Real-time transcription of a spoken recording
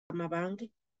bakama bange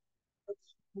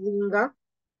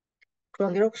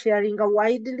twongere okusharinga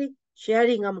widely,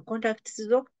 sharinga mu contacts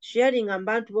zo, sharinga mu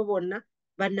bantu bo bonna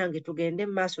bannange, tugende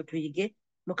mu maaso tuyige.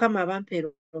 Mukama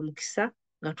abampeera omukisa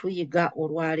nga tuyiga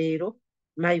olwaleero.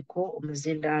 Michael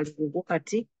omuzindaalo gugwo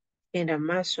kati genda mu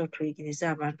maaso tuyigirize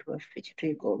abantu baffe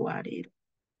kituyiga olwaleero.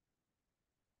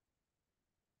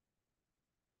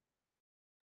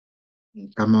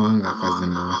 Mukama wange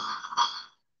akazina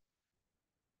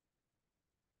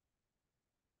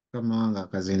Mukama wange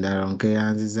akazindaalo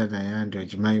nkeyanziza naye nti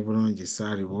okimanyi bulungi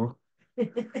saaliwo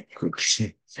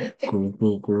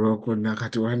ku lwokuna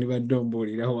kati wandibadde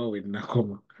ombuulirawo we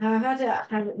nakoma.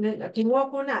 Kati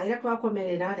Lwokuna era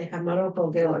twakomerera, leka mmale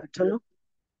okwogera watono.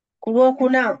 Ku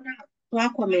Lwokuna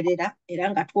twakomerera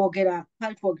era nga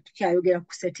twali tukyayogera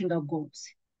ku setting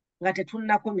goals nga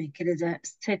tetunnakomekereza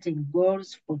setting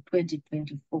goals for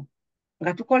 2024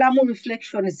 nga tukolamu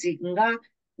reflections nga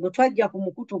bwe twajja ku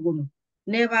mukutu guno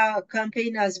ne ba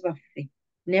campaigners baffe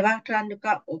ne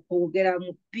batandika okwogera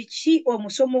mu biki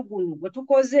omusomo guno gwe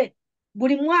tukoze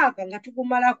buli mwaka nga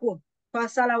tugumalako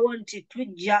twasalawo nti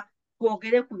tujja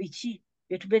twogere ku biki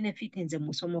bye tubenefitinze mu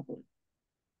musomo guno.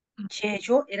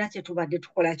 Kyekyo era kyetubadde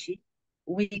tukola ki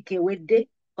wiiki ewedde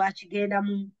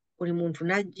twakigendamu, buli muntu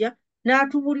najja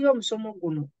n'atubuulira omusomo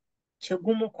guno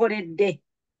kyegumukoledde.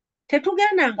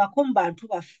 Tetugendangako mu bantu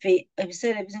baffe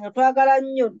ebiseera ebisinga, twagala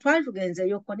nnyo, twali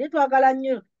tugenzeyoko naye twagala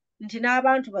nnyo nti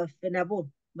n'abantu baffe nabo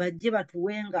bajje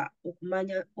batuwenga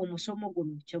okumanya omusomo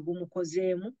guno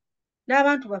kyegumukozeemu.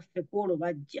 N'abantu baffe kwolwo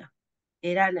bajja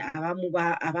era abamu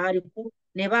abaaliku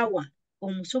ne bawa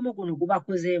omusomo guno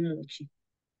gubakozeemu ki,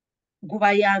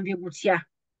 gubayambye gutya,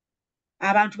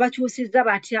 abantu bakyusizza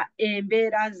batya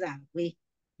embeera zaabwe,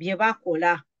 bye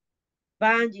bakola.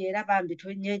 Bangi era bambi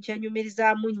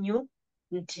kyenyumirizaamu nnyo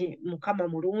nti Mukama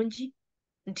mulungi,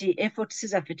 nti efforts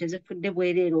zaffe tezifudde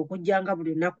bwereere okujja nga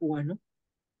buli lunaku wano.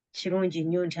 Kirungi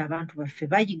nnyo nti abantu baffe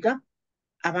bayiga,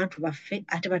 abantu baffe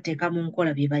ate bateeka mu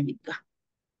nkola bye bayiga.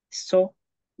 So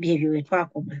byebyo bwe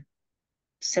twakoma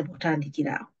ssebo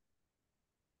otandikira awo.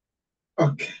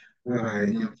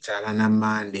 Mukyala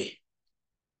Namande,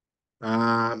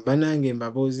 banange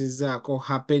mbabuuzizzaako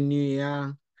happy new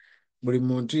year buli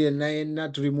muntu yenna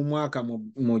tuli mu mwaka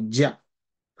mujja.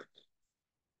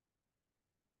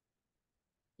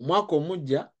 Omwaka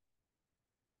omujja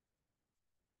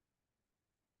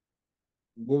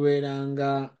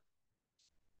gubeeranga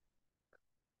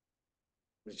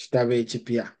ekitabo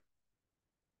ekipya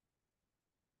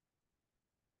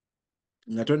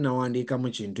nga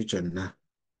tonnawandiikamu kintu kyonna.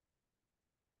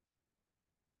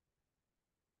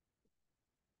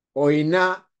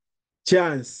 Oyina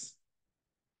chance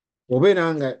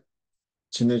obeera nga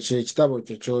kino kyekitabo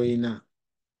kyo ky'oyina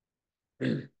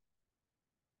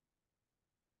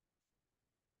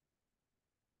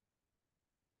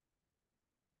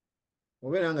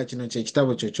obeera nga kino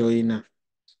kyekitabo kyo ky'oyina,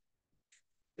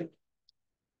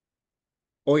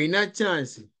 oyina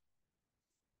chance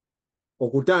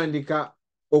okutandika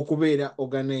okubeera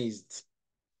organized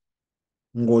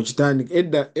ng'okitandika.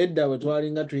 Edda bwe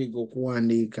twalinga tuyiga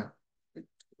okuwandiika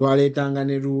twaleetanga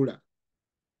ne ruula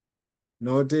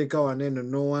n'oteeka wano eno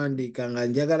n'owandiika nga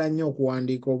njagala nnyo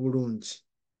okuwandiika obulungi,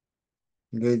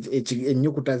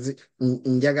 ennyukuta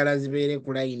njagala zibeere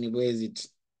ku layini bwe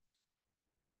ziti.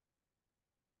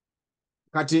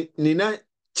 Kati nina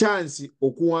chance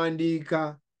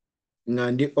okuwandiika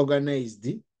nga ndi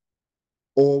organized,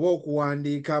 oba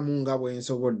okuwandiikamu nga bwe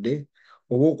nsobodde,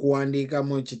 oba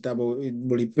okuwandiikamu ekitabo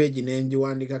buli peegi ne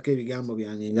ngiwandiikako ebigambo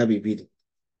byange nga 2.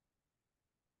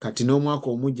 Kati n'omwaka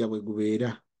omujja bwe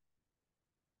gubeera,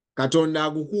 Katonda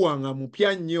agukuwa nga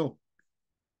mupya nnyo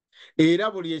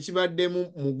era buli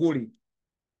ekibaddemu muguli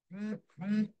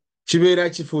kibeera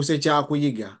kifuuse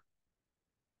kyakuyiga,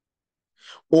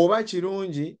 oba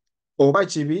kirungi oba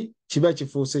kibi kiba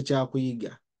kifuuse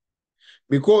kyakuyiga,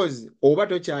 because oba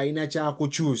tokyalina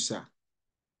kyakukyusa.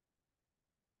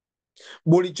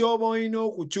 Buli ky'oba olina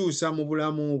okukyusa mu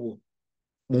bulamu bwo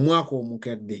mu mwaka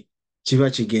omukadde kiba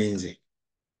kigenze.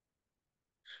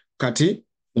 Kati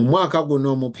mu mwaka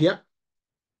guno omupya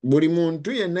buli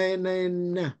muntu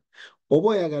yenna oba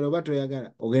oyagala oba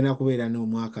toyagala ogenda kubeera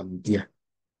n'omwaka mupya.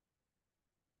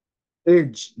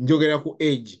 Age, njogera ku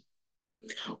age.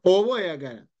 Oba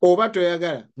oyagala oba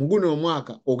toyagala mu guno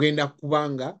omwaka ogenda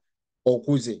kubanga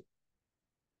okuze,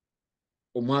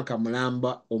 omwaka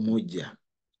mulamba omujja.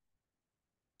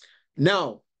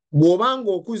 Now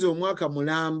bw'obanga okuze omwaka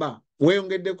mulamba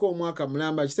weeyongeddeko omwaka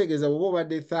mulamba, kitegeeza bw'oba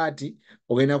obadde 30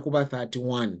 ogenda kuba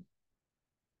 31.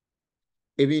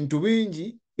 Ebintu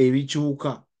bingi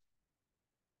ebikyuka,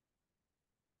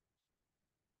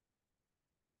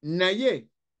 naye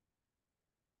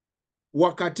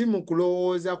wakati mu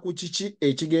kulowooza ku kiki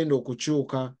ekigenda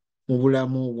okukyuka mu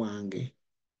bulamu bwange.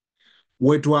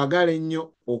 Wetwagala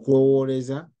ennyo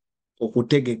okulowooleza,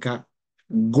 okutegeka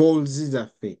goals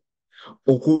zaffe,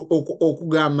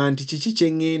 okugamba nti kiki kye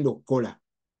ŋŋenda okukola.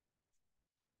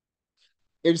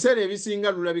 Ebiseera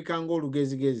ebisinga lulabika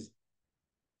ng'olugezigezi.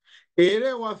 Era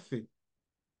ewaffe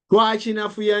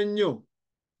twakinafuya nnyo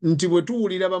nti bwe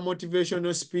tuwulira ba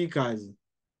motivational speakers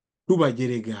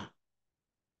tubajerega.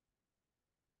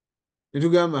 Ne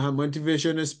tugamba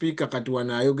motivational speaker kati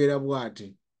wano ayogera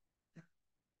bw'ati.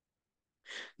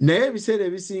 Naye ebiseera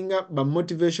ebisinga ba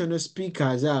motivational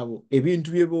speakers abo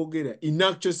ebintu bye boogera in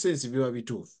actual sense biba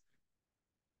bituufu.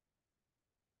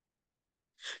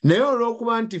 Naye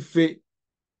olw'okuba nti ffe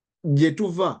gye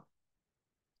tuva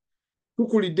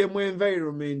tukulidde mu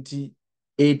environment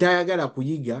etayagala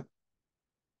kuyiga,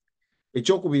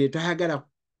 ekyokubiri etayagala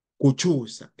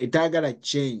kukyusa, etayagala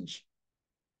change.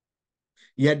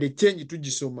 Yadde change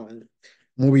tugisoma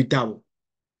mu bitabo.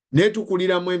 Naye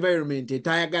tukulira mu environment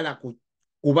etayagala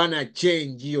kuba na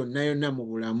change yonna yonna mu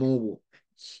bulamu bwo.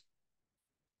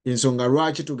 Ensonga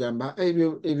lwaki tugamba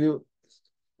ebyo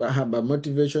ba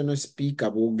motivational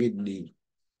speaker boogedde.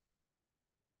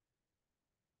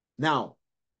 Now,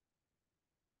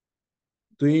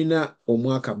 tulina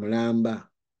omwaka mulamba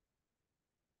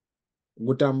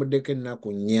gutambuddeko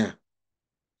ennaku 4.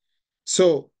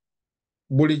 So,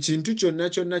 buli kintu kyonna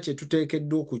kyonna kye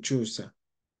tuteekeddwa okukyusa,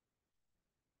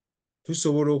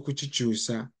 tusobola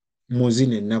okukikyusa mu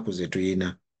zino ennaku ze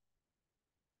tuyina.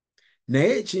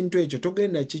 Naye ekintu ekyo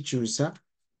togenda kikyusa,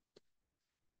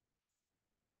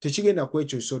 tekigenda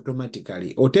kwekyusa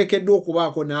automatically. Oteekeddwa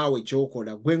okubaako naawe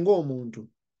ky'okola gwe ng'omuntu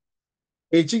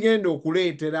ekigenda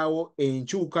okuleeterawo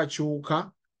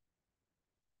enkyukakyuka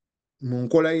mu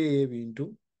nkola yo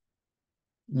ey'ebintu,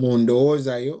 mu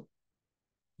ndowooza yo,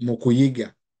 mu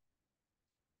kuyiga.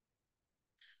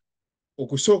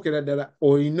 Okusookera ddala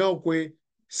olina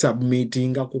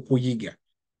okwesubmitinga ku kuyiga.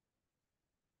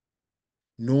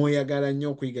 N'oyagala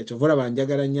nnyo okuyiga. Kyova olaba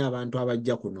njagala nnyo abantu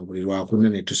abajja kuno buli Lwakuna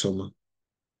ne tusoma.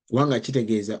 Kubanga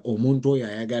kitegeeza omuntu oyo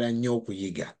ayagala nnyo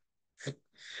okuyiga.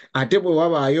 Ate bwe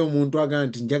wabaayo omuntu agamba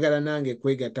nti njagala nange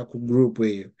kwegatta ku gurupu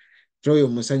eyo, oyo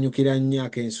musanyukira nnyo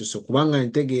ak'ensuso kubanga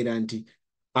ntegeera nti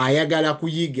ayagala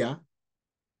kuyiga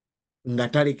nga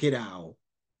talekeraawo.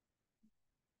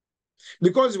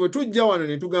 Because bwe tujja wano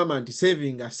ne tugamba nti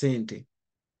saving a sente,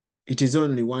 it is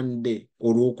only one day,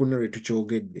 Olwokuna lwe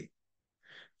tukyogedde.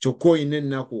 Kyokka olina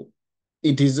ennaku,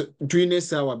 tulina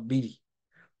essaawa 2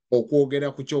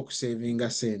 okwogera ku ky'okusavinga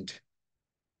sente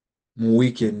mu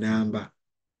wiiki ennamba.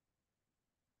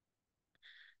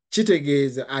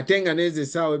 Kitegeeza ate nga n'ezo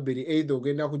essaawa 2 either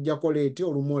ogenda kujjako leeti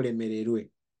olumu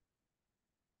olemererwe.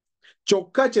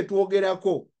 Kyokka kye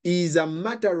twogerako is a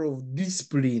matter of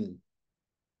discipline.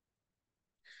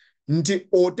 Nti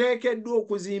oteekeddwa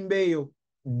okuzimba eyo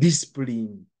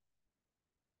discipline.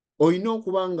 Olina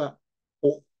okuba nga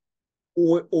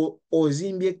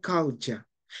ozimbye culture.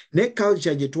 Ne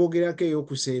culture gye twogerako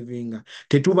ey'okusavinga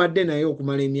tetubadde naye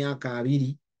okumala emyaka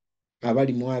 2,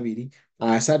 22,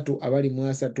 3,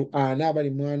 23, 4,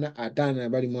 24, 5,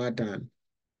 25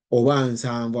 oba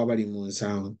 7,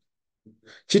 27.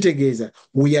 Kitegeeza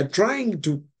we are trying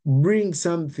to bring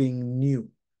something new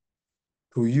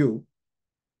to you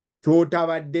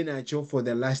totabadde nakyo for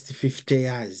the last 50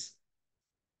 years.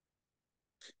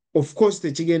 Of course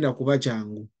tekigenda kuba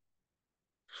kyangu.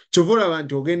 Kyova olaba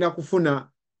nti ogenda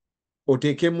kufuna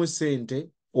oteekemu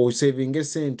sente, osavinge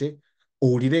sente,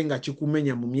 owulire nga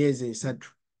kikumenya mu myezi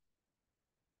 3.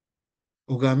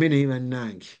 Ogambe naye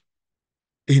bannange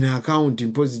eno akawunti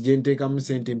mpozi gye nteekamu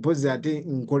sente mpozi ate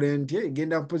nkole ntya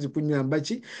egenda mpozi kunyamba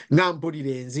ki nga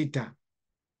mpulira enzita.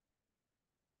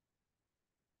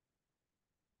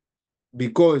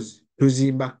 Because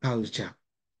tuzimba culture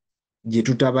gye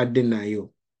tutabadde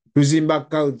nayo. Tuzimba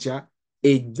culture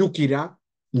ejjukira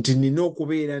nti nina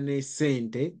okubeera ne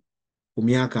sente ku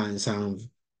myaka 7.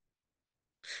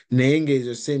 Naye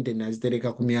ng'ezo sente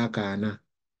nazitereka ku myaka 4.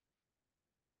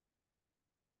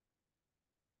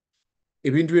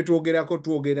 Ebintu bye twogerako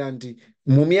twogera nti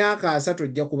mu myaka 3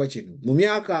 ojja kuba kino, mu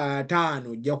myaka 5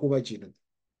 ojja kuba kino.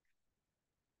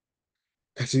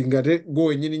 Kati nga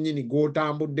gwe nnyini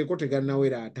gw'otambuddeko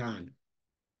tegannawera 5.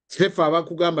 Siffe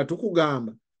abakugamba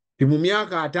tukugamba ti mu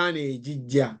myaka 5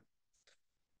 egijja.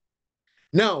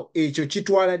 Now ekyo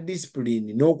kitwala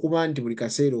discipline n'okuba nti buli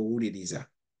kaseera owuliriza.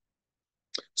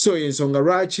 So ensonga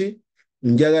lwaki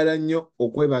njagala nnyo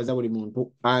okwebaza buli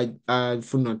muntu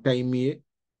afuna time ye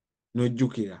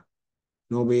n'ojjukira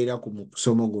n'obeera ku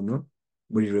musomo guno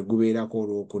buli lwe gubeerako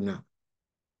Olwokuna.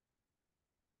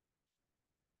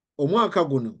 Omwaka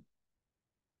guno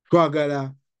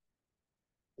twagala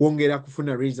kwongera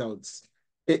kufuna results.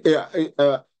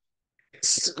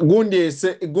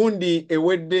 Gundi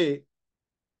ewedde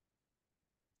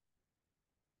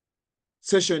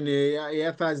session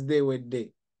ya Thursday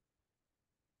ewedde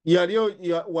yali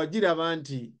wagiraba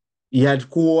nti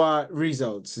yatukuwa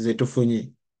results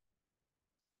zetufunye.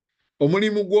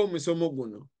 Omulimu gw'omusomo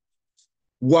guno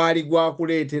gwali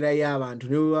gwakuleeterayo abantu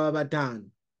ne bwe baba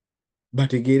bataano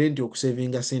bategeere nti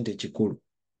okusevinga sente kikulu.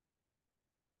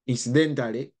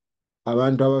 Incidentally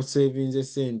abantu abasevinze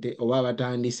sente oba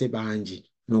abatandise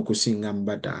bangi n'okusinga mu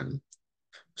bataano.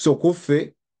 So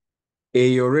kuffe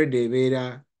eyo already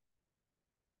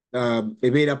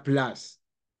ebeera plus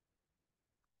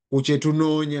ku kye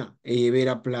tunoonya, eyo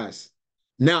ebeera plus.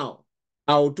 Now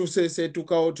awo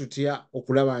tuseeseetukawo tutya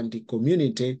okulaba nti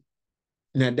community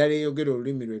naddala eyogera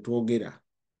olulimi lwe twogera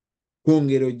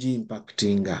twongera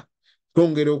ogimpactinga,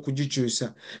 twongera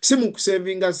okugikyusa, si mu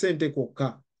kusevinga sente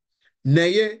kwokka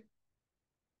naye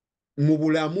mu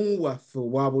bulamu bwaffe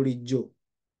obwa bulijjo.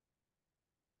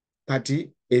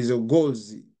 Kati ezo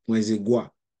goals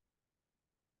mwezigwa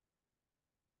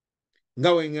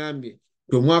nga weŋŋambye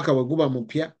omwaka bwe guba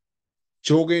mupya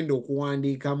ky'ogenda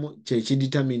okuwandiikamu kye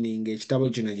kidetermininga ekitabo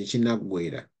kino gye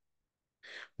kinaggweera.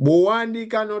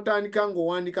 Bw'owandiika n'otandika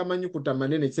ng'owandiika amanyukuta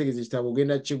manene kitegeeza ekitabo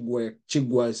ogenda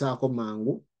kiggwasaako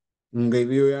mangu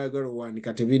ng'ebyoyagala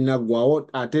owandiika tebinnaggwawo,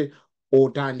 ate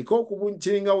otandika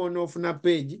kiringa wonoofuna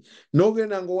peegi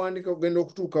n'ogenda ng'owandiika ogenda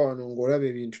okutuuka wano ng'olaba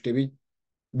ebintu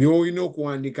by'olina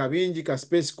okuwandiika bingi, ka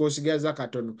space k'osigaza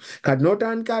katono, kati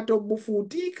n'otandika ate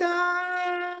obufuutiika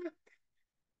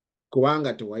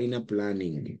kubanga tewalina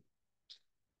planning.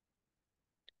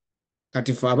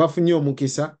 Kati ffe abafunye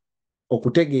omukisa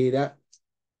okutegeera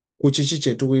ku kiki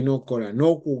kye tulina okukola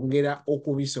n'okwongera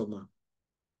okubisoma,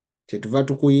 kyetuva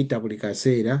tukuyita buli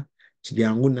kaseera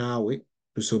jangu naawe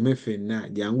tusome ffenna,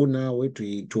 jangu naawe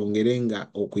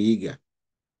twongerenga okuyiga.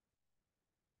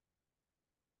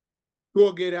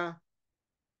 Twogera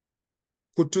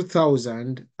ku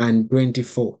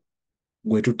 2024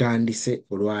 gwe tutandise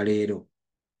olwaleero.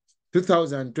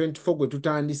 2024 gwe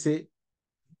tutandise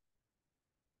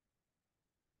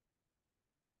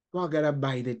twagala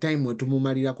by the time we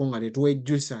tumumalirako nga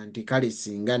tetuwejjusa nti kale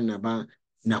singa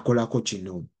nakolako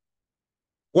kino.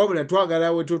 Wabula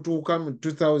twagala we tutuuka mu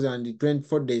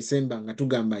 2024 December nga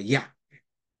tugamba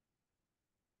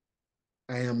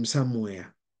I am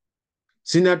somewhere.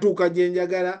 Sinatuuka gye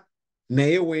njagala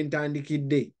naye we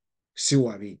ntandikidde si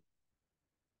wabi.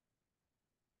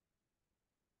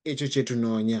 Ekyo kye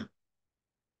tunoonya.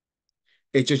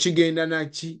 Ekyo kigenda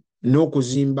naki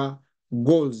n'okuzimba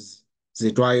goals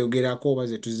ze twayogerako oba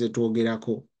ze tuzze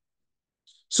twogerako.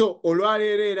 So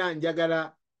olwaleero era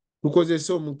njagala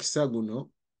tukozese omukisa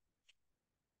guno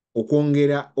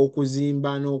okwongera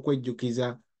okuzimba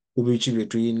n'okwejjukiza ku biki bye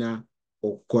tulina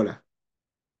okukola.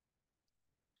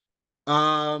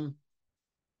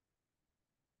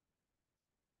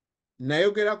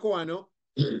 Nayogerako wano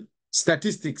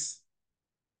statistics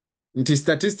nti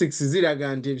statistics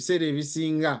ziraga nti ebiseera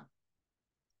ebisinga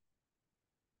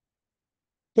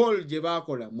poll gye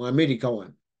baakola mu America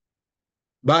wano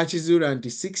baakizuula nti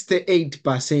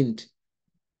 68%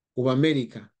 ku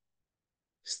America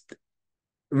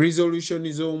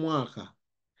resolution z'omwaka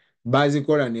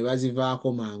bazikola ne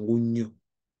bazivaako mangu nnyo.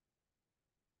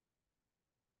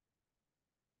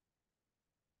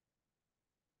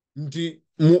 Nti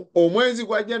omwezi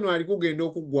gwa January kugenda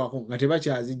okuggwako nga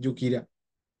tebakyazijjukira.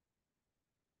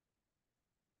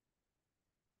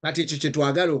 Kati ekyo kye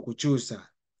twagala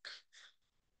okukyusa.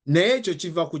 Naye ekyo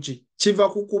kiva ku ki? Kiva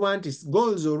ku kuba nti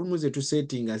goals olumu ze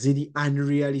tusetinga ziri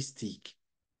unrealistic.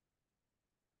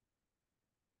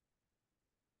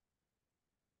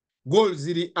 Goals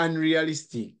ziri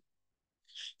unrealistic.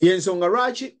 Yensonga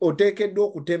lwaki oteekeddwa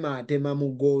okutemaatema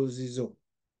mu goals zo.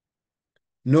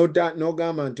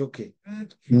 N'ogamba nti okay,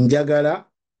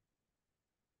 njagala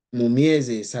mu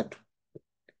myezi 3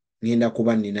 ngenda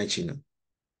kuba nina kino.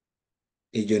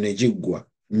 Egyo ne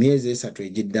giggwa myezi 3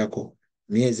 egiddako,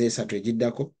 myezi 3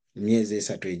 egiddako, myezi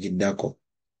 3 egiddako.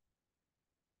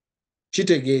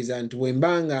 Kitegeeza nti bwe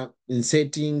mbanga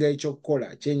nsetinga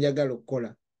ekyokukola kyenjagala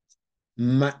okukola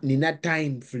nina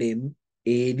time frame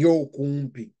eri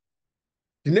okumpi.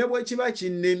 Ne bwe kiba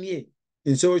kinnemye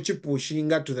nsobola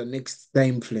kipushinga to the next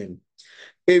time frame.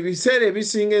 Ebiseera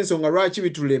ebisinga ensonga lwaki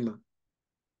bitulema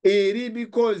eri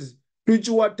because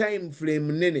tukiwa time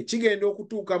frame nene, kigenda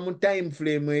okutuuka mu time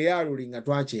frame eyaluli nga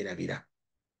twakyerabira.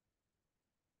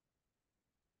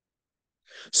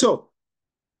 So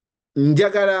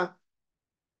njagala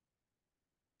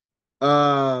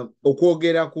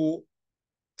okwogera ku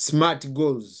smart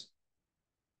goals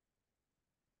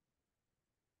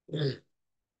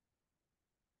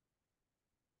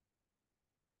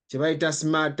kye bayita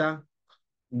smarter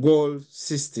goal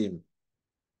system.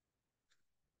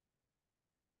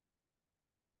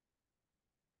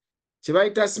 Kye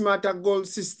bayita smarter goal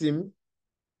system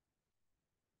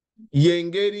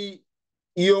y'engeri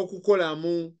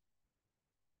y'okukolamu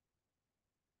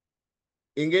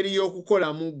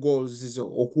goals zo,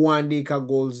 okuwandiika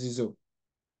goals zo,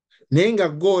 naye nga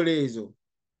goal ezo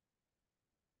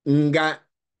nga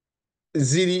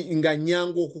ziri nga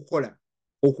nnyangu okukola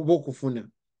okuba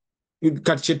okufuna.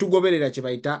 Kati kye tugoberera kye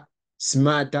bayita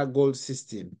smarter goal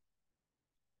system.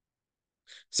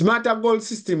 Smarter goal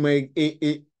system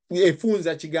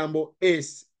efunza kigambo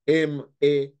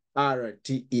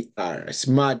SMARTER,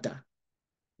 smarter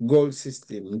goal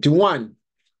system. Nti one,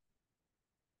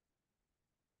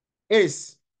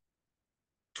 S,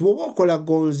 tuoba okola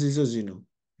goals zo zino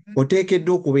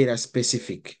oteekeddwa okubeera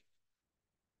specific.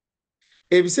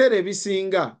 Ebiseera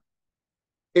ebisinga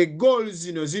goals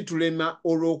zino zitulema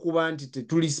olw'okuba nti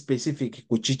tetuli specific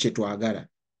ku ki kye twagala.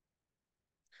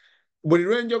 Buli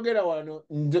lwe njogera wano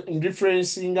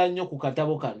ndifferencinga nnyo ku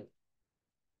katabo kano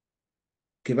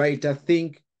ke bayita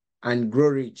Think and Grow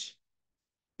Rich.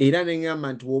 Era ne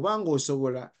ngamba nti bw'obanga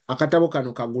osobola akatabo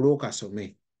kano kagule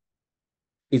okasome.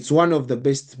 It's one of the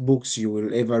best books you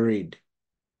will ever read.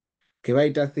 Ke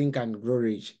bayita Think and Grow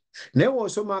Rich. Naye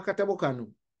bw'osoma akatabo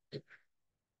kano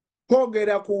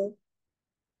koogera ku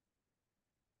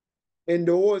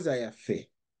endowooza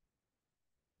yaffe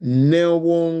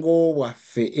n'obwongo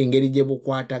bwaffe engeri gye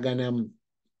bukwataganamu.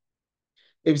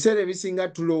 Ebiseera ebisinga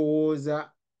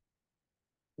tulowooza,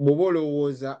 bw'oba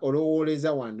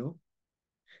olowooleza wano,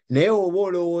 naye oba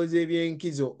olowooza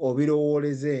ebyenkizo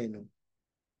obirowooleza eno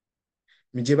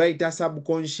gye bayita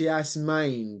subconscious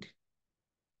mind.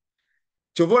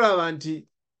 Kyova olaba nti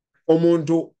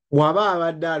omuntu bw'aba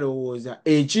abadde alowooza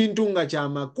ekintu nga kya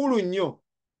makulu nnyo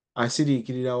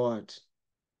asiriikirira waati.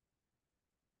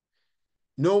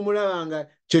 N'omulaba nga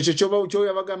kyokyo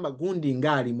ky'oyabagamba gundi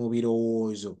ng'ali mu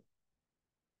birowoozo.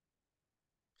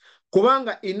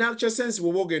 Kubanga in actual sense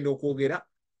bw'oba ogenda okwogera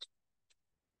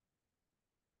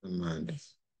Amanda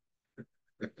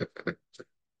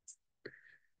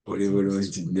oli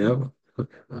bulungi nnyabo.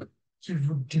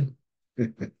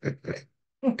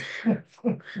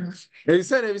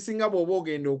 Ebiseera ebisinga bw'oba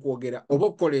ogenda okwogera oba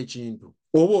okukola ekintu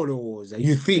oba olowooza,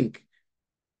 you think.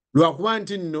 Lwakuba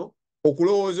nti nno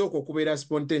okulowooza okwo kubeera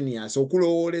spontaneous,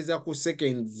 okulowooleza ku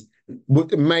seconds,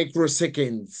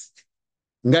 microseconds.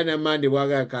 Nga Namande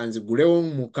bwagala kanzigulewo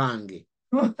mukange.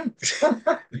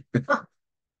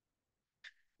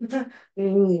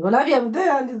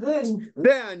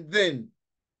 There and then.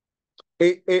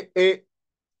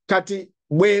 Kati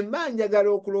bwe mba njagala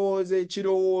okulowooza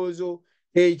ekirowoozo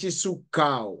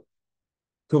ekisukkaawo,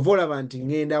 tova olaba nti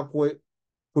ngenda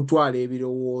kutwala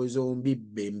ebirowoozo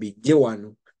mbibbe mbijje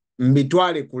wano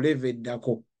mbitwale ku level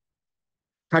eddako.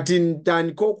 Kati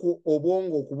ntandika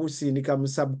obwongo okubusindika mu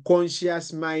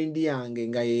subconscious mind yange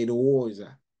nga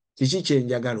yeerowooza kiki kye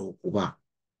njagala okuba.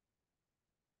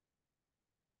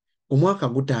 Omwaka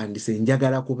gutandise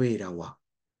njagala kubeera wa?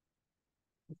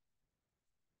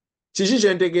 Kiki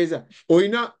kye ntegeeza?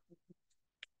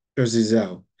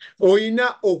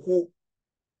 Oyina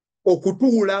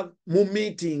okutuula mu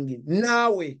meeting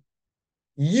naawe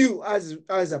you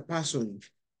as a person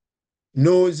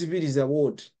n'ozibiriza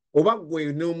bwoti oba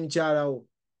gwe n'omukyalawo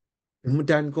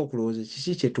mutandika okulowooza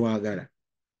kiki kye twagala.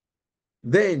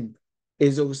 Then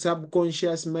ezo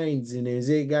subconscious minds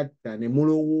nezeegatta ne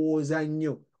mulowooza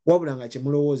nnyo, wabula nga kye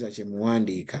mulowooza kye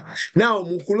muwandiika. Naawe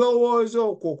mu kulowooza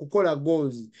okwo okukola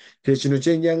goals, kino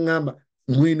kye nja ngamba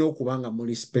mulina okuba nga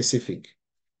muli specific.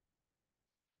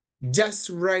 Just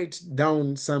write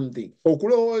down something.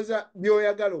 Okulowooza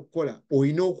by'oyagala okukola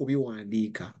olina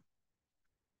okubiwandiika.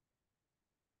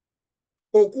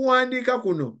 Okuwandiika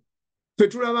kuno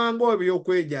tetulabanga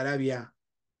eby'okwejalabya,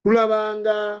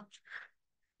 tulabanga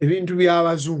ebintu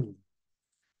by'abazungu.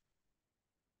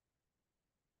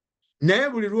 Naye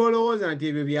buli lw'olowooza nti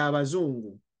ebyo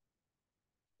by'abazungu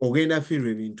ogenda fiirwa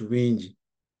ebintu bingi,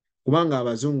 kubanga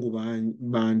abazungu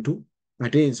bantu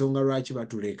ate ensonga lwaki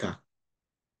batuleka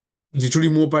nti tuli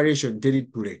mu operation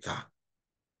terituleka.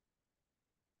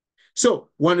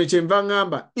 So wano kyenva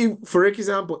ngamba, for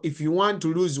example, if you want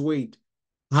to lose weight,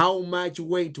 how much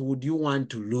weight would you want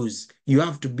to lose? You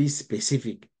have to be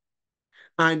specific.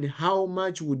 And how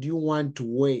much would you want to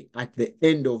weigh at the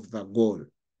end of the goal?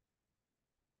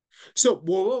 So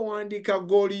bw'oba owandiika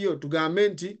goal yo, tugambe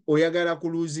nti oyagala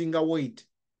kuluzinga weight,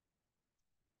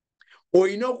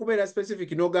 olina okubeera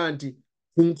specific n'ogamba nti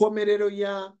ku nkomerero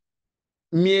ya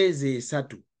myezi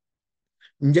 3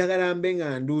 njagala mbe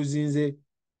nga nduuzinze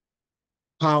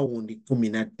paundi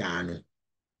 15.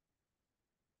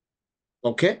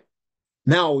 Okay?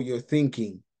 Now you're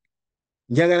thinking,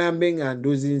 njagala mbe nga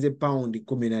nduuzinze paundi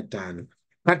 15.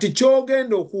 Kati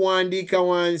ky'ogenda okuwandiika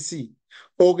wansi,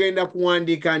 ogenda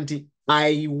kuwandiika nti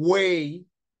I weigh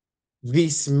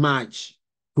this much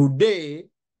today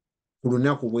ku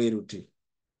lunaku bwe luti.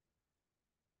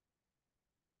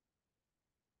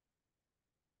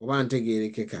 Oba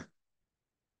ntegeerekeka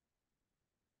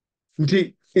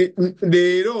nti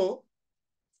leero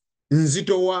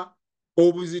nzitowa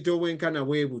obuzito bwenkana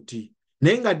bwe buti,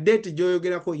 naye nga deeti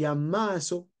gy'oyogerako ya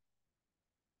maaso.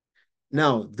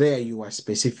 Now there you are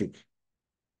specific.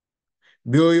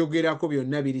 By'oyogerako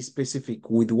byonna biri specific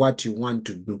with what you want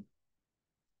to do.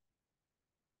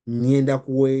 Ngenda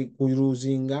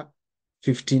kuluzinga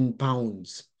 15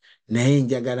 pounds, naye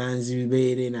njagala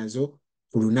nzibeere nazo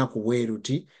ku lunaku bwe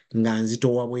luti nga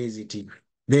nzitowa bwe ziti.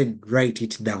 Then write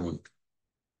it down.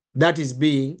 That is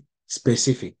being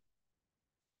specific.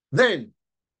 Then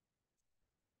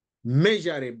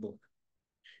measurable.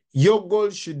 Your goal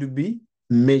should be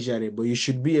measurable. You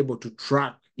should be able to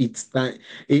track its time.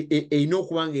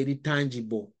 Enokuwanga eri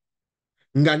tangible.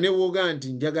 Nga ne woga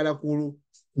nti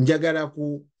njagala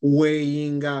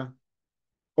kuweyinga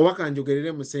oba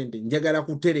kanjogerere mu sente, njagala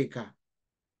kutereka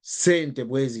sente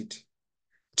bwe ziti.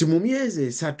 Ti mu myezi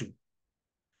 3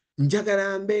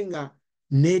 njagala mbe nga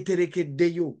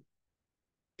neeterekeddeyo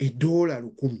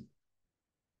 $1,000.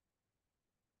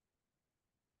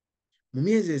 Mu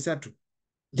myezi 3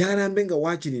 njagala mbe nga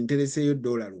waakiri ntereseeyo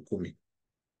 $1,000.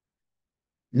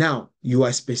 Now you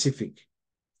are specific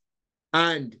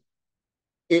and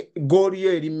goal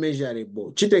yo eri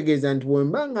measurable. Kitegeeza nti bwe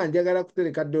mba nga njagala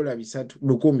kutereka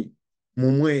 $100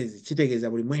 mu mwezi, kitegeeza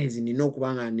buli mwezi nina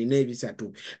okuba nga nina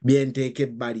 $3 bye nteeka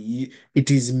ebbali. It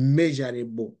is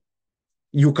measurable.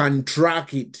 You can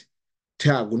track it.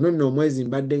 Guno nno omwezi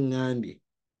mbadde ngambye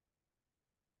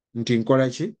nti nkola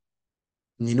ki?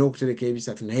 Nina okutereka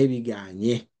 $3 naye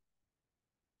biganye,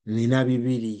 nina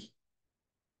 2.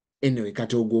 Anyway,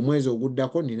 kati ogwo omwezi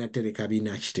oguddako nina tereka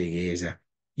 4. Kitegeeza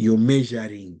you're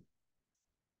measuring.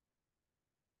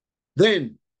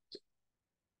 Then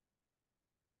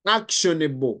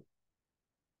actionable.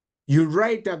 You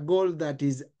write a goal that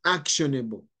is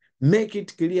actionable. Make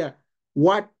it clear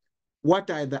what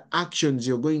are the actions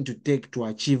you're going to take to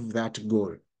achieve that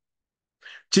goal.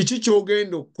 Kiki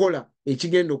ky'ogenda okukola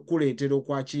ekigenda okukuleetera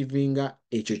okwachivinga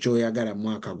ekyo ky'oyagala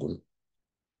mwaka guno.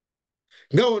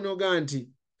 Nga onoga nti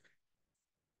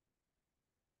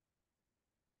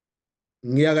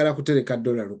njagala kutereka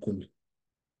 $100.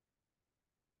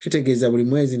 Kitegeeza buli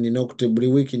mwezi buli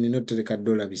wiiki nina okutereka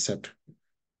 $3.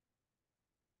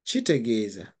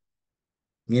 Kitegeeza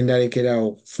ngenda lekeraawo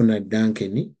okufuna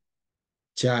Duncan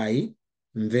chai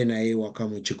nve naye waka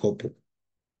mu kikopo.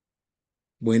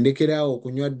 Bwe ndekeraawo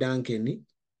okunywa Duncan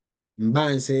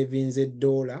mba nsevinze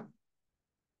 $8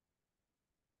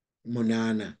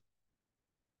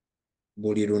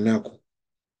 buli lunaku.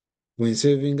 Bwe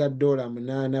nsevinga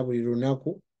 $8 buli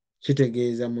lunaku,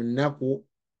 kitegeeza mu nnaku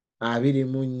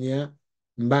 24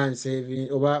 mba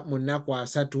nsevinze, oba mu nnaku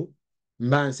 3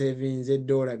 mba nsevinze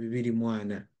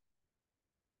 $240.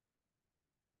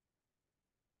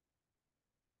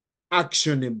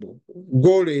 Actionable.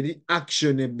 Goal eri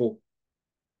actionable.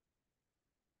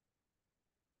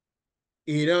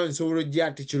 Era nsobola ojja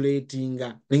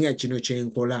articulatinga nenga kino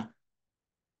kyenkola.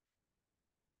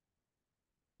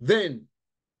 Then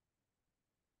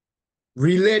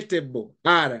relatable.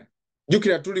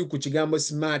 Jukira tuli ku kigambo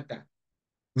smarter.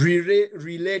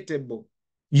 Relatable.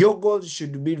 Your goals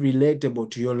should be relatable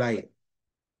to your life.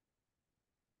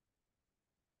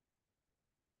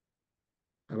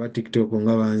 Aba TikTok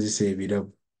nga banzisa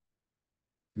ebirabo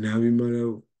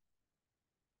n'abimalawo.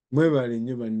 Mwebale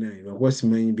nnyo bannaye lwakuba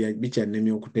simanyi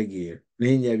bikyannemye okutegeera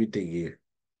naye nja bitegeera.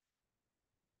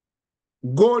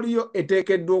 Goal yo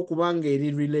eteekeddwa okuba nga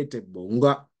eri relatable,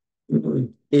 nga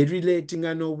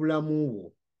erelatinga n'obulamu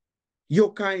bwo.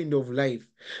 Your kind of life.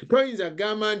 Toyinza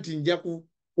gamba nti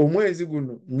omwezi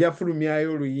guno nja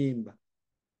fulumyayo oluyimba.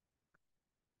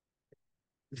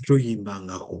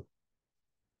 Toyimbangako.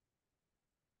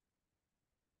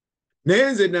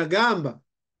 Naye nze nagamba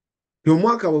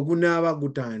omwaka bwe gunaaba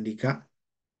gutandika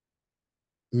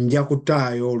nja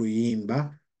kutaayo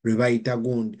oluyimba lwe bayita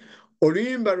gundi.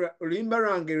 Oluyimba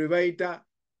lwange lwe bayita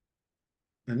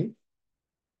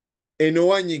eno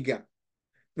wanyiga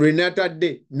lwe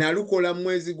natadde nalukola mu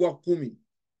mwezi gwa 10.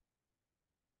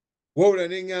 Wabula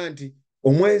nenga nti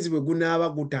omwezi bwe gunaaba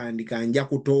gutandika nja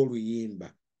kuta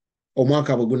oluyimba.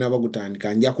 Omwaka bwe gunaaba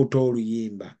gutandika nja kuta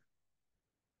oluyimba.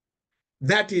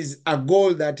 That is a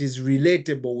goal that is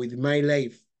relatable with my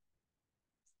life.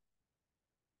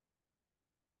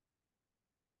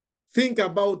 Think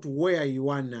about where you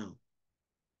are now.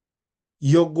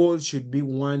 Your goal should be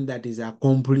one that is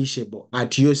accomplishable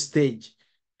at your stage,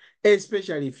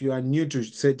 especially if you are new to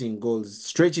setting goals.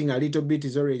 Stretching a little bit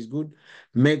is always good.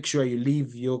 Make sure you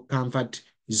leave your comfort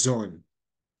zone.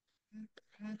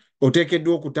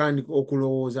 Oteekeddwa okutandika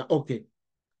okulowooza, okay,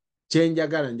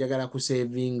 njagala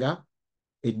kusevinga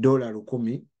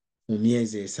 $100 mu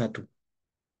myezi 3.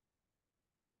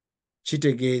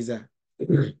 Kitegeeza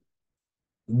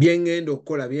byengenda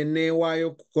okukola byenneewaayo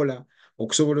okukola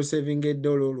okusobola osevinga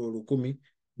 $100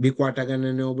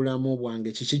 bikwatagana n'obulamu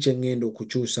bwange. Kiki kye ngenda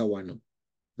okukyusa wano?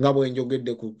 Nga bwe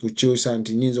njogedde ku kukyusa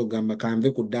nti nnyinza okugamba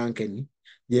kanve ku Duncan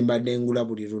gye mbadde ngula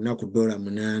buli lunaku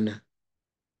 $8.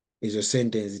 Ezo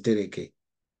sente nzitereke.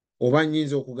 Oba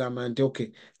nnyinza okugamba nti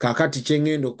okay, kaakati kye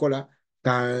ngenda okukola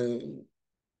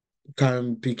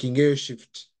kampikingeyo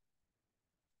shift,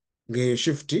 ng'eyo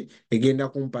shift egenda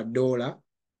kumpa $40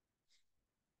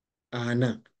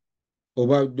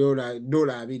 oba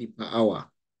 $20 per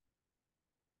hour.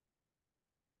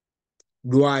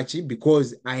 Lwaki?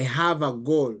 Because I have a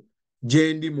goal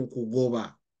gye ndi mu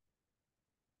kugoba.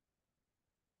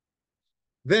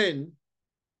 Then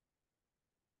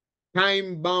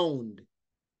time bound.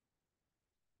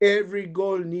 Every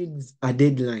goal needs a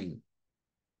deadline.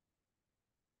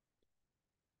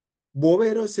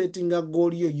 Bw'obeera setting a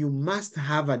goal, you must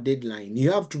have a deadline.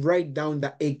 You have to write down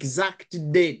the exact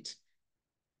date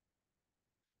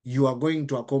you are going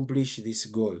to accomplish this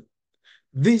goal.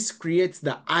 This creates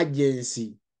the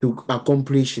urgency to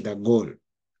accomplish the goal.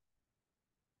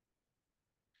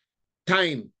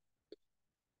 Time.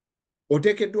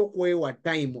 Oteekeddwa okuweewa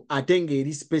time ate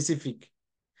ng'eri specific.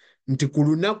 Nti ku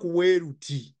lunaku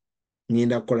weeruti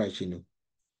ngenda kukola kino.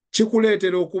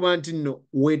 Kikuleetera okuba nti nno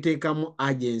weeteekamu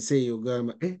agency eyo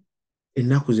gamba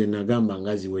ennaku ze nagamba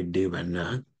nga ziwedde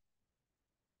bannange.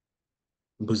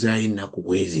 Mbuzaayo ennaku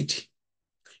bwe ziti.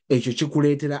 Ekyo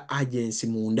kikuleetera agency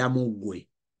munda mu ggwe.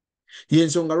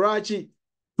 Y'ensonga lwaki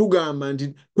tugamba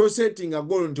nti tosettinga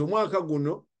goal nti omwaka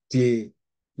guno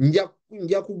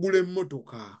nja kugula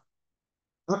emmotoka.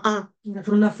 Nga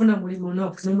tonafuna mulimu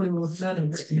n'okufuna mulimu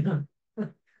ofuna.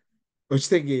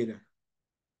 Okitegeera?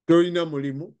 Tolina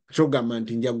mulimu kyogamba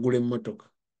nti nja kugula emmotoka.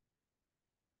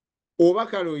 Oba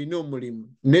kale olina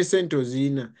omulimu ne sente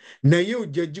ozirina naye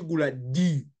ojja gigula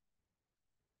ddi.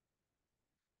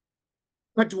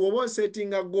 Kati woba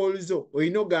osettinga goals zo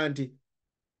olina oga nti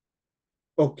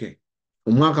okay,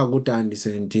 omwaka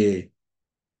gutandise nti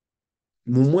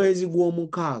mu mwezi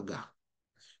gw'omukaaga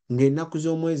ng'ennaku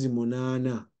z'omwezi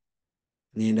 8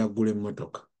 ngenda kugula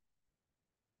emmotoka.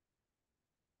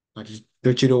 Kati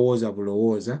tokirowooza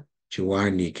bulowooza,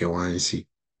 kiwandiike wansi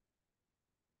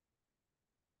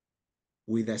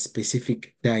with a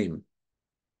specific time.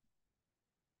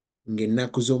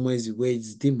 Ng'ennaku z'omwezi bwe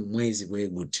ziti mu mwezi bwe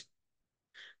guti.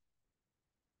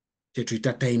 Kye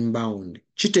tuyita time bound.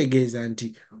 Kitegeeza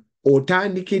nti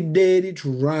otandikidde eri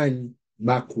to run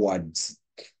backwards.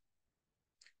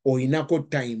 Oyinako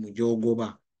time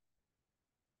gy'ogoba.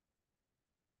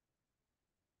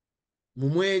 Mu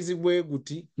mwezi bwe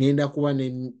guti ngenda kuba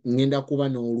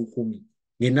n'1,000.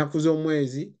 Ng'ennaku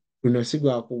z'omwezi guno si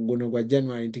guno gwa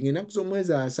January nti ng'ennaku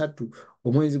z'omwezi 3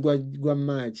 omwezi gwa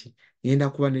March ngenda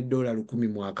kuba ne $100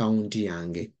 mu akawunti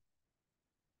yange.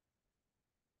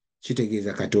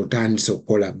 Kitegeeza kati otandise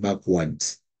okukola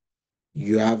backwards.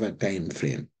 You have a time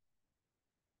frame.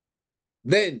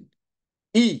 Then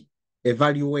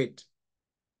evaluate.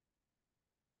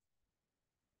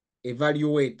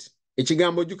 Evaluate.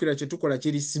 Ekigambo jjukira kye tukola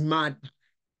kiri smart.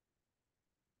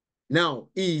 Now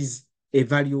is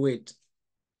evaluate.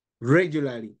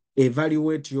 Regularly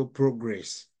evaluate your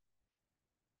progress.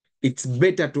 It's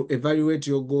better to evaluate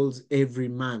your goals every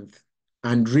month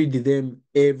and read them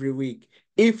every week.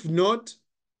 If not,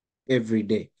 every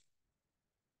day.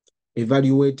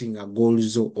 Evaluating a goal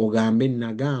zo ogambe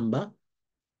nagamba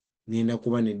ngenda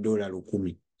kuba ne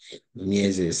 $100 mu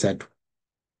myezi 3.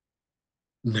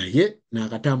 Naye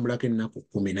n'akatambulako ennaku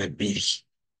 12.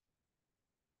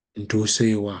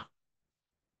 Ntuuseewa.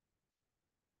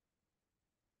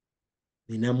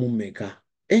 Ninamu mmeka?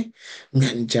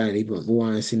 Nga nkyali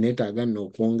wansi neetaaga nno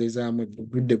okwongezaamu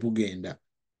budde bugenda.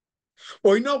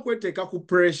 Olina okweteeka ku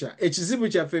pressure. Ekizibu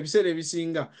kyaffe ebiseera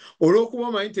ebisinga olw'okuba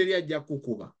omanyi teri ajja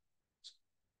kukuba.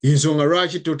 Ensonga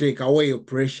lwaki toteekawo eyo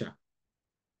pressure.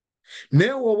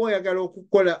 Naye woba oyagala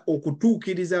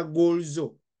okutuukiriza goal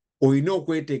zo olina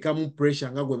okweteekamu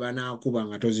pressure nga gwe banaakuba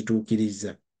nga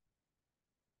tozituukiriza.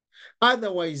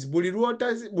 Otherwise buli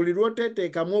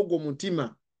lw'oteeteekamu ogwo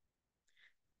mutima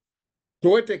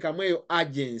teweteekamu eyo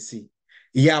agency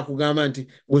yakugamba nti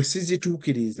bwe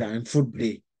sizituukiriza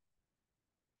nfudde.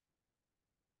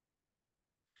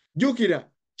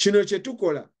 Jjukira kino kye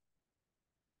tukola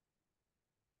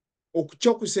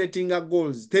okukyokusetinga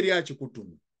goals teri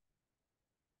akikutuma,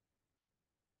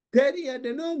 teri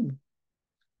yadde n'omu,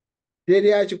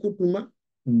 teri akikutuma,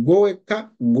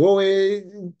 gwewekka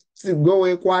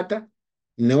gweweekwata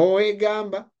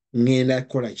neweegamba ŋŋenda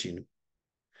kukola kino.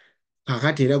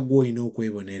 Kakati era gwe olina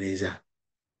okwebonereza.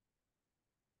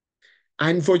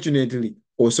 Unfortunately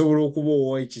osobola okuba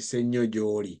owa ekisa ennyo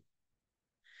gy'oli,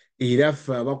 era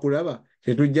ffe abakulaba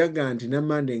tetujjaga nti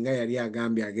Namande nga yali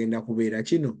agambye agenda kubeera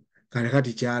kino,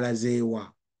 kati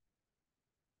kyalazeewa.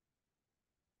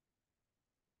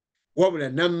 Wabula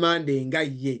Namande nga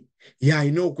ye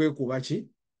y'alina okwekuba ki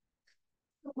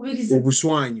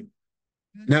obuswanyu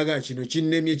naga kino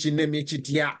kinnemye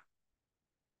kitya.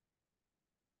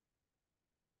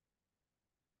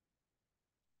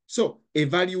 So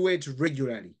evaluate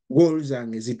regularly, goals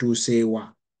zange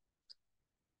zituuseewa,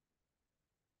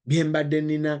 bye mbadde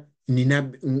nina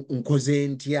nkoze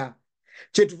ntya.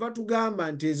 Kyetuva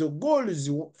tugamba nti ezo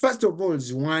goals first of all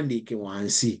ziwandiike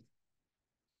wansi.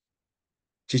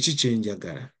 Kiki kye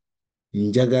njagala?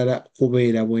 Njagala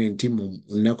kubeera bwe nti mu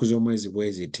nnaku z'omwezi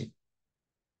bwe ziti,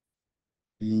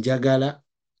 njagala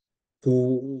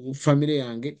ku famire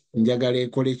yange njagala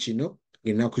ekole kino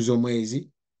ennaku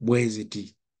z'omwezi bwe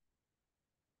ziti.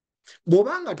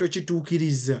 Bw'obanga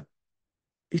tokituukiriza,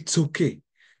 it's okay.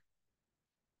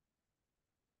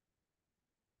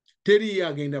 Teri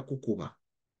agenda kukuba.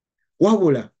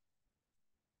 Wabula,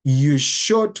 you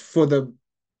shot for the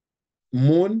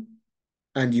moon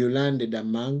and you landed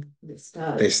among the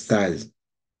stars.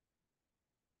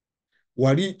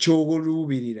 Wali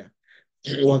ky'oluubirira.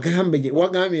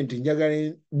 Wagambye nti njagala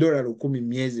 $100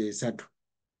 myezi 3.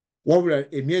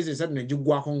 Wabula emyezi 3 ne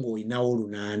giggwako ng'olinawo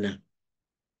 8.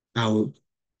 Awo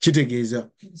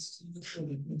kitegeeza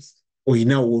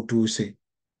olinawo otuuse.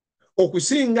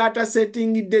 Okusinga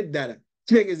atasetingidde ddala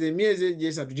kitegeeza emyezi egyo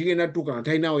 3 gigenda tuuka nga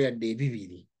talinawo yadde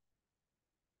 2.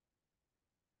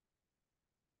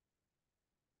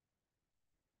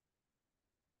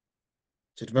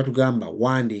 Kyetuba tugamba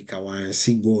wandiika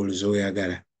wansi goals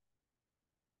z'oyagala.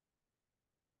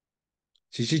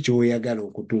 Kiki ky'oyagala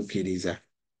okutuukiriza?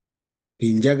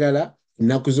 Njagala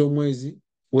nnaku z'omwezi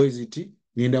bwe ziti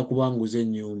ngenda kubanguza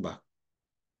ennyumba.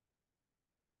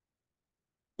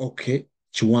 Okay,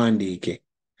 kiwandiike.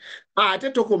 Ate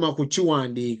tokoma ku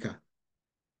kiwandiika,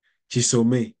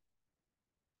 kisome.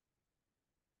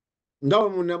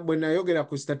 Nga bwe nayogera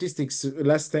ku statistics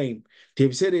last time,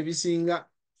 ebiseera ebisinga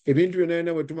ebintu byonna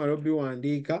byonna bwe tumala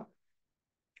obiwandiika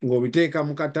ng'obiteeka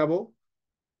mu katabo,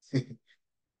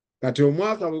 kati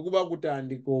omwaka bwe guba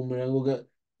gutandika omulala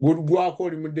gwako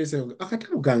oli mu December,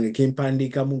 akatabo kange ke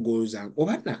mpandiikamu goals zange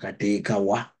oba nakateeka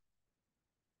wa?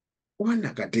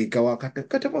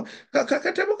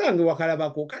 Katabo kange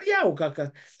wakalabako kali awo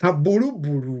ka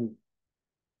bbulubbulu.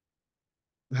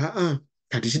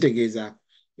 Kati kitegeeza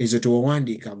ezo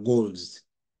tewawandiika goals.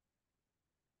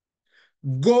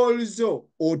 Goals zo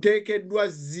oteekeddwa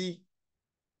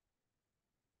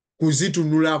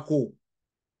kuzitunulako.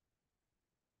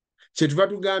 Kyetuva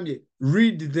tugambye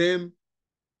read them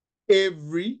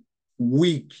every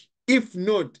week, if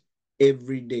not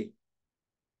every day.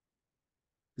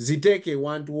 Ziteeke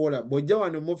wantu wola. Bw'ojja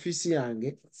wano mu office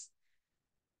yange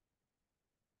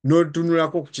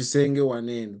n'otunulako ku kisenge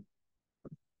wano eno,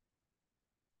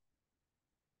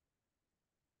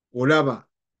 olaba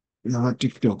naba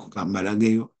TikTok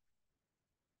kambalageyo.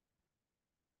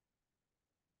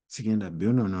 Sigenda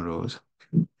byonoono olowooza.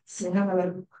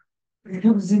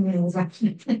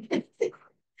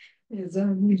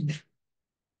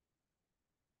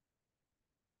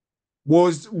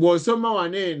 Bw'osoma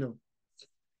wano eno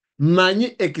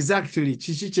manyi exactly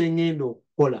kiki kye ngenda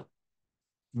okukola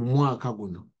mu mwaka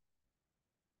guno.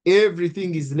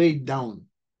 Everything is laid down.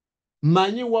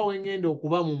 Manyi wawe ngenda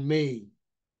okuba mu May.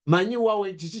 Manyi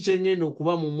wawe kiki kye ngenda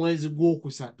okuba mu mwezi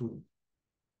gw'okusatu.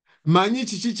 Manyi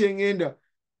kiki kye ngenda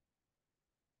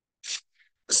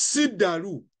si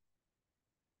ddalu.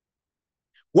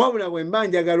 Wabula bwe mba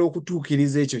njagala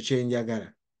okutuukiriza ekyo kye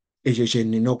njagala, ekyo kye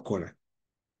nnina okukola.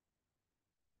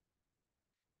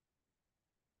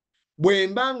 Bwe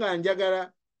mba nga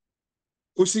njagala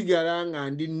kusigala nga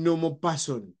ndi normal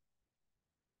person,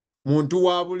 muntu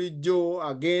wa bulijjo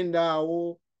agenda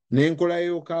awo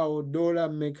n'enkolayo kaawo $1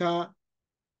 mmeka,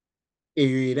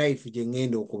 eyo life gye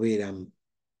ngenda okubeeramu.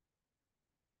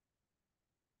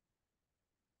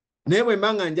 Naye bwe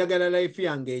mba nga njagala life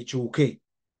yange ekyuke,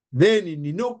 then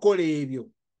nina okukola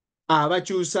ebyo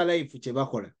abakyusa life kye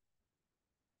bakola.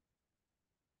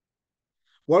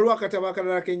 waliwo akatabo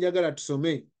akalala kenjagala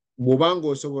tusome bw'obanga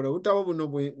osobola obutabo buno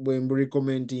bwe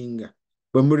mburikomendinga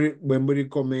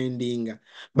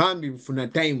bambi bufuna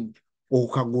time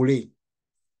okagule.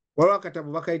 Waliwo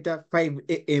akatabo bakayita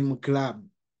 5am club.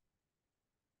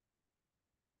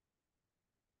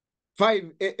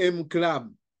 5am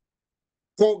club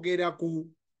kwogera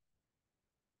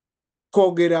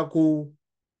ku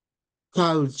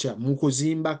culture, mu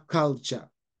kuzimba culture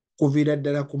kuviira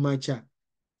ddala ku makya.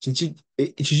 Kiki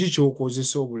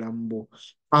ky'okozesa obulamu bwo?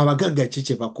 Abagagga ki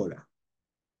kye bakola?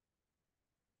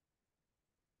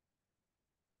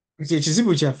 Kati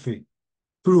ekizibu kyaffe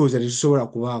tulowooza tetusobola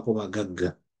kubaako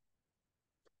bagagga.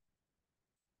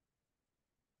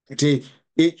 Kati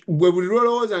bwe buli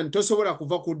lwolowooza nti tosobola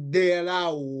kuva ku ddeera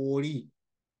awo oli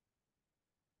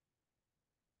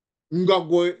nga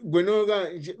gwe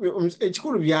noga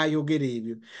ekikulu byayogera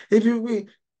ebyo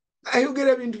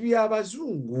ayogera ebintu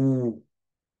by'abazungu.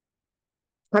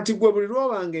 Kati gwe buli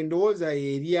lwobanga endowooza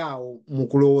eri awo mu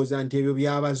kulowooza nti ebyo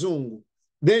by'abazungu,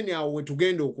 then awo we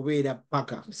tugenda okubeera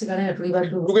paka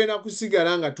tugenda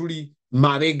kusigala nga tuli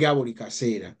mabega buli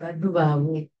kaseera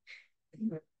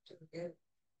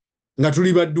nga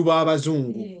tuli baddu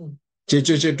b'abazungu.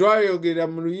 Kyekyo kye twayogera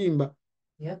mu luyimba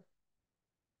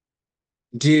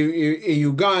nti e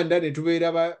Uganda ne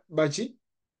tubeera baki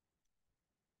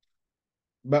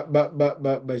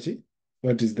baki,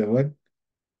 what is the word,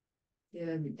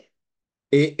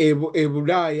 e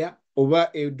Bulaaya oba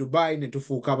e Dubai ne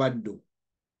tufuuka baddu.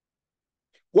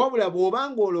 Wabula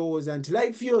bw'obanga olowooza nti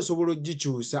life yo osobola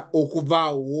ogikyusa okuva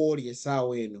awo w'oli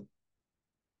essaawa eno,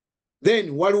 then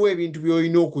waliwo ebintu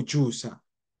by'olina okukyusa,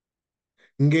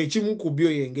 ng'ekimu ku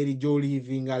byo y'engeri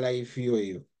gy'olivinga life yo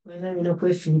eyo.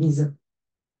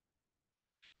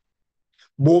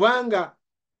 Bw'obanga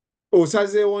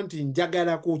osazeewo nti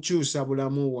njagala kukyusa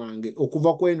bulamu bwange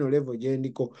okuva ku eno level gye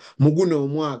ndiko mu guno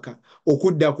omwaka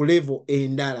okudda ku level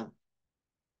endala,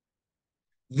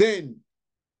 then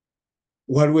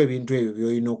waliwo ebintu ebyo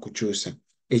by'olina okukyusa.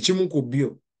 Ekimu ku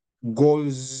byo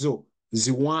goals zo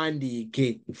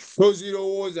ziwandiike,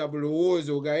 tozirowooza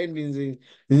bulowooza ogaye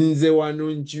nze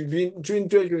wano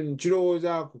kintu ekyo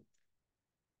nkirowoozaako,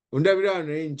 ondabira wano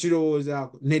naye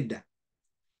nkirowoozaako. Nedda,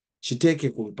 kiteeke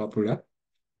ku lupapula,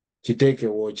 kiteeke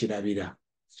w'okirabira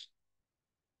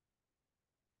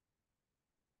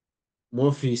mu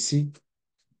ofiisi,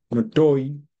 mu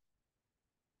ttooyi,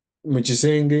 mu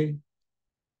kisenge,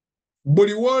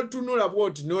 buli w'otunula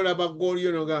bw'oti n'olaba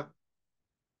gooliyo noga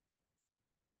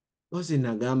ozi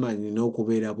nagamba nina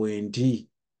okubeera bwe nti,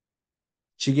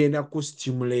 kigenda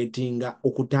kustimulatinga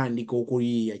okutandika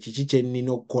okuyiiya kiki kye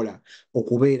nnina okukola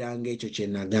okubeera ng'ekyo kye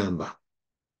nagamba.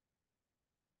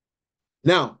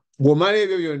 Now bw'omala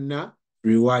ebyo byonna,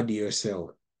 reward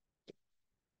yourself.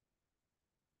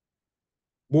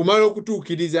 Bw'omala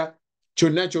okutuukiriza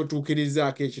kyonna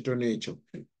ky'otuukirizaako ekitono ekyo,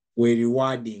 we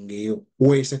rewarding eyo.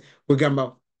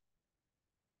 Wegamba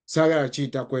saagala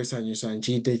kiyita kwesanyusa,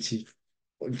 nkiyite ki?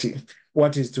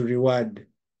 What is to reward?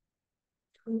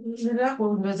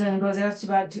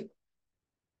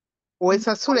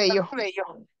 Weesasuleyo.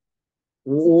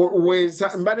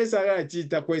 Mbadde saagala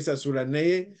kiyita kwesasula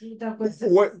naye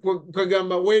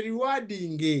kwegamba we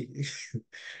rewarding.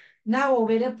 Naawe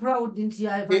obeere proud nti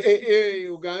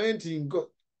ogambe nti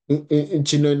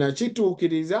kino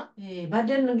nakituukiriza,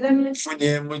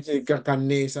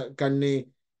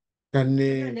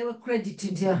 newe credit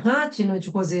nti kino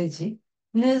kikoze eki,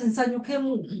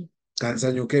 nsanyukemu.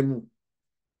 Kansanyukemu.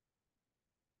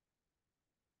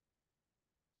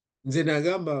 Nze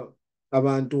nagamba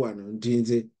abantu wano nti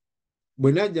nze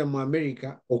bwe najja mu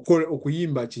America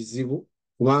okuyimba kizibu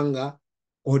kubanga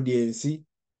audience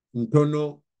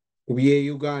ntono ku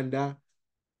by'e Uganda,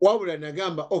 wabula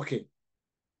nagamba okay,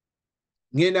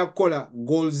 ngenda kukola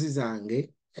goals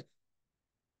zange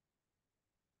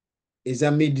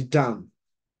eza mid-term,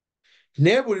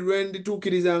 naye buli lwe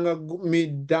ndituukirizanga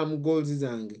mid-term goals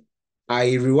zange,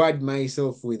 I reward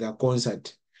myself with a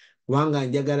concert. Kubanga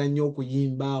njagala nnyo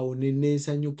okuyimba awo ne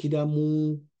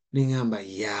neesanyukiramu ne ngamba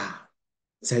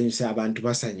nsanyuse, abantu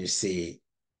basanyuse.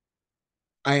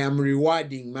 I am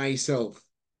rewarding myself.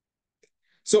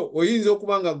 So oyinza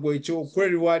okuba nga gwe ekyo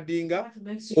okwerewardinga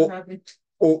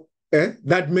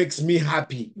that makes me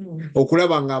happy.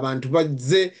 Okulaba nga abantu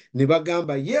bazze ne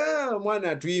bagamba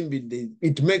mwana atuyimbidde,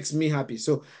 it makes me happy.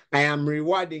 So I am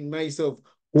rewarding myself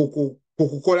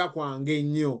kukukola kwange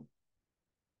ennyo.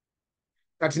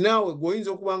 Kati naawe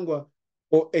gweoyinza okuba nga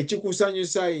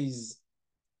ekikusanyusa is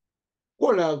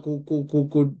kola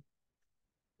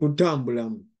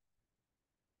kutambulamu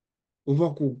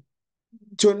oba ku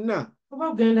kyonna.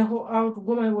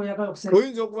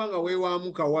 Oyinza okuba nga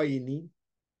weewaamu kawayini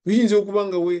Biyinza okuba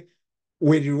nga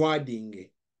we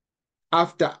rewarding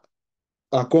after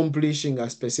accomplishing a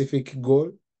specific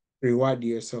goal. Reward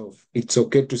yourself. It's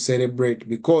okay to celebrate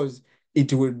because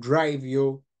it will drive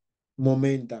your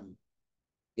momentum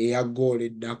eya goal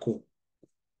eddako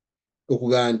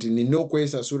okugamba nti nina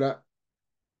okwesasula,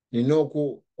 nina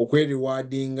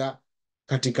okweriwadinga,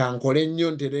 kati kankole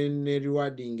nnyo ntere ne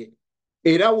rewarding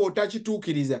era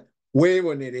wootakituukiriza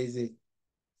weebonereze.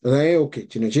 Okay,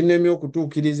 kino kinnemye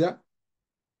okutuukiriza,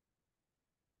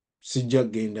 sijja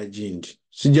genda gindi,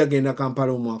 sijja genda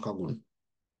Kampala omwaka guno.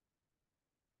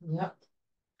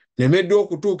 Nemeddwa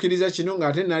okutuukiriza kino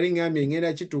ng'ate nali ngambye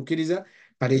ngenda kituukiriza,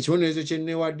 kati ekibonerezo kye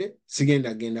nneewadde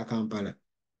sigenda genda Kampala.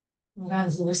 Nga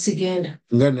nziwe sigenda.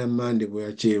 Nga Nammande bwe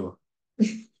yakyewa.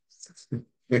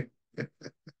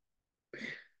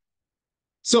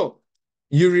 So,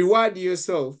 you reward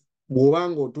yourself bw'oba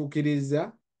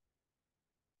ng'otuukiriza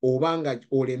oba nga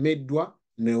olemeddwa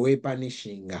ne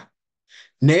weepanishinga.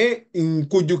 Naye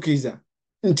nkujjukiza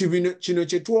nti kino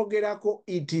kye twogerako,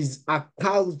 it is a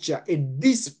culture, a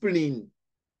discipline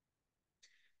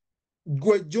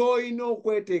gwe gy'olina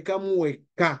okweteekamu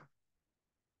wekka.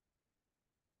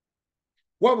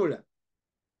 Wabula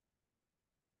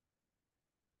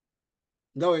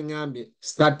nga we ngambye,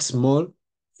 start small,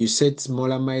 you set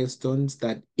smaller milestones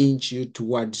that inch you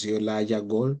towards your larger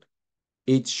goal.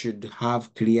 It should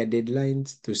have clear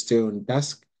deadlines to stay on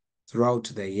task throughout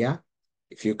the year.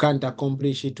 If you can't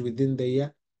accomplish it within the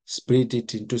year, split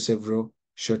it into several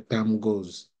short-term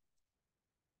goals.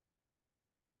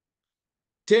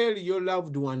 Tell your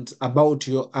loved ones about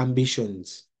your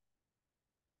ambitions.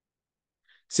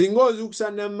 Singa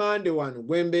ozuukusa Nammande wano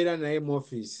gwe mbeera naye mu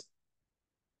office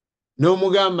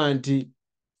n'omugamba nti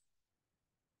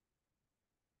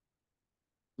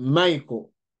Michael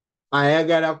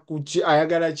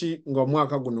ayagala ki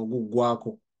ng'omwaka guno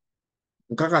guggwako,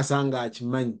 nkakasa nga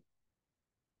akimanyi,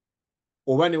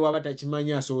 oba ne waba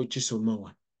takimanyi asobola okukisoma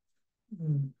wano.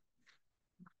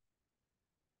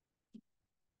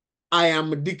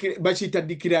 Bakiyita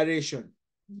declaration.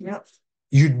 Yep.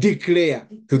 You declare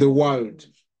to the world.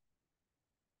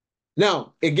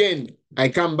 Now, again, I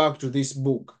come back to this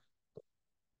book.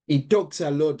 It talks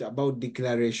a lot about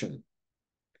declaration.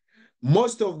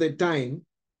 Most of the time,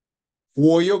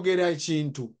 woyogera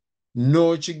ekintu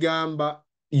n'okigamba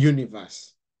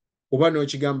universe oba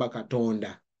n'okigamba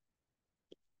Katonda.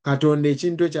 Katonda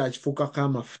ekintu kyakifuukako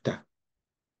amafuta.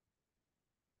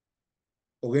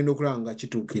 Ogenda okulaba nga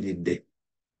kituukiridde.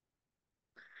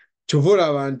 Kyova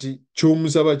olaba nti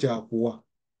ky'omusaba kyakuwa.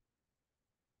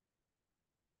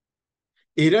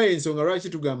 Era ensonga lwaki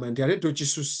tugamba nti ate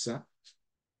tokisussa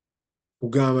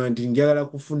kugamba nti njagala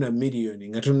kufuna miliyoni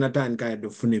nga tonnatandika yadde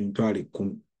okufuna emitwalo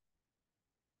 10.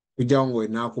 Kujjawo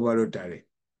ng'onaakuba lotale.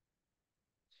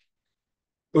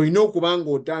 Olina okuba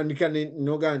ng'otandika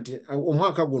n'ogamba nti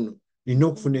omwaka guno nina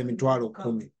okufuna emitwalo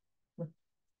 10.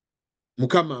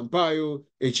 Mukama mpaayo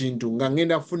ekintu nga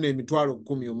ngenda kufuna emitwalo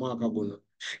 10 omwaka guno.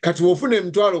 Kati wofuna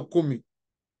emitwalo 10,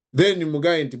 then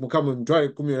mugaye nti Mukama emitwalo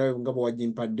 10 olabe nga bwe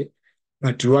wagimpadde,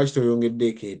 kati lwaki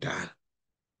toyongeddeeko 5?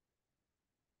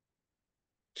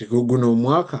 Guno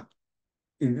omwaka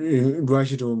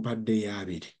lwaki tompadde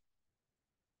 2?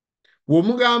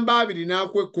 Bw'omugamba 2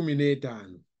 n'akuwa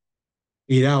 15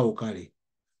 era awo kale.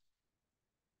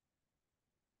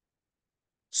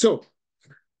 So,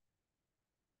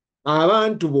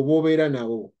 abantu bo b'obeera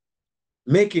nabo,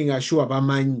 making sure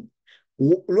bamanyi.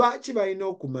 Lwaki balina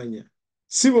okumanya?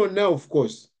 Si bonna of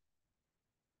course.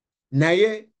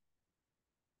 Naye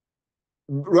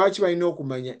lwaki balina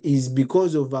okumanya is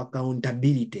because of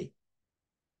accountability.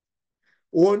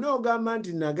 Onoogamba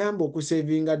nti nagamba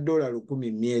okusevinga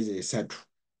 $100 myezi 3.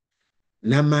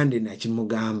 Nammande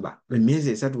nakimugamba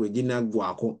emyezi 3 we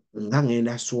ginaggwako nga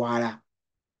ngenda swala.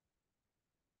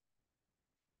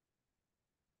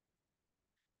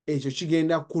 Ekyo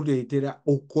kigenda kuleetera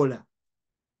okukola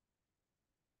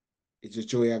ekyo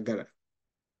ky'oyagala.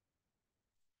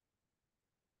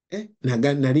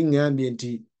 Nali ngambye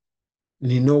nti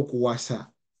nina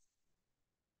okuwasa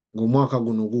ng'omwaka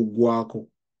guno guggwako,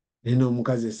 nina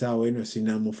omukazi essaawa eno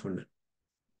sinamufuna.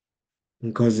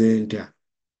 Nkoze ntya?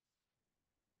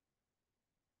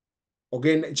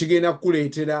 Kigenda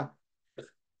kukuleetera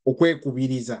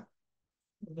okwekubiriza.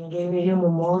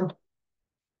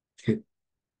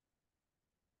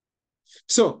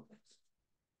 So,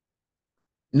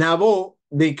 nabo,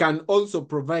 they can also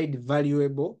provide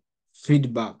valuable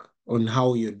feedback on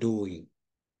how you're doing.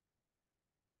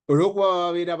 Olw'okuba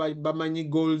babeera bamanyi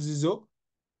goals zo,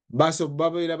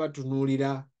 babeera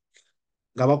batunuulira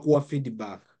nga bakuwa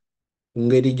feedback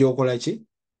ngeri gy'okola ki?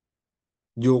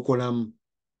 Gy'okolamu.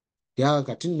 ya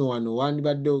kati nno wano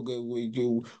wandibadde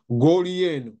gooli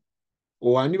yeeno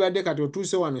owandibadde kati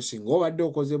otuuse wano singa obadde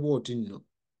okoze bw'oti nno.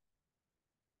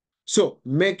 So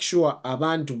make sure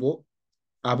abantu bo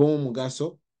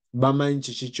ab'omugaso bamanyi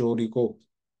kiki ky'oliko.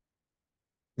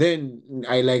 Then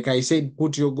like I said,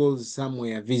 put your goals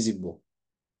somewhere visible.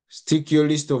 Stick your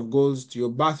list of goals to your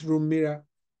bathroom mirror.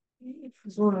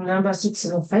 So number 6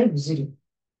 or 5 0.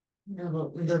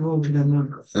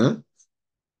 Huh?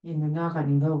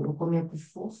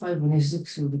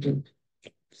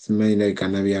 Simanyi like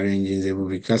anabyarenjinze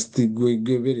bubi kasiti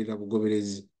gweberera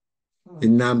bugoberezi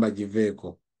enamba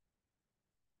giveeko.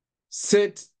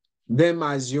 Set them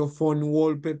as your phone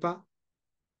wallpaper.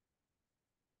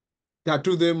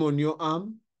 Tattoo them on your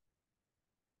arm.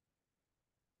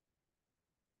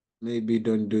 Maybe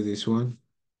don't do this one.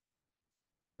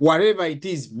 Whatever it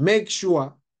is, make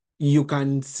sure you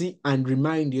can see and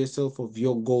remind yourself of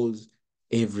your goals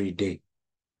every day.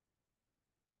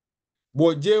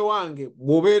 Bw'ojje wange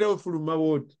bw'obeera ofuluma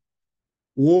bw'oti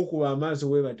w'okuba amaaso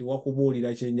bwe bati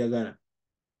wakubuulira kye njagala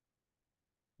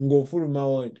ng'ofuluma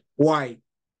bw'oti. Why?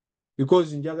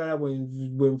 Because njagala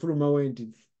bwe nfuluma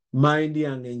bw'enti mind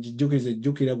yange njijjukize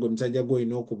jjukira gwe musajja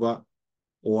gw'olina okuba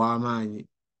ow'amaanyi.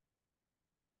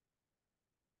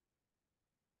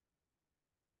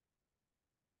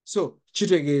 So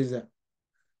kitegeeza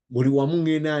buli wamu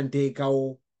ngenda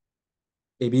nteekawo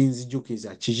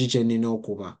ebinzijukiza kiki kye nnina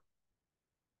okuba.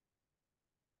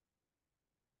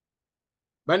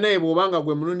 Bannaye bw'obanga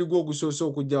gwe mulundi gwo ogusoose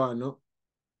okujja wano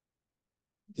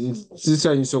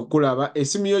sisanyusa okukulaba,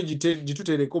 essimu yo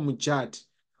gitutereko mu chat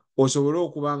osobole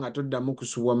okuba nga toddamu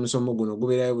kusubwa musomo guno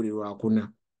gubeerayo buli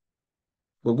lwakuna.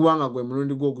 Bwe gubanga gwe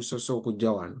mulundi gwo ogusoose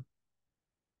okujja wano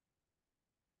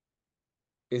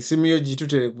essimu yo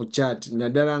gitutere mu chat,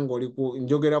 naddala ng'oli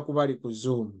njogera ku bali ku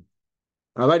Zoom,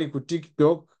 abali ku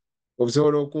TikTok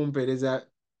osobola okumpeereza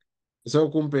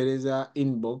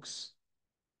inbox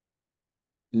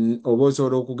oba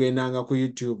osobola okugendanga ku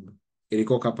YouTube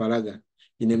eriko Kapalaga.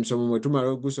 Ine musomo mwe tumala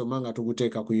ogusoma nga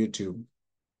tuguteeka ku YouTube.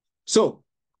 So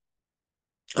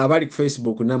abali ku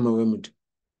Facebook nammwe bwe muti.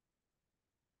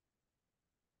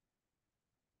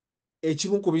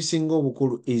 Ekimu ku bisinga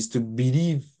obukulu is to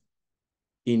believe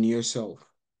in yourself.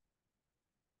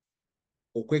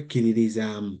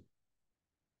 Okwekkiririzaamu.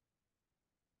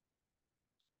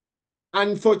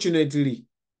 Unfortunately,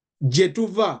 gye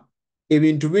tuva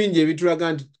ebintu bingi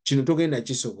ebitulaga nti kino togenda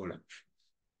kisobola.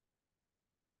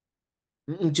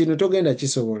 Kino togenda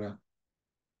kisobola.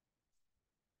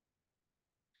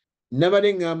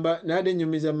 Nabadde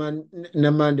nnyumiza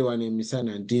Namande wano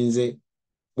emisana nti nze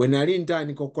bwe nali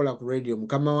ntandika okukola ku radio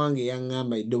mukama wange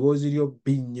yaŋŋamba eddoboozi lyo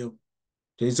bbi nnyo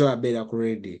terisobola beera ku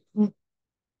radio.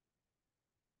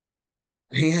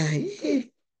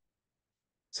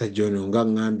 Sajja ono nga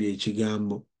ŋŋambye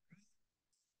ekigambo.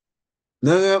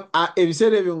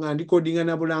 Ebiseera ebyo nga ndikodinga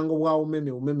na bulango bwa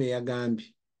umeme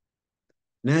yagambye.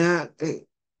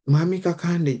 Mwami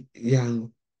Kakande yange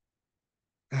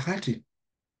kakati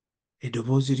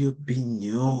eddoboozi lyo bbi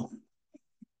nnyo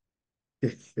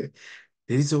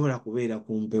terisobola kubeera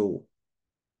ku mpewo.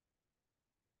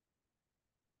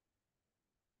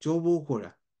 Ky'oba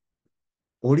okola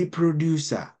oli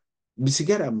producer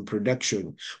bisigala mu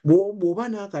production. Bw'oba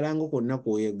n'akalango konna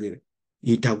kw'oyogera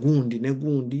yita gundi ne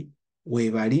gundi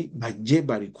weebali bajje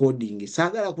ba recording.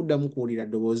 Saagala kuddamu kuwulira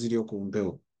ddoboozi lyo ku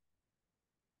mpewo.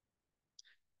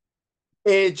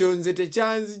 Ekyo nze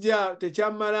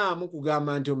tekyamalaamu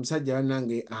kugamba nti omusajja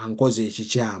bannange ankoze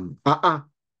ekikyamu.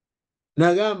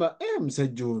 Nagamba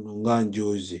musajja ono nga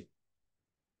njoze.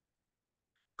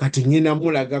 Kati ngenda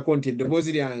mulagako nti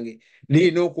eddoboozi lyange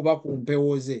lirina okuba ku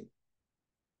mpewo ze.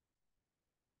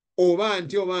 Oba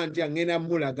nti ngenda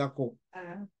mulagako.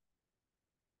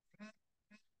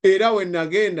 Era we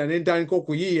nagenda ne ntandika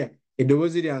okuyiiya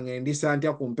eddoboozi lyange ndisa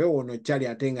ntya ku mpewo ono kyali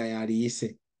ate nga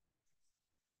yaliyise.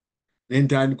 Ne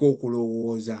ntandika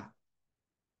okulowooza.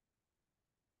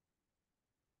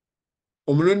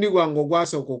 Omulundi gwange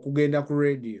ogwasooka okugenda ku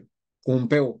radio ku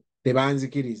mpewo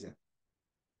tebanzikiriza.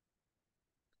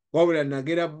 Wabula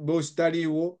nagera bosi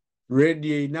taliiwo,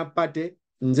 radio erina pate,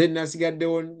 nze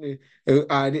nasigaddewo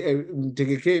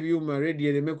ntegeke ebyuma radio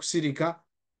ereme kusirika.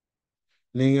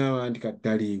 Ne ŋŋamba nti kati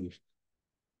taliiwe.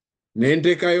 Ne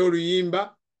nteekayo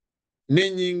oluyimba ne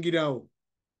nnyingirawo.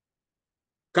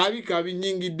 Kabi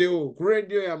nnyingiddewo ku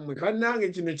radio yammwe bannange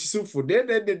kino kisufu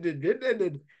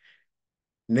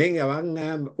naye nga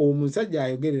baŋŋamba omusajja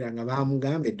ayogerera nga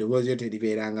bamugamba eddoboozi yo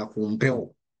teribeeranga ku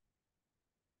mpewo.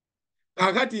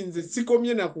 Kakati nze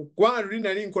sikomye kubanga luli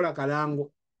nali nkola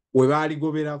kalango we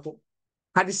baaligoberako.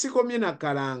 Kati sikomye na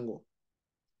kalango.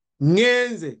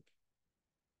 Ngenze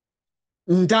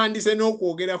ntandise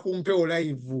n'okwogera ku mpewo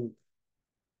live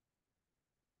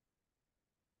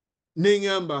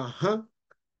neŋŋamba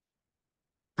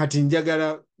kati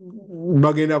njagala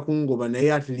bagenda kungoba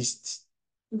naye at least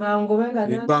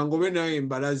bangobe naye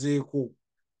mbalazeeko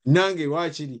nange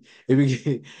waakiri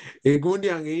egundi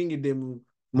yange eyingidde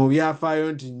mu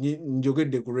byafaayo nti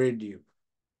njogedde ku radio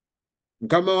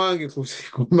mukama wange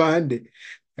ku mande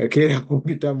akeera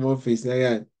kumpita mu office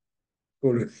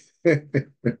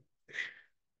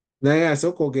naye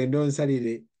asooka ogenda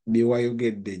onsalire bye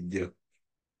wayogedde jjo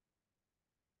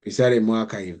bisale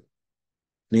mwakayo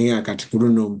naye akati ku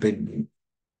luno mpedde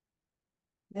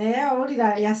naye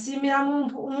owulira yasiimira mu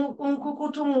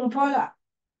nkukutu mu mpola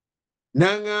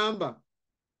n'aŋŋamba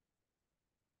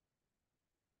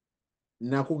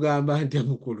nakugamba ntya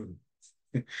mukulu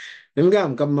nemugamba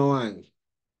mukama wange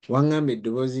waŋŋamba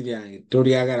eddoboozi lyange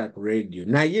tolyagala ku radio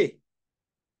naye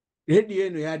radio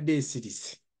eno yadde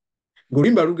esirise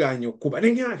ng'olimba luganya okkuba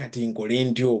neŋŋamba kati nkole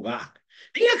ntya oba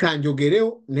naye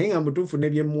kanjogerewo naye nga mutuufu ne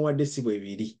bye muwadde si bwe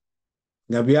biri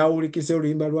nga byawulikise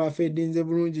oluyimba lwafeedinze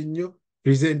bulungi nnyo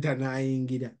presenta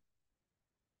n'ayingira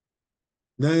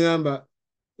n'aŋŋamba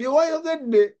bye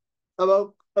wayogedde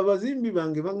abazimbi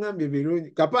bange baŋŋambye birungi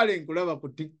kapale nkulaba ku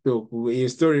tiktok eyo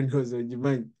story ndozo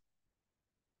ogimanyi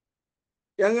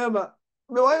yaŋŋamba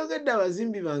bye wayogedde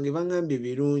abazimbi bange baŋŋambye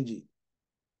birungi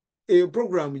eyo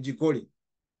programu gikole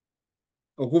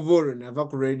okuva olwo nava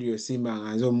ku radio simba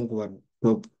nga nze omu ku ba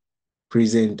top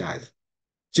presenters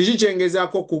kiki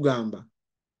kyengezaako okugamba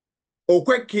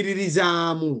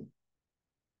okwekkiririzaamu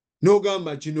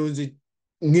n'ogamba kino nze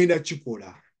ŋŋenda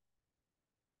kikola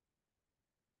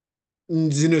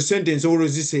zino sente nsobola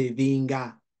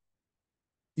ziseevinga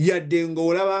yadde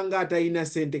ng'olaba nga atalina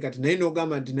sente kati naye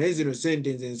n'ogamba nti naye zino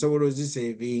sente nze nsobola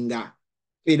ziseevinga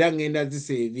era ŋŋenda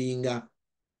ziseevinga.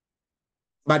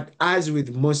 But as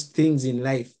with most things in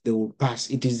life, they will pass.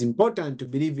 It is important to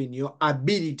believe in your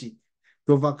ability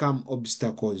to overcome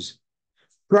obstacles.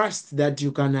 Trust that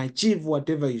you can achieve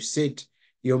whatever you set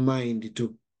your mind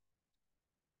to.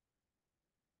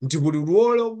 Nti buli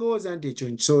lwolowooza nti ekyo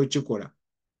nkisobola kikola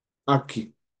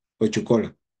aki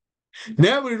okikola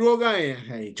naye buli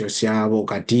lwogamba ekyo kyabo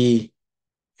kati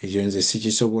ekyo nze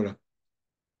sikisobola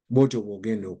bwotyo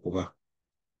bwogenda okuba.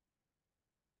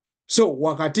 So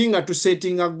wakati nga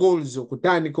tusetinga goals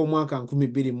okutandika omwaka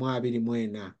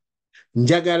 2024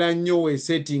 njagala nnyo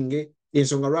weesetinge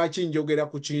ensonga lwaki njogera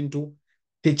ku kintu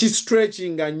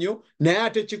tekistretchinga nnyo naye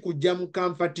ate kikujja mu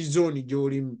comfort zone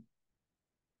gy'olimu.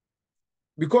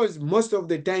 Because most of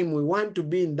the time we want to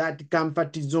be in that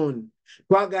comfort zone.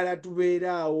 Twagala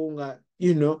tubeeraawo nga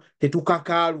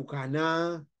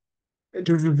tetukakaalukana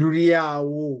tuli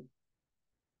awo.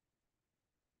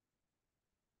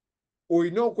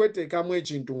 Olina okweteekamu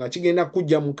ekintu nga kigenda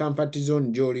kujja mu comfort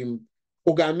zone gy'olimu.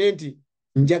 Ogambe nti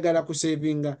njagala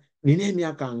kusevinga nina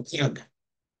emyaka nkyaga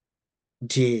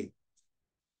nti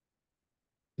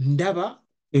ndaba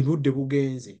ebudde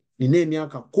bugenze nina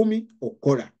emyaka 10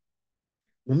 okukola.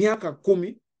 Mu myaka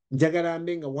 10 njagala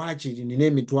mbe nga waakiri nina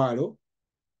emitwalo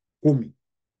 10.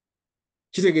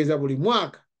 Kitegeeza buli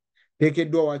mwaka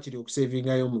teekeddwa waakiri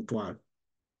okusevingayo omutwalo.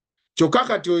 Kyokka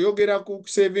kati oyogera ku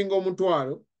kusevinga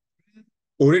omutwalo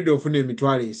already ofuna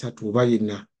emitwalo 3 oba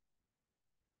 4.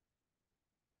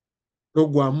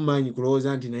 Togwamu maanyi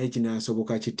kulowooza nti naye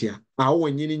kinaasoboka kitya. Awo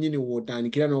wennyini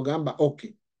wootandikira n'ogamba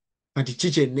okay kati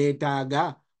kiki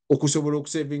neetaaga okusobola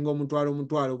okusevinga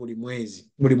omutwalo buli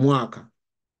mwezi buli mwaka.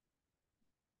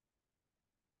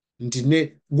 Nti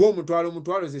gwe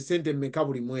omutwalo ze sente mmeka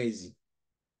buli mwezi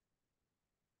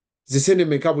ze sente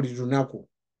mmeka buli lunaku.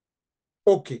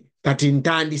 Okay kati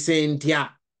ntandise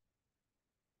ntya.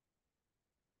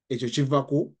 Ekyo kiva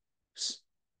ku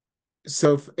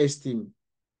self esteem.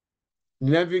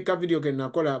 Nina video ke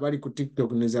nakola bali ku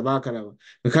TikTok neza baakalaba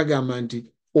nekagamba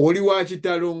nti oli wa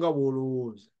kitalo nga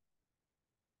bw'olowooza.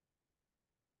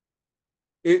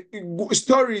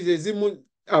 Stories ezimu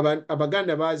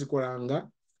Abaganda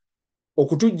baazikolanga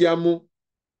okutujjamu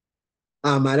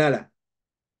amalala.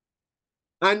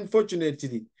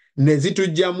 Unfortunately ne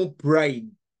zitujjamu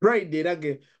pride.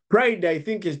 Pride I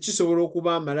think kisobola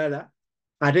okuba amalala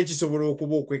ate kisobola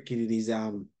okuba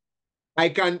okwekkiririzaamu.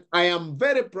 I am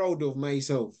very proud of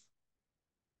myself,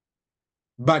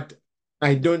 but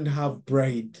I don't have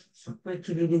pride.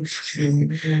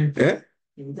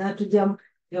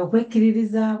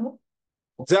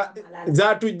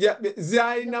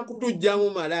 Zalina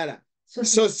kutujjamu malala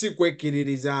so si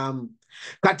kwekkiririzaamu.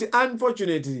 Kati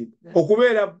unfortunately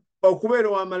okubeera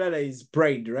ow'amalala is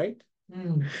pride, right?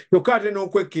 Kyokka ate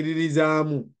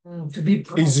n'okwekkiririzaamu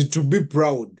is to be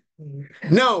proud.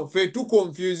 Now fe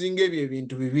tuconfusing ebyo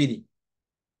ebintu bibiri.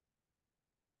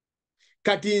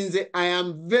 kati nze I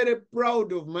am very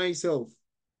proud of myself,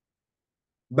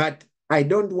 but I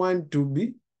don't want to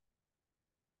be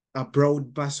a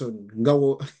proud person.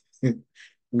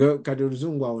 Kati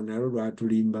oluzungu awo nalwo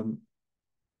lwatulimbamu,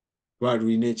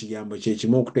 lwalulina ekigambo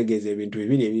kyekimu okutegeeza ebintu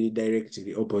bibiri ebiri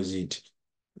directly opposite.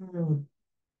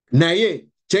 Naye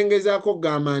kyengezaako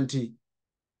okugamba nti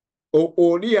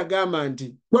oli yagamba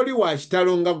nti toli wa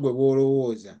kitalo nga ggwe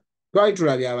bw'olowooza. Twali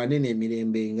tulabye abanene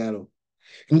emirembe engalo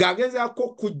ng'agezaako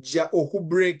okujja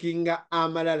okubreakinga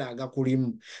amalala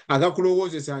agakulimu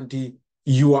agakulowoozesa nti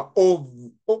you are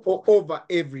over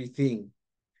everything.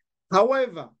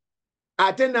 However,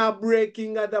 ate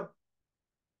n'abreakinga the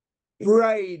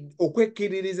pride,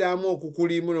 okwekkiririzaamu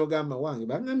okukulimu n'ogamba wange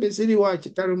bagambe siri wa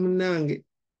kitalo munnange.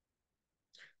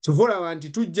 Kyova nti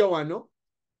tujja wano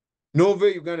n'ova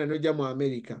e Uganda n'ojja mu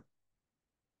America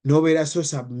n'obeera so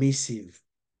submissive.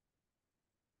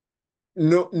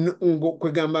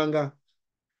 Kwegamba nga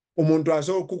omuntu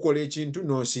asobola okukola ekintu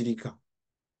n'osirika.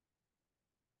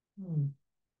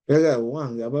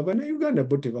 Wange abo Abannayuganda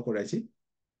bo tebakola ki?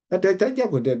 Talina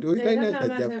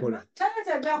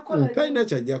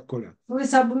kyajja kukola.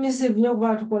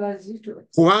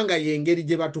 Kubanga y'engeri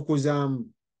gye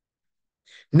batukuzaamu.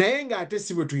 Naye ng'ate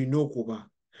si bwe tulina okuba.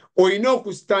 Olina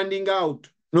okustanding out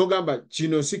n'ogamba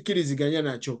kino sikkiriziganya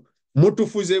nakyo,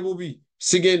 mutufuze bubi,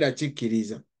 sigenda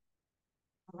kikkiriza.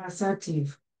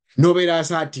 N'obeera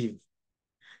assertive.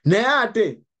 Naye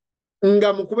ate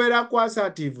nga mu kubeera kwa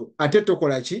assertive ate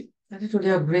tokola ki?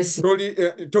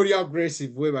 Toli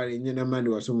aggressive, webale nnyo namandi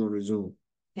wasoma oluzungu.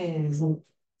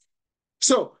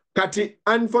 So kati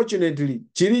unfortunately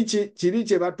kiri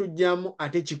kye batujjamu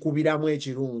ate kikubiramu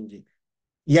ekirungi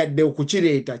yadde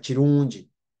okukireeta kirungi.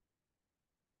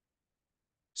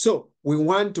 So we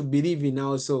want to believe in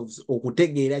ourselves,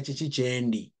 okutegeera kiki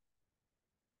kyendi.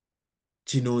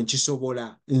 Kino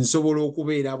nkisobola, nsobola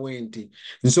okubeera bwenti,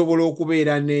 nsobola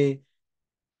okubeera ne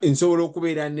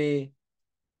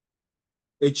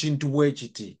ekintu bwe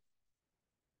kiti.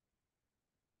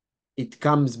 It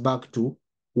comes back to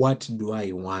what do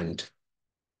I want?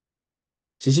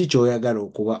 Kiki ky'oyagala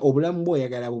okuba? Obulamu bwe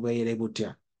oyagala bubeere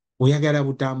butya? Oyagala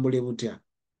butambule butya?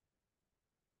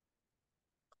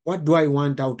 What do I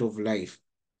want out of life?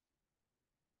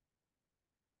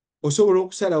 Osobola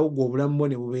okusalawo gwe obulamu bwo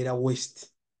ne bubeera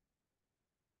west,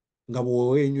 nga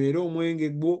bw'owenywera omwenge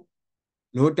gwo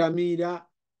n'otamiira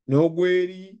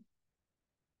n'ogweri.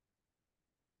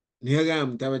 Niyagala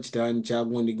mutaba kitaani kya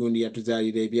gundi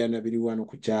yatuzaalira ebyana biri wano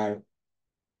ku kyalo.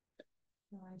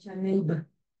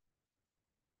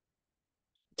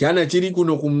 Kyana kiri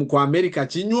kuno ku America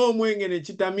kinywa omwenge ne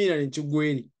kitamiira ne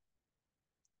kigweri.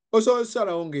 Osobola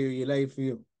okusalawo ng'eyo ye life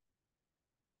yo.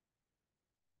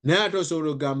 Naye ate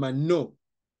osobola okugamba no,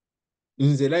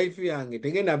 nze life yange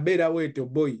tegenda beera bweto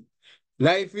boy.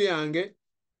 Life yange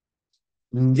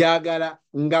njagala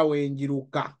nga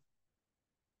wenjiruka.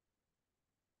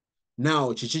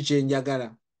 Naawo kiki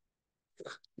kyenjagala?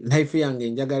 Life yange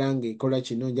njagala ng'ekola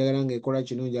kino, njagala ng'ekola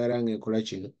kino, njagala ng'ekola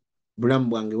kino. Bulamu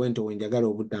bwange wento wenjagala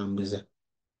obutambuza.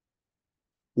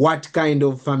 What kind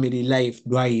of family life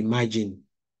do I imagine?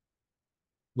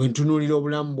 Bwe ntunuulira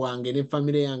obulamu bwange ne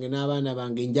famire yange n'abaana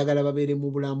bange njagala babeere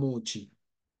mu bulamu ki?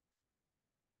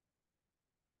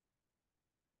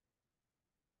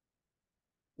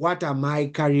 What are my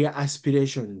career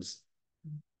aspirations?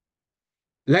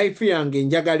 Life yange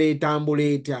njagala etambula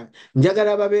etya?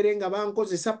 Njagala babeere nga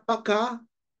bankozesa paka?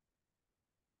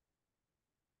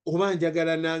 Oba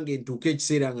njagala nange ntuuke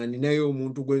ekiseera nga ninayo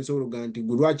omuntu gwe nsobola okugaa nti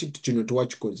gwe lwaki kino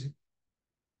tewakikoze?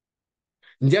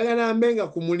 Njagala mbe nga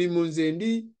ku mulimu nze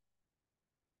ndi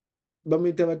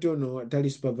bamuyita batya ono atali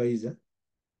supervisor?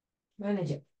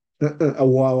 Manager.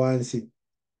 Wa wansi.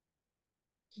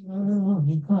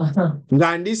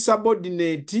 Nga ndi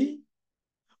subordinate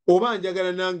oba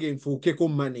njagala nange nfuukeko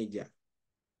manager.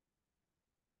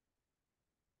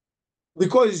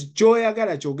 Because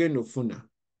ky'oyagala ky'ogenda ofuna.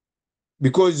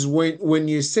 Because when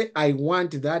you say I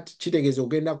want that, kitegeeza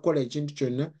ogenda kukola ekintu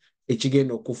kyonna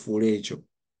ekigenda okufuula ekyo.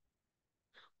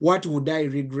 What would I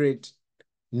regret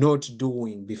not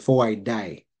doing before I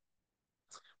die?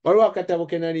 Waliwo akatabo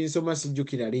ke nali nsoma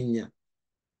sijjukira linnya.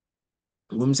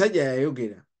 Omusajja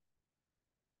yayogera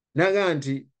naga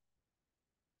nti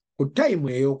ku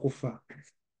time ey'okufa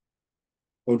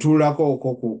otuulako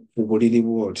okwo ku buliri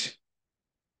bwoti.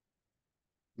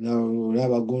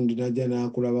 N'abagundi najja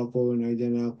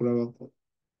n'akulabako.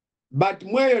 But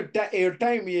eyo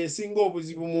time yesinga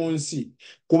obuzibu mu nsi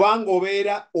kubanga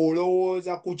obeera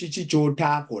olowooza ku kiki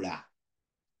ky'otaakola.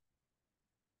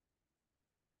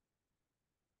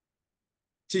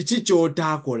 Kiki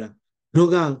ky'otaakola?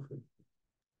 Noga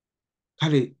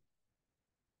kale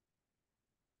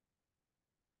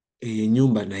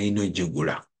ennyumba naye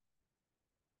nogigula.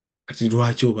 Kati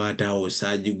lwaki obaataawo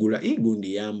osaagigula?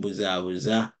 Gundi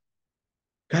yambuzaabuza.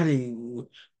 Kale,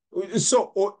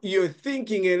 so you're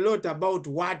thinking a lot about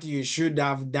what you should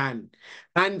have done.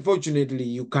 Unfortunately,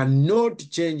 you cannot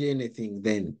change anything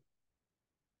then.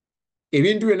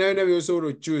 Ebintu byonna byonna by'osobola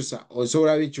okukyusa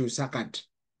osobola bikyusa kati,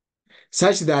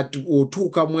 such that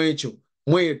otuuka mu ekyo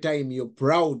mweyo time you're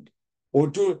proud,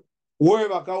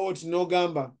 weebakawo oti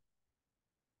n'ogamba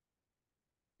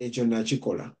ekyo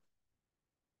nakikola,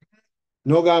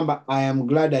 n'ogamba I am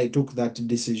glad I took that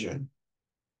decision.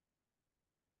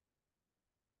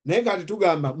 Naye kati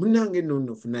tugamba munnange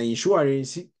nno funa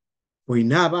insurance,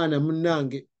 olina abaana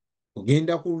munnange,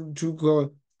 ogenda kutuuka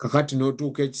kakati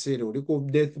n'otuuka ekiseera oli ku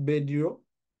deathbed yo,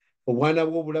 obwana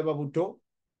bwo obulaba buto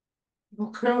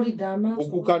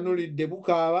bukukanulidde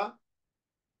bukaaba,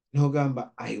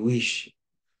 n'ogamba I wish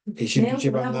ekintu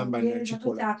kye baŋŋamba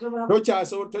nakikola.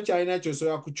 Tokyalina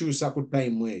ky'osobola kukyusa ku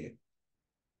time eyo.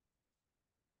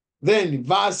 Then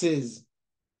verses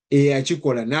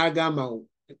eyakikola n'agamba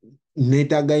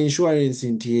neetaaga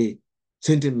insurance nti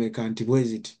sente mmeka nti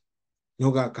bweziti,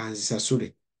 noga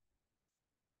kanzisasule,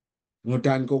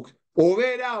 n'otandika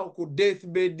obeera awo ku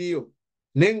deathbed yo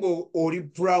naye nga oli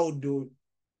proud,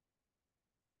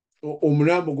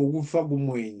 omulambo gwo gufa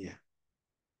gumwenya,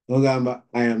 n'ogamba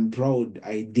I am proud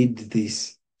I did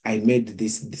this, I made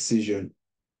this decision.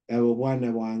 Abo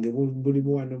obwana bwange buli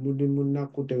bwana buli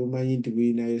munaku tebumanyi nti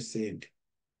bulinayo sente,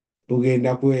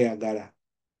 bugenda kweyagala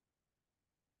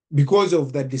because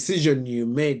of the decision you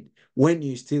made when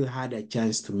you still had a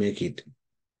chance to make it.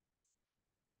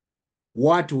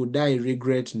 What would I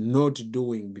regret not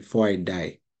doing before I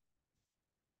die?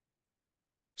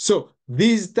 So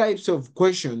these types of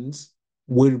questions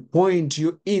will point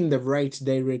you in the right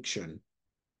direction.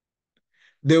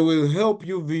 They will help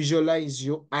you visualize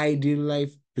your ideal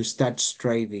life to start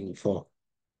striving for.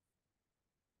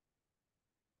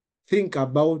 Think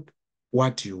about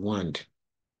what you want.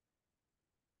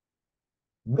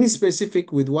 Be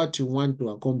specific with what you want to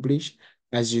accomplish.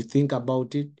 As you think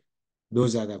about it,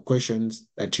 those are the questions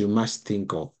that you must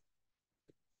think of.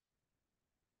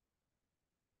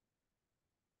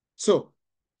 So,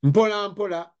 mpola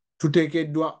mpola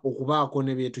tuteekeddwa okubaako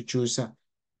ne bye tukyusa.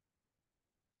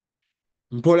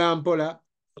 Mpola mpola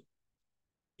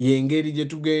y'engeri gye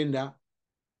tugenda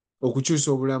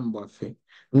okukyusa obulamu bwaffe.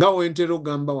 Nga wentera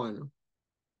ogamba wano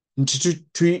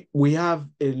nti we have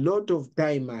a lot of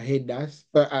time ahead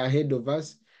of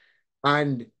us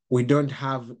and we don't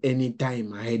have any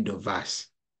time ahead of us.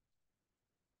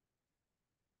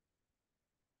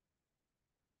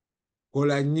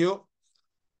 Kola nnyo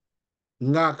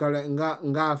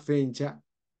ng'afa enkya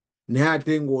naye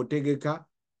ate ng'otegeka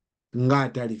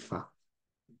ng'atalifa.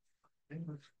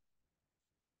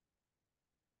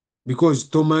 Because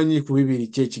tomanyi ku bibiri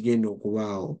ki ekigenda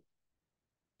okubaawo.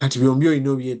 Kati byombi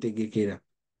olina obyetegekera.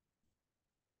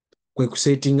 Kwe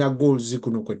kusetinga goals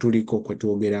kuno kwe tuliko kwe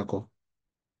twogerako.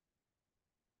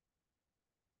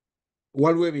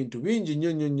 Waliwo ebintu bingi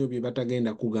nnyo bye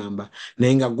batagenda kugamba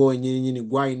naye nga gwe wennyini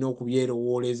gwalina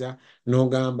okubyerowooleza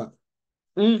n'ogamba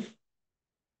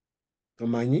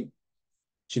omanyi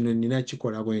kino nina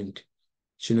kikola bwe nti,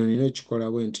 kino nina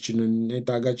kikola bwe nti, kino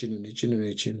neetaaga kino ne kino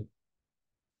ne kino.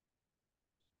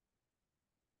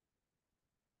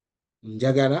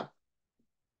 Njagala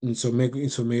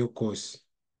nsomeyo course,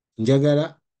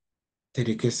 njagala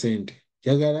tereke sente,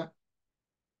 njagala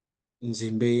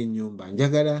nzimbeyo ennyumba,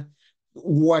 njagala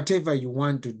whatever you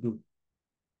want to do,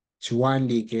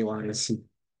 kiwandiike wansi.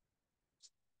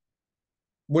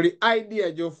 Buli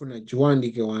idea gy'ofuna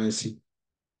kiwandiike wansi.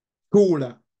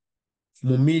 Tuula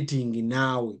mu meeting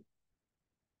naawe.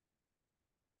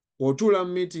 Otuula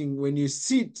mu meeting, when you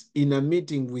sit in a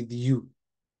meeting with you,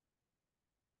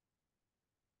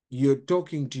 you're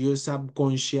talking to your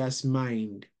subconscious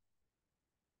mind.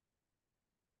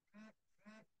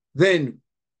 Then,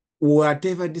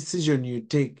 whatever decision you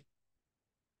take,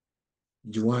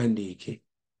 giwandiike.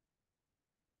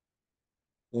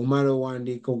 Omala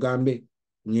owandiika ogambe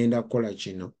ngenda kukola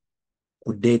kino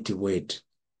ku date wait.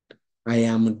 I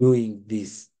am doing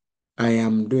this. I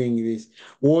am doing this.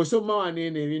 Wosoma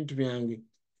waneeno ebintu byange.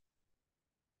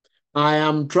 I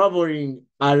am traveling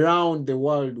around the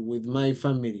world with my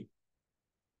family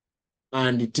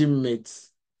and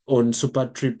teammates on super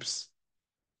trips.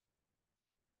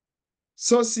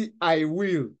 So see, I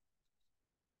will.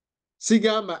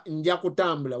 Sigamba nja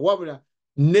kutambula wabula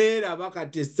neeraba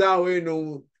kati essaawa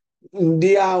eno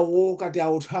ndi awo kati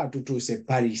awo tutuuse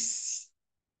Paris.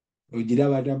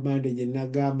 Ogiraba tamande gye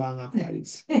nagamba nga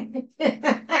Paris.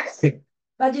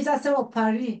 Bagita sewo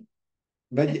Paris.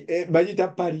 bagita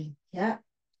pali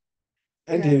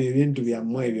anti ebyo ebintu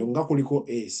byammwe ebyo nga kuliko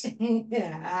esi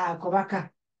kobaka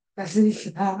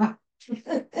kasirisa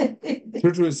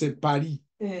tutuuse pali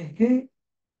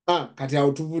kati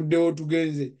awo tuvuddewo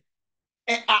tugenze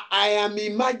I am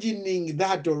imagining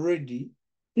that already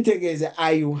kitegeeza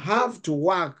you have to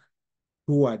work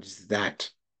towards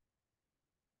that.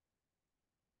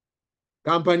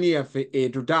 Kampani yaffe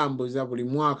etutambuza buli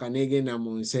mwaka negenda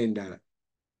mu nsi endala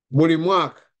buli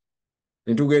mwaka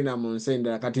netugenda mu nsi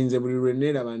endala kati nze buli lwe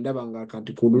neeraba ndaba nga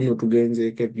kati ku luno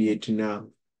tugenzeeko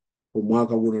Vietnam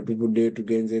omwaka guno tuvuddeyo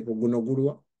tugenzeeko guno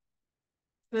gulwa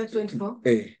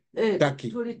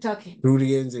Taki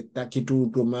tuligenze Taki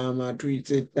tuutwo maama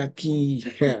tuyise Taki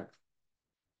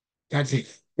kati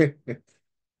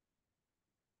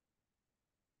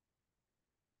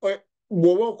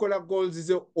bw'oba okola goals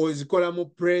zo ozikola mu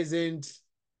present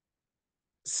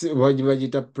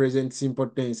bagita present simple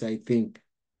tense. I think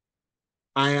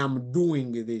I am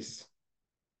doing this.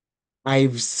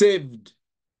 I've saved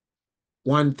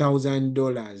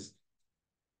 $1,000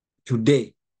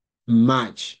 today,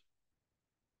 March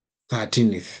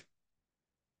 13th.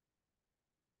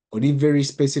 Only very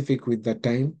specific with the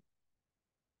time.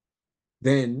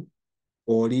 Then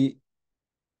oli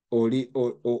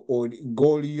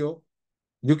goal yo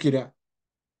jukira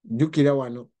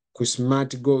wano ku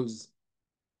smart goals.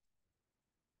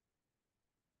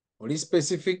 Oli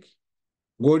specific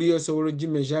goal yo osobola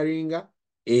ogimeasuringa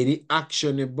eri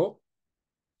actionable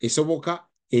esoboka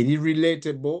eri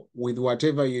relatable with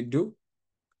whatever you do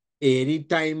eri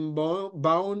time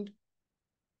bound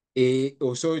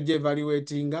also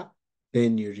evaluatinga,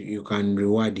 then you can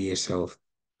reward yourself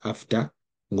after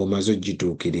ngomazo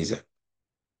ogituukiriza.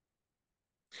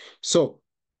 So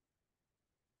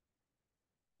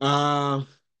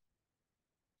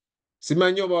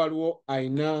simanyi oba waliwo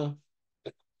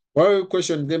waliwo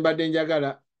question zembadde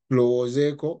njagala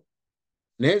tulowoozeeko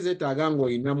naye zeetaaga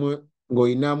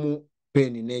ng'oyinamu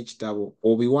peni n'ekitabo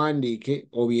obiwandiike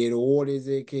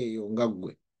obyerowoolezeeko eyo nga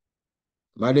ggwe.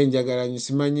 Mbadde njagala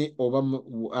nsimanyi oba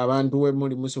abantu we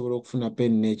muli musobola okufuna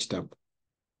peni n'ekitabo.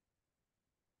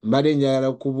 Mbadde njagala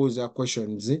okubuuza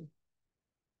questions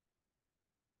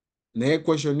naye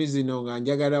question zino nga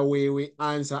njagala weewe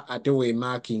answer ate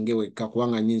weemaakinge wekka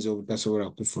kubanga nnyinza obutasobola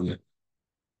kufuna.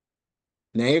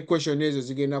 Naye question ezo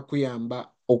zigenda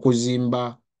kuyamba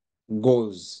okuzimba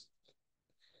goals.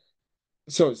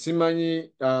 So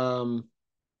simanyi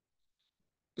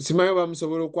oba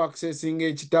musobola okwaccessinga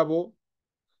ekitabo.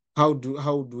 How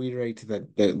do we write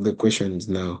the questions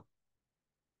now?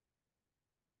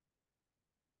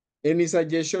 Any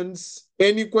suggestions?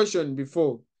 Any question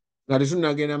before? Nga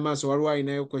tetunnagenda maaso waliwo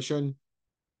alinayo question?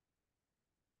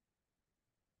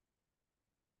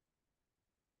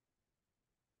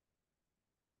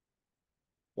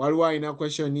 Waliwo alina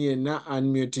question yenna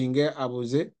unmutinge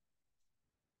abuze?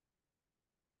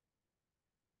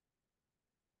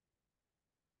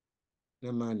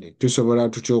 Namande tusobola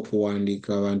tutya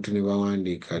okuwandiika abantu ne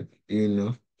bawandiika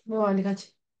bawandiika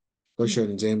ki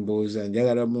questions embuuza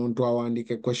njagala omuntu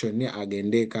awandiike question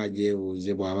agende eka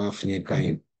agyebuuze bw'aba afunye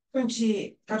time.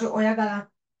 nti kati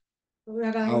oyagala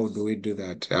How do we do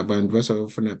that? Abantu basobola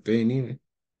okufuna peni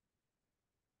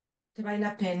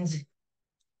tebalina pens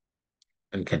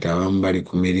kati abamu bali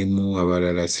ku mirimu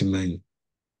abalala simanyi.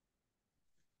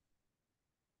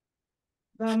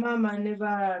 bamaama ne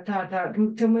bataata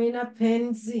temulina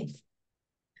pens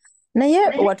naye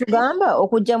watugamba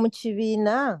okujja mu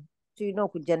kibiina tulina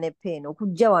okujja ne peeni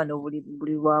okujja wano buli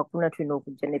lwakuna tulina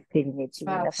okujja ne peeni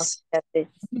n'ekibiina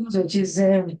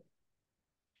kizeemu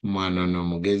Mwana ono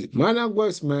mugezi mwana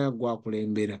gwa simanya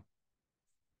gwakulembera.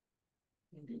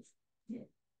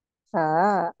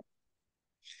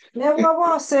 ne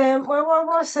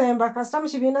bw'oba osemba kasita mu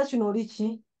kibiina kino oli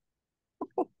ki?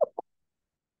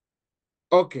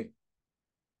 Okay.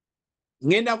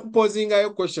 Ngenda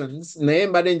kupozingayo questions naye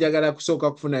mbadde njagala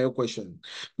kusooka kufunayo question.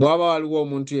 Bw'aba waliwo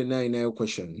omuntu yenna alinayo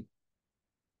question.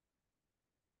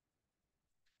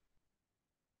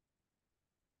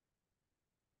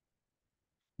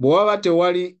 Bw'aba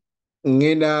tewali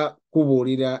ngenda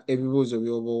kubuulira ebibuuzo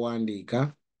by'oba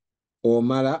owandiika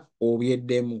omala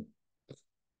obyeddemu.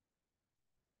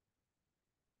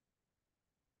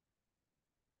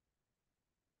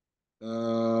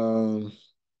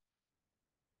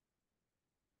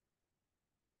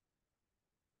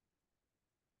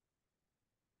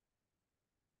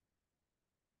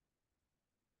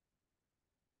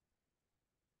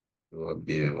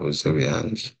 Ebibuuzo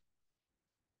byange.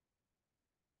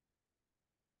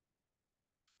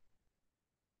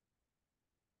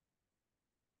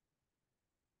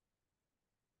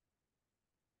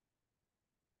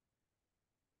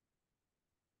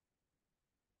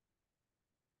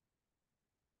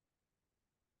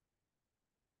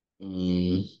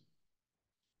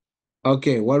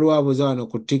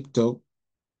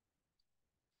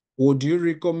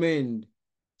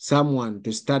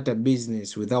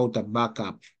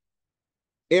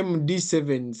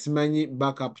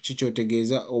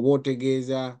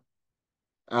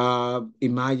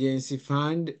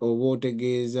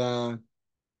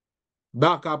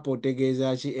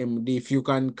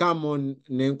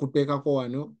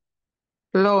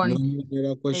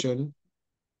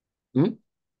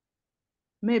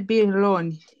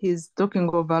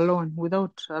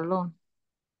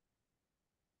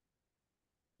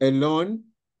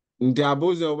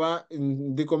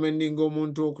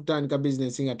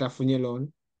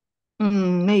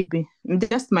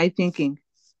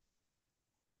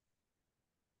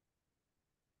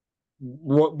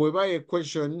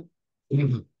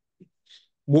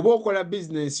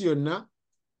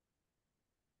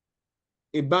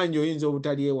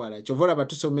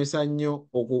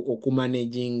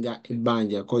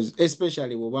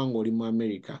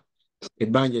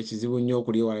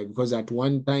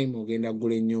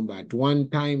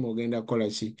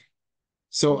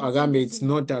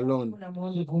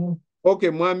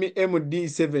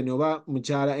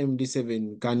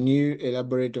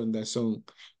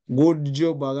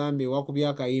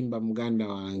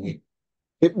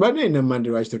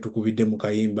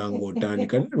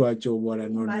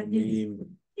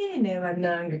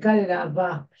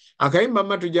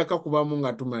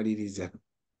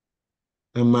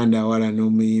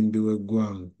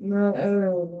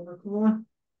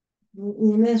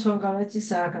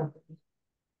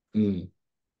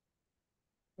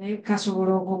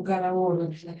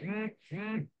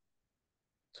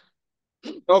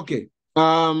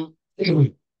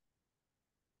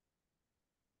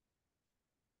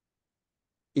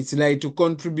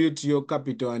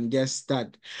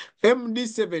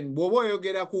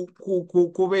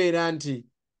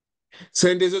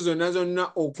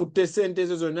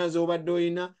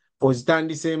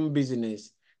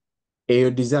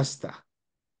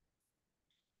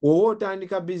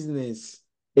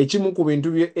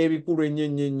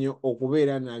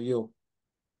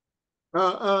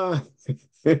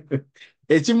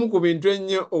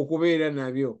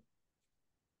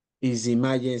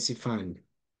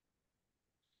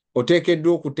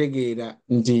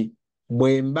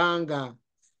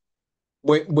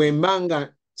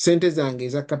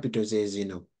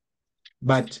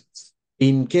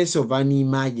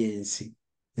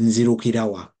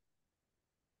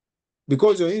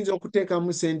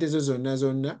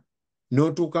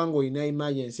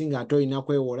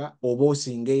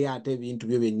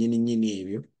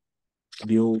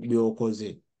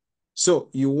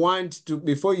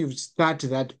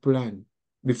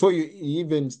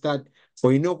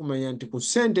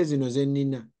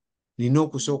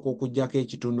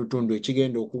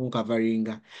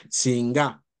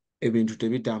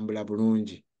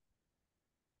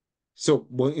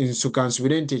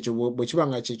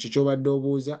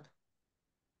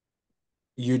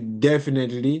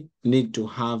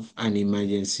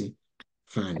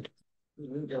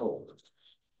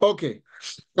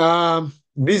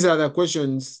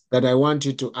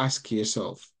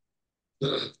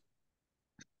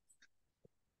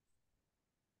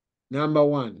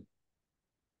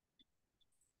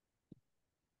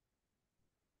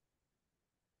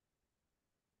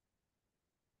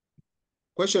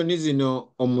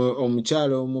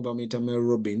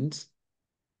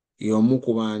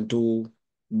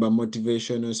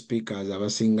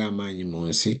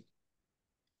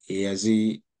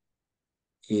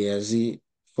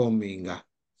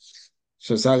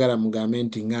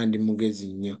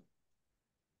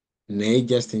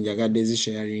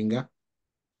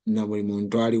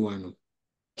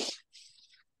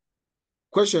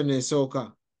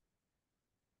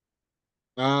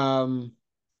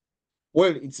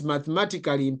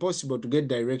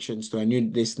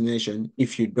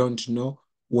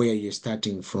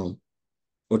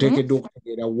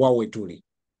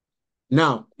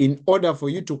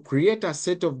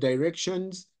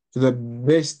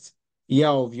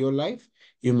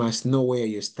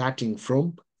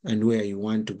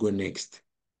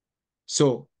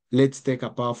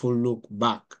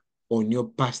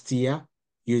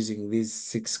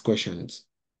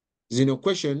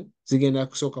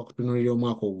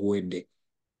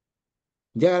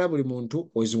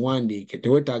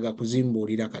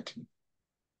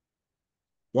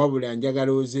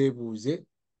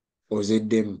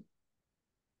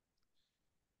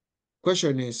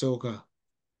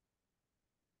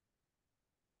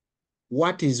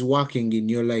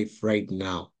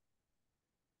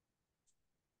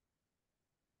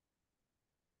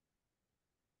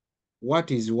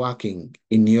 what is working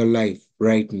in your life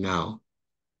right now?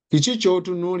 Kiki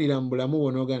ky'otunuulira mu bulamu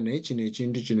bw'onooga naye kino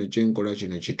ekintu kino kyenkola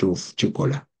kino kituufu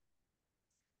kikola.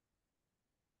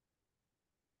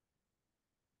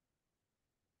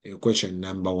 Question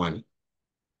number 1.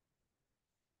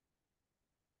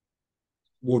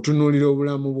 Bw'otunuulira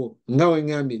obulamu bwo nga we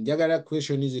ngambye njagala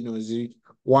question zino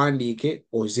ziwandiike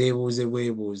ozeebuuze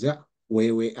bwebuuza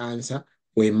weewe answer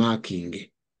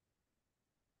weemarking.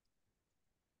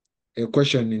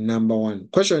 Question number 1.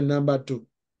 Question number 2.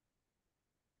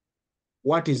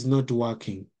 What is not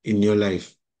working in your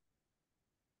life?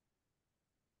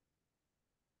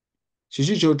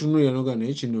 Kiki ky'otunuulira n'oga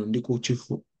naye kino ndi ku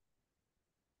kifu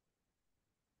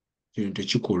kino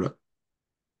tekikola.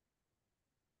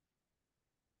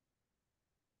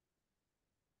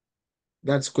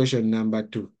 That's question number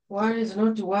 2. What is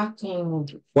not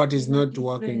working? What is not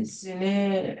working?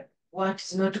 What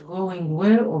is not going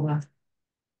well over?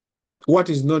 What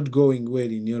is not going well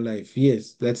in your life?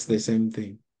 Yes, that's the same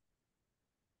thing.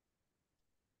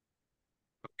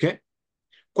 Okay.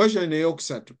 Question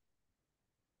eyokusatu.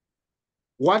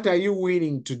 What are you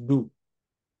willing to do?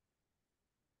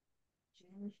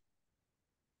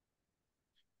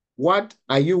 What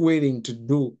are you willing to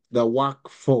do the work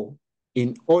for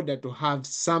in order to have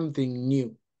something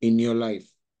new in your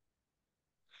life?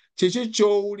 Kiki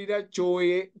ky'owulira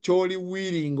ky'oli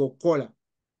willing okukola?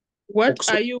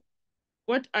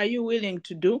 What are you willing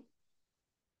to do?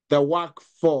 The work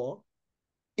for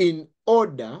in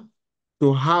order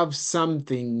to have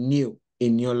something new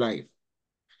in your life.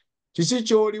 Kiki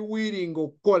ky'oli willing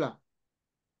okukola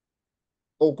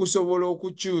okusobola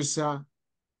okukyusa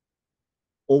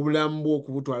obulamu bwo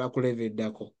okubutwala ku level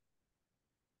eddako?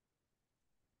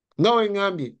 Nga we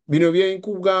ngambye bino bye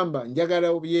nkugamba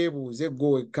njagala obyebuuze gwe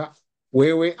wekka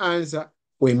weewe answer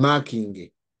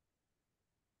weemarking.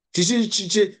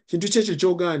 Kintu kyekyo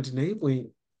ky'ogamba nti naye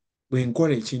bwe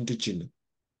nkola ekintu kino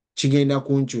kigenda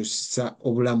kunkyusa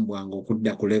obulamu bwange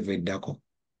okudda ku level eddako.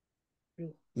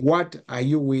 What are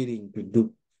you willing to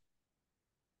do?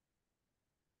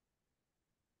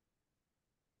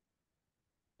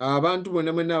 Abantu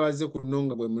bonna mwenna abazze ku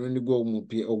nnonga bwe mulundi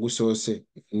gw'omupya ogusoose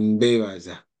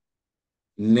mbeebaza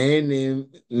naye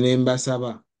ne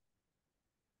mbasaba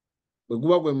bwe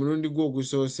guba gwe mulundi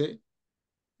gw'ogusoose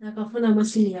Nakafuna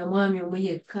amasini ya mwami omu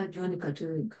yekka John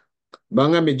Katerega.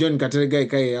 Bangambye John Katerega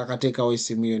yekka ye yakateekawo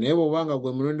essimu yo naye bw'obanga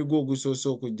gwe mulundi gw'ogusoose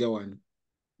okujja wano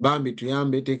bambi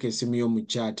tuyambe teeka essimu yo mu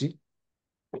chat.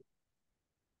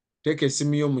 Teeka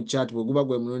essimu yo mu chat bwe guba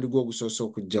gwe mulundi gw'ogusoose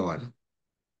okujja wano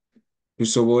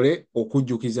tusobole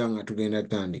okujjukiza nga tugenda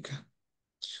tandika.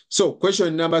 So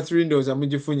question number 3 ndowooza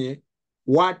mugifunye.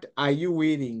 What are you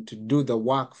willing to do the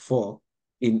work for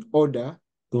in order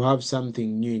to have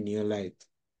something new in your life?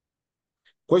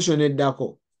 Question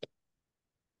eddako.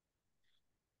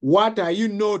 What are you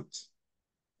not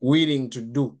willing to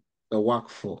do the work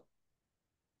for?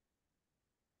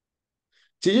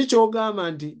 Kiki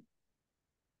ky'ogamba nti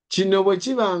kino bwe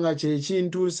kibanga kye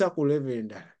kintuusa ku level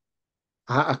endala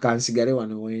kansigale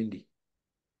wano wendi?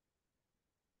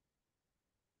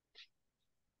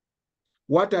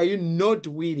 What are you not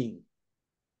willing?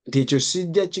 Nti ekyo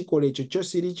sijja kikola ekyo kyo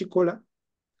siri kikola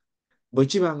bwe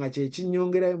kibanga kye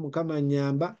kinnyongerayo Mukama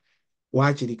nnyamba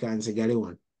waakiri kansigale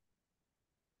wano.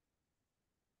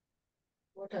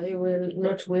 What are you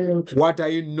not willing to? What are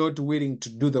you not willing to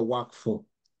do the work for?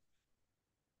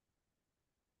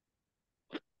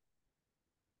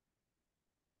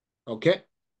 Okay.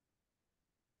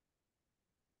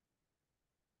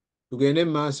 Tugende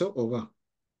mu maaso oba?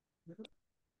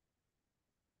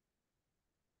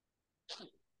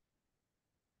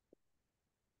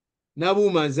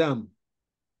 Nabuuma Zaamu.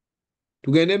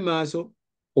 Tugende mu maaso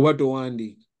oba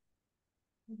towandiika?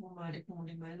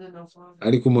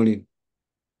 Ali ku mulimu.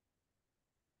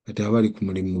 Kati aba ali ku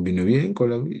mulimu bino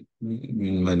byenkola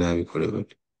bimba naabikola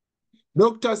bati.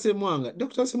 Dr. Semwanga.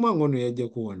 Dr. Semwanga ono yajja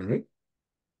kuwona, right?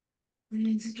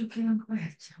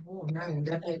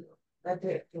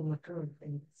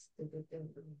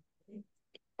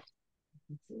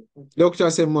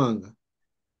 Dr. Semwanga.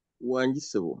 Wangi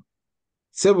Sebo.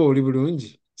 Sebo oli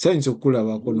bulungi? Sanyusa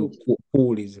okukulabako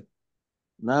n'okuwuliza.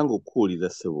 Nange okuwuliza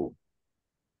Sebo.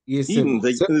 Ye Sebo.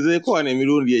 Nzeeko wano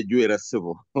emirundi egiwera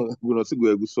Sebo. Guno si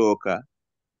gwe gusooka.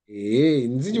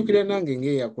 Nzijukira nange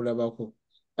ng'eyakulabako.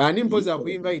 Ani mpoza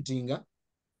akuyinvitinga?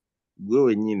 Gwe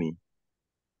wennyini.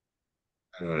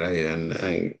 Alolabira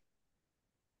nange.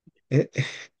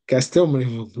 Kasite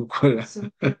omulimu gukola.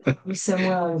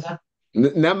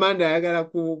 Namanda ayagala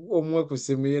omwe ku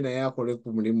ssimu ye naye akole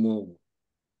ku mulimu ogwo.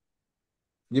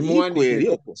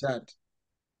 Gimuwandiikire ku chat.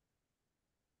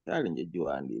 Kale nje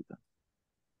giwandiika.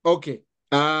 Okay.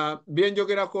 Bye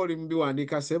njogerako oli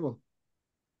mubiwandiika ssebo?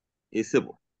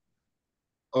 Ssebo.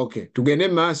 Okay. Tugende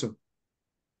mu maaso.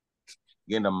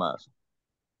 Genda mu maaso.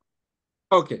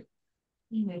 Okay.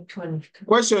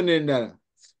 Question endala.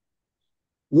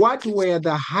 What were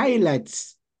the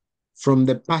highlights from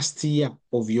the past year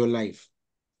of your life?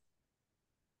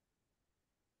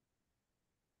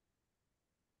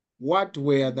 What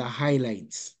were the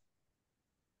highlights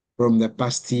from the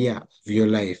past year of your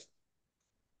life?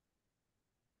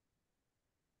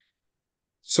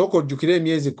 Sooka ojjukire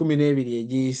emyezi 12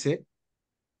 egiyise,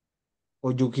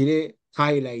 ojjukire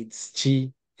highlights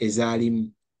ki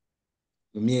ezaalimu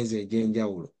mu myezi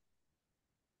egy'enjawulo.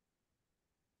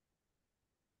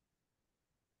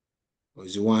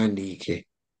 Oziwandiike.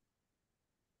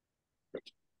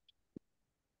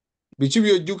 Biki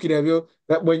by'ojjukira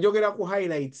bwe njogera ku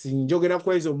highlights njogera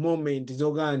ku ezo moment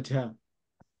zoga ntya.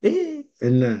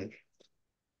 Ennange.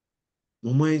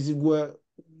 Mu mwezi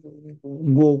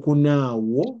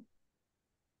gw'okunaawo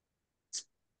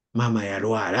maama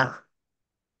yalwala.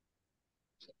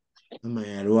 Maama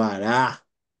yalwala.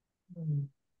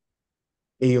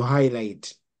 Eyo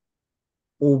highlight.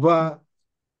 Oba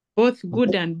Both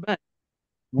good and bad.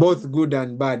 both good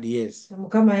and bad, yes.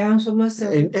 Mukama yansomesa.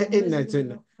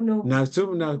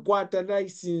 Nakwata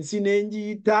license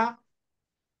n'engiyita.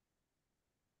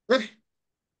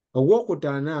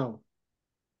 Ogwokutaano awo.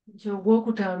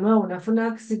 Ogwokutaano awo nafuna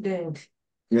accident.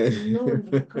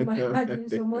 Mukama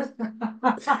yansomesa.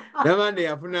 Namande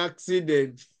yafuna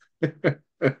accident.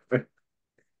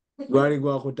 Gwali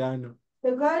gwakutaano.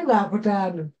 Gwali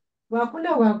gwakutaano.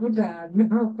 Gwakuna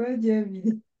gwakutaano. Kwejo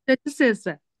ebiri.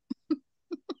 Tekisesa.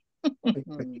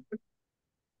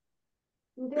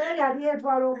 Yali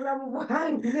etwala obulamu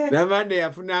bwange. Namande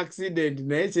yafuna accident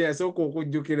naye kye yasooka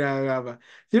okujjukira agamba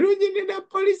kirungi nina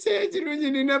polisi,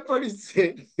 kirungi nina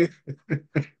polisi.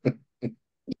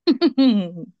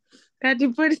 Kati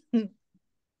polisi.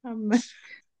 Amanyi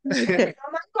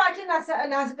lwaki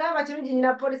nasigamba kirungi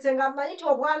nina polisi nga mmanyi ti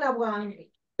obwana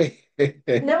bwange.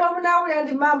 Ne bamunaawulira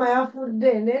ndi maama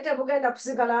yafudde naye tebugenda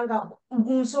kusigala nga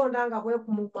nsonda nga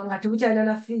kwekumugwa nga tebukyalina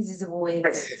na fiizi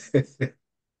zibuweereza.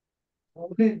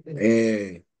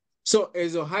 So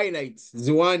ezo highlights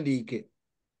ziwandiike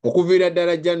okuviira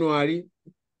ddala January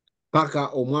paka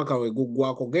omwaka we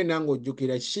guggwako, genda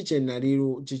ng'ojjukira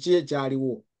kiki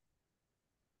ekyaliwo.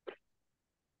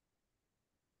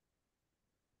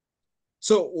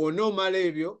 So onoomala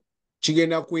ebyo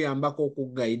kigenda kuyambako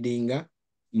okugaidinga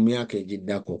mu myaka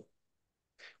egiddako.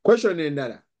 Question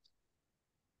endala.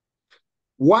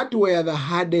 What were the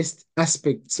hardest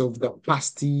aspects of the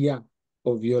past year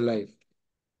of your life?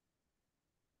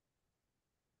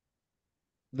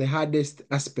 The hardest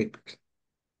aspect.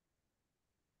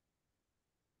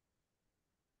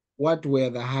 What were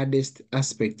the hardest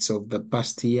aspects of the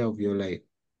past year of your life?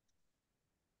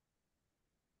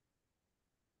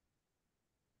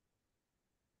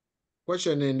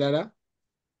 Question endala.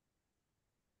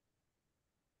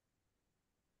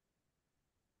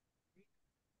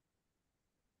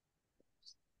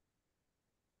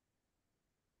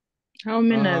 How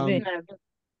many are there?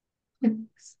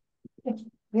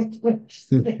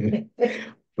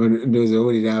 Ndowooza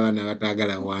owulira abaana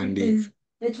bataagala kuwandiika.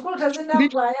 Ekikulu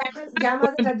tazinnaggwayo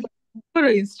gy'amaze tagi.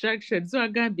 Follow instructions. So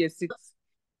agambye 6.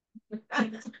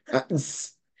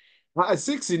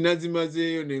 6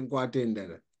 nazimazeeyo ne nkwata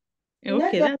endala.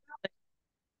 Okay, that's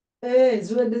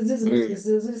Ziwedde ziri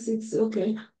 6.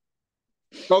 Okay.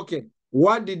 Okay.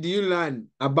 What did you learn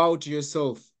about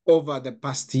yourself over the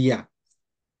past year?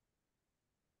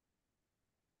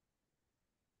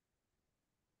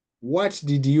 What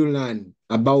did you learn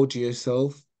about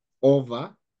yourself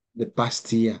over the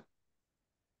past year?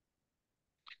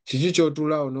 Kiki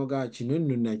ky'otuulaawo n'ogaa kino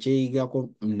nno nakyeyigako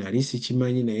nali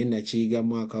sikimanyi naye nakiyiga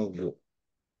mwaka ogwo.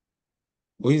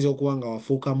 Oyinza okuba nga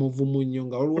wafuuka muvumu nnyo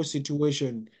nga waliwo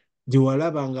situation gye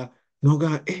walaba nga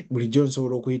n'ogaa bulijjo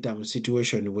nsobola okuyita mu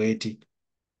situation bw'eti.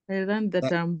 I learned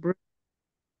that I'm brave.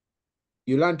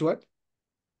 You learned what?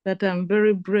 That I'm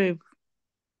very brave.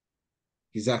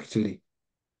 Exactly.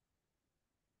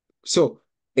 So,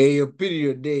 eyo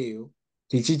period eyo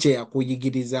kiki kye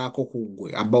yakuyigirizaako ku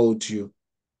ggwe about you?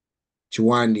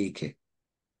 Kiwandiike.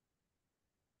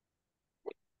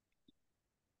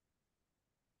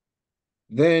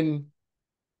 Then,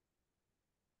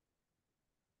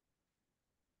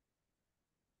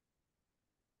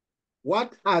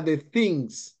 what are the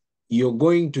things you're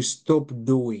going to stop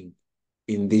doing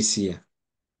in this year?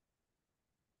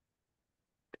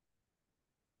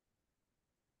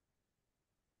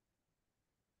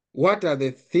 What are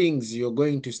the things you're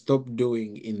going to stop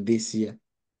doing in this year?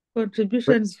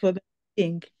 Contributions for the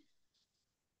wedding.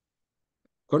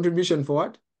 Contribution for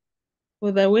what?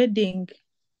 For the wedding.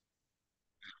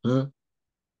 Huh?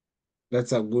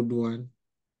 That's a good one.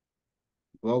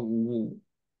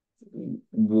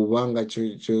 Bw'obanga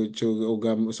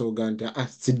ky'ogamba nti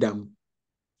siddamu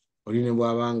oli ne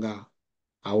bw'abanga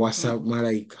awasa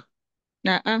malayika.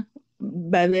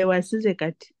 Babe wasize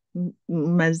kati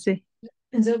maze.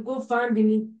 Nze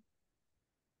GoFundMe.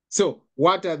 So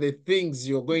what are the things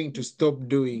you're going to stop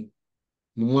doing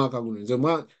mu mwaka guno?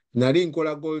 Nze nali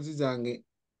nkola goals zange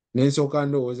ne nsooka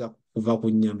ndowooza kuva ku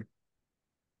nnyama.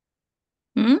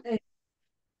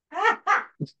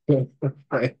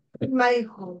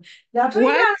 Michael.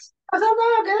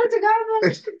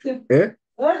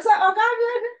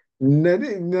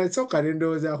 Nasooka ne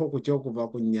ndowoozaako ku ky'okuva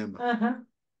ku nnyama.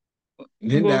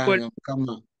 Nedda nga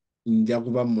Mukama nja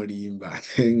kuba mulimba.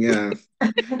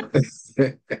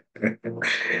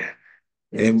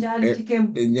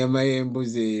 Ennyama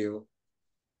y'embuzi eyo.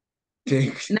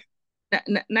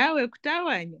 Naawe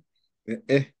kutawanya.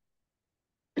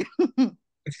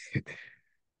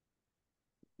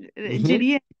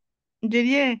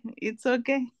 Julie, it's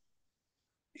okay.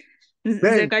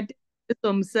 Nze kati mbeso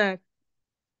omusaala.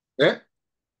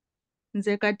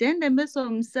 Nze katende mbeso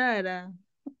omusaala.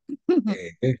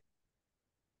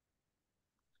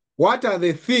 What are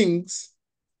the things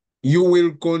you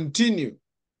will continue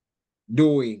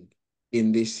doing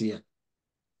in this year?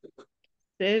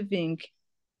 Saving.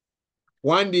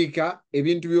 Wandiika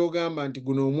ebintu by'ogamba nti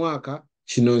guno omwaka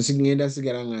kino ngenda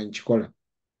sigala nga nkikola.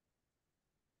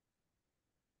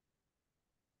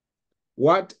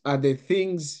 What are the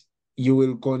things you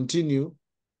will continue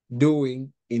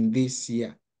doing in this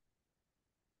year?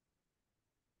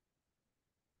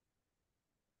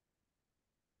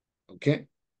 Okay.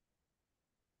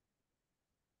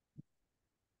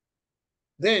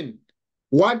 Then,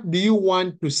 what do you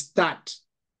want to start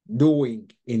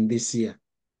doing in this year?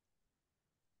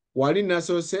 Wali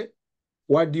nasose,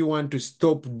 what do you want to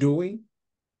stop doing?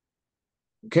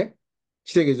 Okay.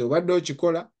 Kitegeeza obadde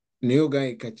okikola naye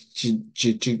ogayika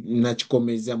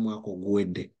nakikomeza mwaka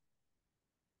oguwedde.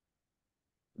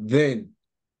 Then,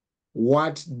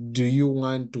 what do you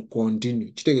want to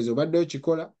continue? Kitegeeza obadde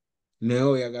okikola naye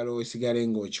oyagala osigale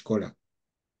ng'okikola.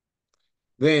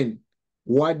 Then,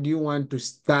 what do you want to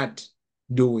start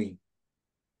doing?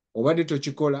 Obadde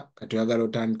tokikola kati oyagala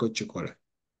otandika okikola.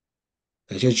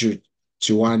 Ekyo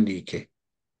kiwandiike.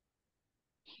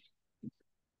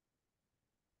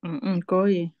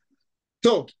 Koye.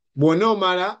 So,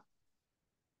 bw'onoomala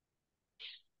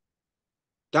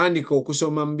tandika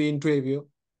okusoma mu bintu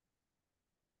ebyo,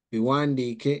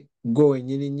 biwandiike, go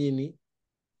wennyini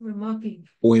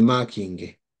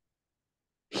wemarkinge.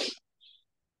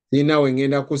 Nina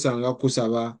wengenda kusanga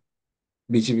kusaba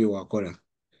biki byewakola.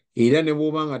 Era ne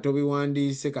bw'oba nga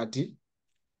tobiwandiise kati,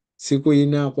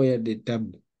 sikuyinaako yadde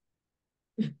ttabu.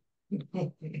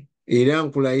 Era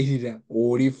nkulayirira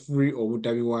oli free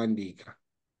obutabiwandiika.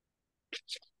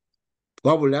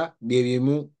 Wabula bye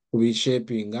bimu ku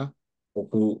bishapinga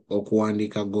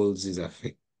okuwandiika goals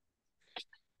zaffe.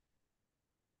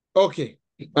 Okay.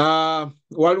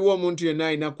 Waliwo omuntu yenna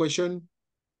alina question?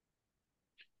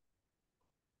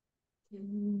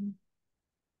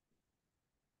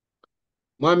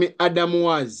 Mwami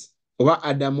Adamuwaz oba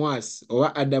Adamuwas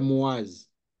oba Adamuwaz.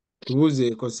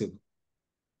 Tubuuzeeko sebo.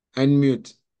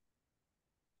 Unmute.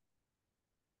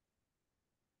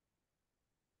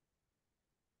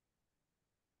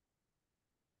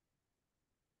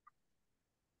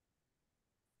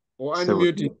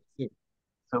 Unmute.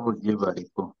 Sebo gye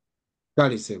baliko.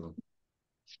 Kale sebo.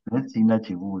 Naye sirina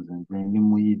kibuuzo, nze ndi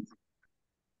muyizi.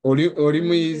 Oli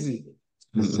muyizi?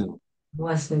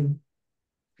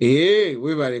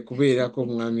 Webale kubeerako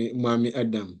mwami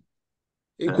Adamu.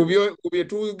 Ku bye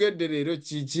tugedde leero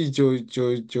kiki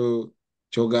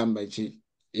ky'ogamba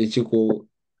ekiku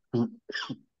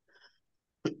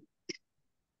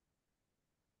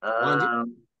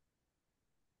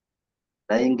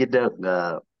Nayingidde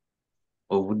nga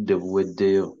obudde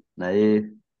buweddeyo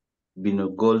naye bino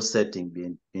goal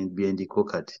setting bye ndiko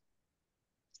kati.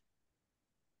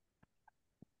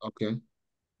 Okay.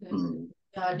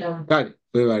 Kale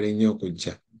webale nnyo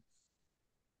okujja.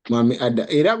 Mwami Ada.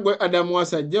 Era gwe Adamu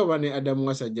wasajja oba ne Adamu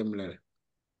wasajja mulala?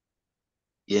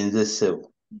 Yenze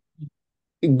ssebo.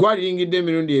 Gwaliyingidde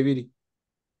emirundi ebiri?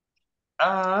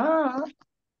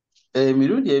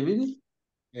 Emirundi ebiri?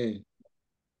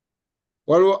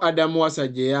 Waliwo Adamu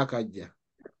wasajja eyakajja?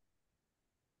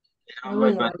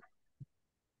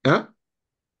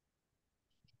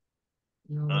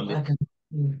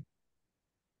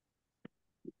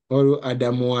 Olwo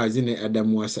Adamu Waazi ne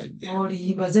Adamu Wasajja.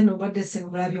 Oliyibaze n'obadde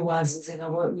ssemulabye waazize nga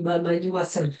bamanyi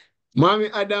Wasajja. Mwami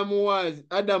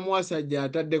Adamu Wasajja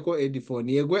ataddeko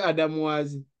headphone yegwe Adamu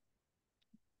Waazi.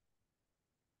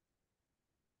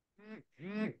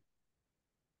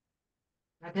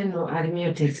 Ate nno ali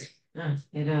muted.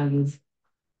 Era agize.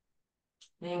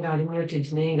 Naye nga ali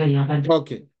muted naye nga yabadde.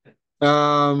 Okay.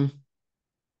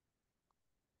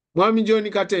 Mwami John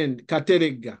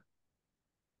Kateregga.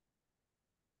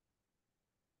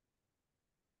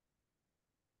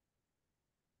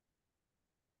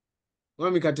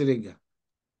 Mwami Kateregga.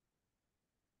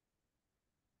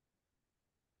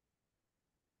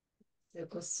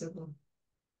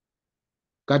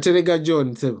 Kateregga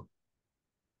John Sebo.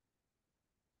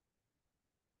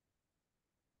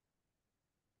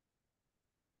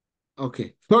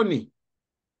 Okay. Tony.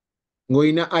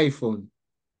 Ng'oyina iPhone.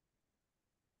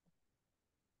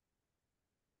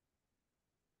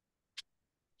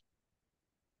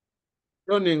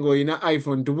 Tony ng'oyina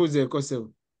iPhone tubuuzeeko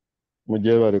Sebo.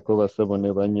 Mujje baliko bassebo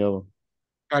ne bannyabo.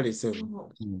 Kale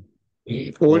Sebo.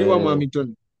 Oli wa mwami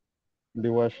Tony? Ndi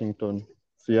Washington,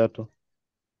 Seattle.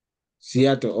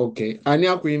 Seattle, okay. Ani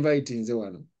akuinvite nze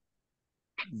wano?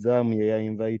 Zamu ye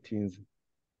yainvite nze.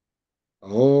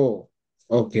 Oh,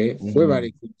 okay.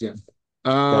 Webale kujja.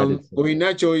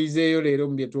 Oyina ky'oyizeeyo leero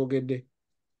mu bye twogedde?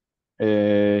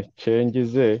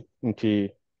 Kyenjize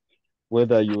nti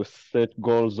whether you set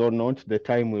goals or not, the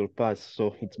time will pass,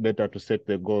 so it's better to set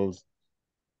the goals.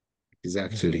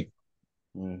 Exactly.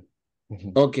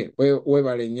 Okay,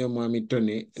 webale nnyo mwami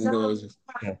Tony.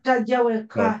 Tajja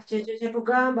wekka kyekyo kye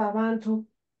tugamba abantu.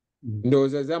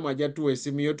 Ndowooza Zamu ajja tuwa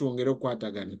essimu yo twongere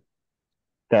okukwatagana.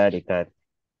 Kale.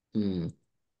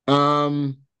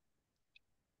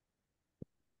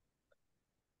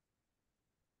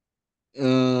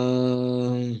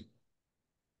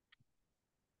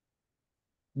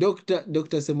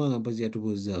 Dr. Semanga mpozi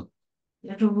yatubuuzaako.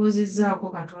 Yatubuuzizzaako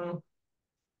katono.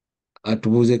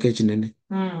 Atubuuzeeko ekinene.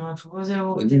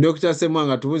 Atubuuzeewo. Dr.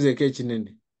 Semanga atubuuzeeko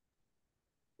ekinene.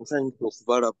 Nsanyuka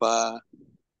okubalaba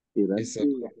era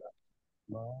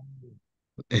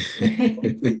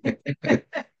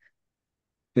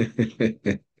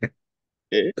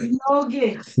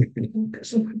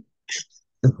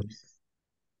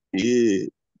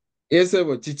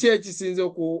Yesebo, kiki ekisinze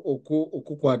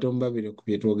okukwata omubabire ku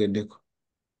bye twogeddeko?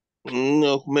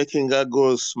 Making our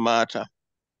goals smarter,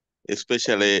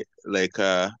 especially like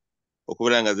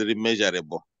okubeera nga ziri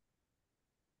measurable.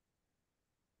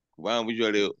 Kubanga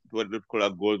usually tubadde tukola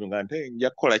goals nga nte nja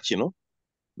kukola kino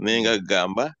naye nga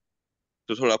gamba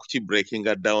tosobola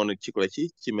kukibreakinga down kikola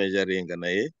kimeasuringa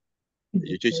naye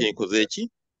ekyo kinkoze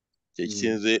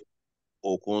kyekisinze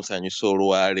okunsanyusa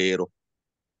olwaleero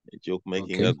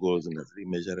ekyokumakinga goals nga ziri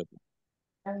measurable.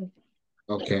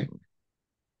 Okay.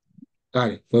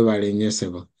 Kale, webale nnyo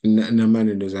Sebo.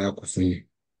 Namani ndowooza yakufunye.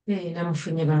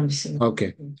 Namufunye bambise.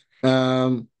 Okay.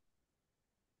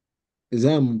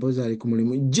 Zamu mpozi ali ku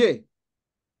mulimu. Gye.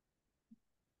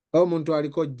 Omuntu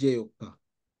aliko gye yokka.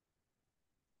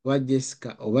 Oba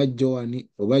Jessica, oba Joan,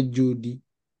 oba Judy.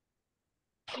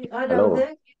 Adam,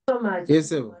 thank you so much. Yes,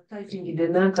 Sebo. Typing the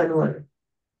Nankan one.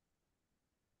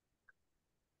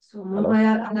 So,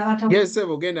 Yes,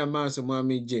 Sebo, genda maaso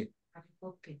mwami gye.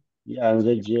 Okay. Yeah,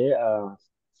 nze Jay,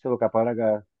 Sebo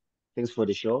Kapalaga, thanks for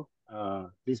the show.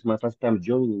 This is my first time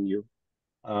joining you.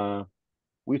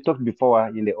 We talked before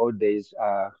in the old days.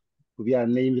 I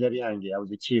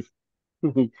was a chief.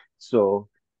 So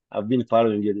I've been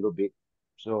following you a little bit.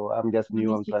 So I'm just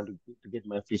new. I'm trying to get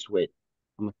my feet wet.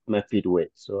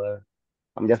 So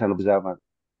I'm just an observer.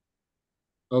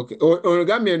 Okay.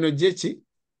 Olugambye no gye ki?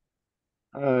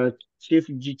 Chief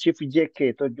JK.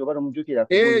 Chief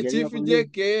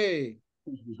JK.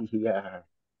 Yeah.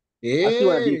 Hey.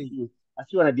 I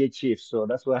still want to be a chief, so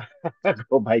that's why I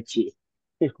go by chief.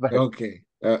 But, okay.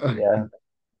 Yeah.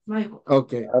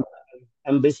 Okay.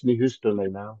 I'm based in Houston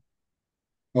right now.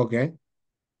 Okay.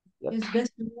 Yep. It's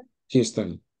best in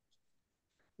Houston.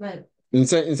 Right.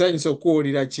 Nsanyusa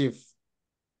okuwulira chief.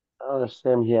 Oh,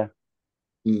 same here.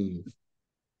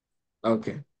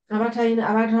 Okay.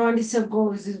 Abatawandise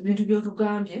goals bintu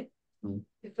by'otugambye.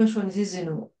 Questions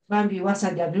zino bambi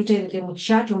Wasajja bituteereke mu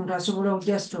chat omuntu asobola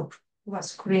just okuba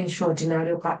screenshot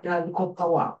n'alikopa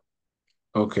waawo.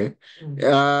 Okay.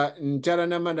 Nkyala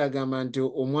Namanda agamba nti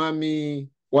omwami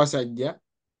Wasajja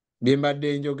bye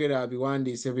mbadde njogera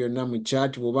abiwandiise byonna mu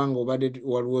chat bw'obanga obadde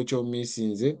waliwo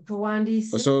ky'omisinze.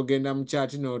 Osobola ogenda mu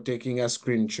chat n'otakinga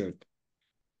screenshot.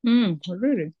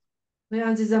 Really?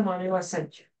 Weyanziza mwami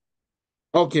Wasajja.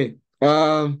 Okay.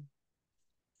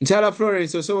 Nkyala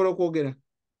Florence osobola okwogera?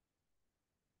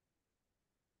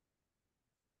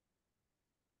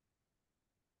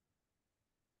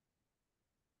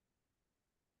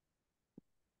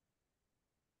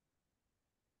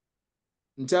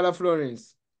 Mukyala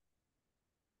Florence.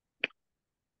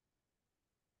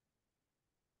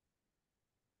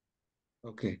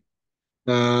 Okay.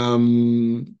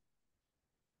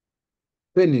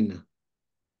 Penina.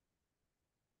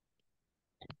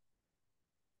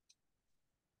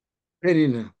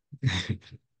 Penina.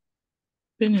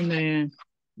 Penina.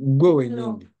 Go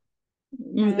in.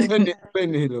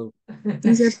 Penilo.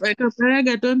 Nze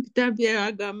Kapalaga tompita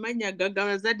byagamanya gaga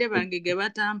bazadde bange ge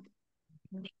batamba.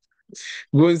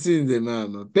 Gonsinze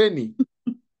mama. Penny.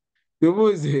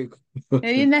 Tubuzeeko.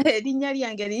 Erina erinnya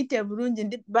lyange liyite bulungi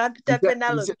ndi bampita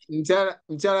Penelope.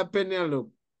 Mukyala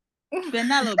Penelope.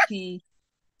 Penelope.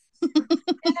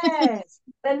 Yes,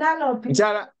 Penelope.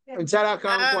 Mukyala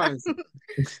Kankwanzi.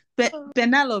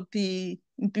 Penelope.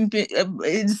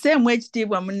 Same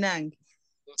ekitiibwa munnange.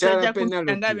 Mukyala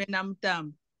Penelope. Nga bena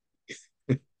mutamba.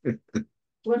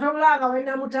 Wetobulanga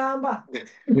wena mutamba.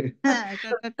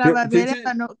 Kababeere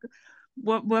bano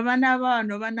bwe banaaba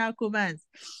wano banaakubanza.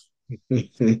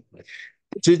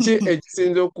 Kiki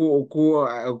ekisinza oku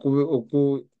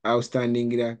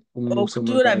outstandingira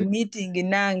okutuula meeting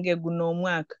nange guno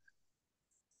omwaka.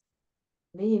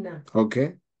 Nina.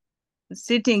 Okay.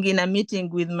 Sitting in a meeting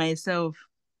with myself.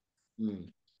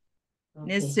 Okay.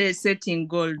 Let's say setting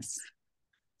goals,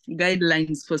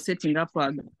 guidelines for setting up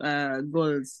our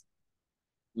goals.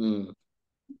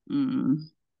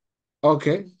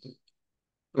 Okay.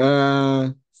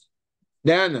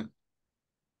 Diana.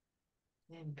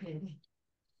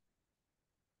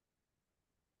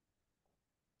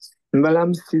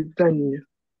 Mbalamusizza nnyo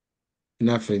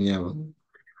naffe nyabo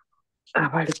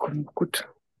abali ku mukutu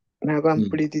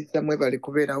n'abampuliriza mwe bali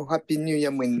kubeerawo. Happy New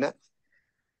Year mwenna.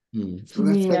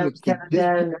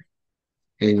 Tubasanyukidde.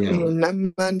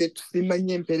 Nammande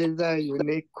tusimanye empeereza yo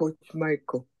ne Coach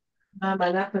Michael.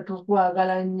 Mama naffe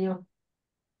tukwagala nnyo.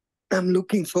 I'm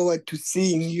looking forward to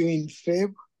seeing you in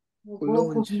Feb.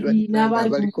 Bonna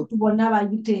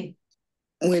bayite.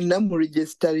 Mwenna mu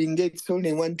registering, it's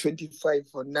only 125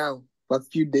 for now for a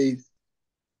few days.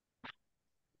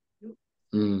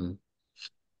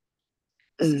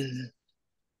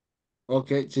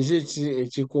 Okay, kiki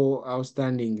ekiko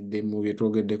outstanding de mu bye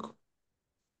twogeddeko?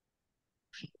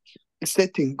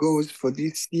 Setting goals for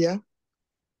this year,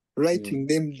 writing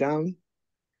them down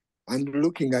and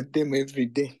looking at them every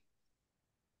day.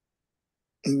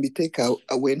 Mbiteeka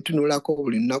awentunulako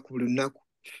buli lunaku.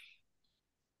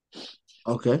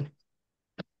 Okay.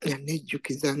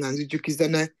 Nejjukiza nga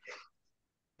nzijjukiza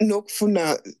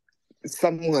n'okufuna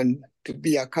someone to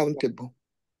be accountable.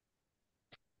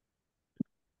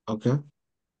 Okay.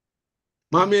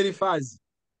 Mami Elifazi.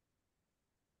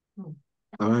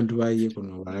 Abantu bayiye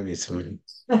kuno balabye simanyi.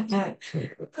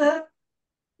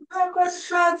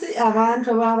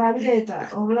 Abantu babaleeta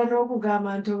obula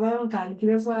n'okugamba nti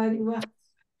obankandikire kwaliwa.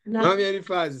 Mami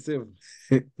Elifazi sevu.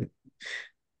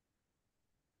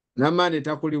 Namani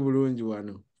takuli bulungi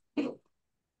wano.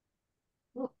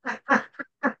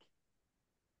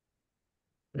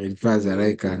 Elifazi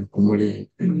alaika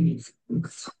kumuli.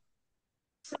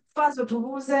 Fazo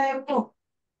tubuuzeeko.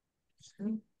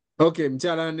 Okay,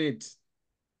 mchala net.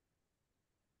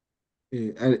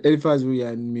 Elifazi we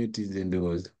unmute the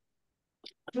doors.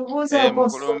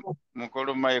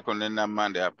 Mukulu Michael ne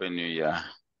Namande Happy New Year.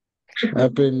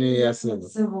 Happy New Year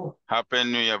sevu. Happy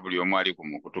New Year buli omu ali ku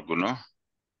mukutu guno.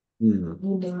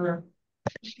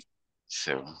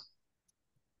 So,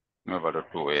 mwebalo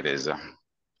tuweereza.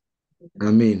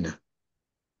 Amina.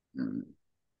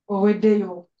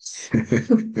 Oweddeyo.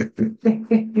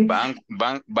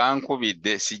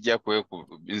 Bankubidde sijja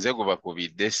nze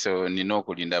gubakubidde so nina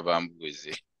okulinda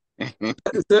bambuuze.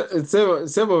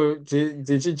 Sebo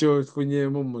kiki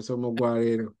ky'ofunyeemu mu musomo gwa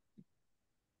leero?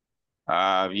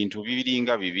 Bintu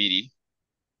biringa bibiri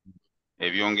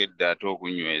ebyongedde ate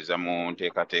okunyweza mu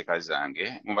nteekateeka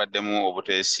zange. Mubaddemu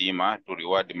obuteesiima to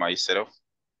reward myself.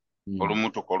 Olumu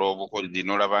tukola obukozi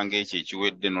n'olabanga ekyo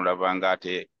ekiwedde n'olabanga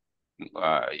ate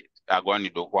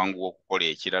agwanidde okwanguwa okukola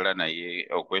ekirala naye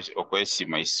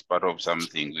okwesiima is part of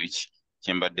something which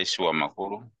kyembadde siwa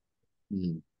makulu.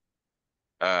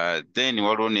 Then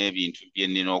waliwo n'ebintu bye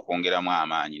nnina okwongeramu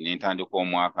amaanyi ne ntandika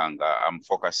omwaka nga am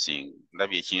focusing.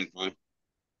 Ndabye ekintu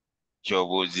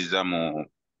ky'obuuziza mu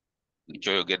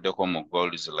kyoyogeddeko mu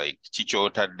goals like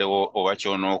kikyotaddewo oba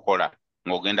kyonookola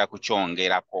ng'ogenda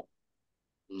kukyongerako.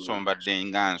 So mbadde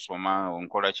nga nsoma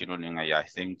nkola kino nenga I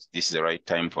think this is the right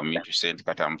time for me to say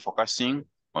that I'm focusing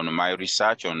on my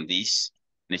research on this.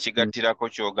 Nekigattirako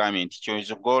kyogambye nti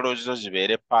kyozo goals zo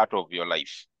zibeere part of your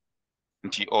life.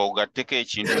 Nti ogatteko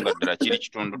ekintu nga ddala kiri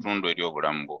kitundutundu eri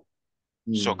obulamu bwo.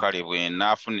 So kale bwe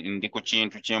ndi ku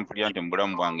kintu kyempulira nti mu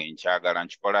bulamu bwange nkyagala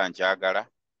nkikola nkyagala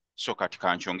so kati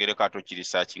kankyongereko ato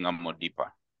kirisearchinga more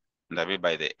deeper ndabe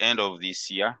by the end of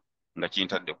this year nga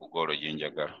kintadde ku goal gye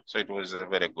njagala. So it was a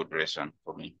very good lesson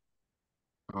for me.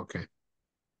 Okay.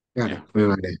 Yeah.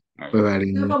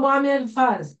 Nako mwami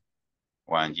Elfazi.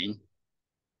 Wangi.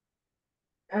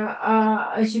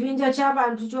 Ekibinja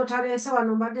ky'abantu ky'otaleese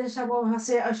wano mbadde nsaba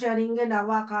osharinge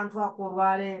nabo akantu ako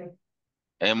olwaleero.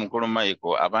 Mukulu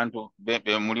Michael, abantu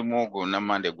be mulimu ogwo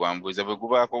Namande gwambuuza bwe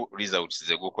gubaako results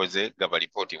ze gukoze gaba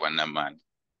lipooti wa Namande.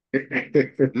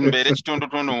 Mbeere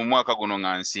kitundutundu mu mwaka guno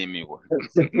nga nsiimibwa.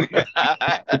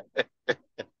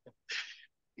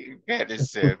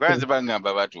 Kwanza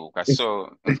bangamba batuuka,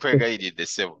 so nkwegayiridde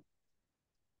ssebo.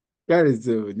 Kale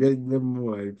ssebo, jjajja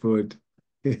muwa report.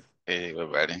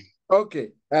 Webale. Okay.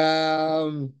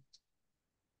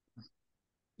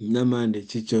 Namande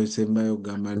kikyosembayo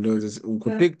gamba ndowooza ku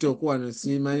TikTok wano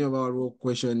simanyi oba waliwo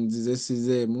questions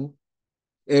zesizeemu.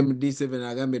 MD7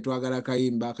 agambe twagala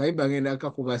kayimba ngenda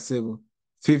kakuba ssebo.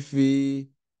 Fifi,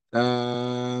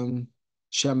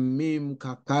 Shamim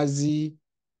Kakazi,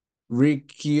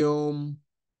 Rikiom,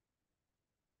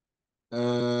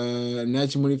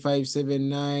 Nachimuli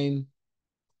 579,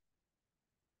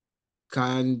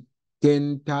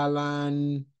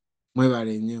 Kentalan,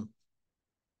 mwebale nnyo.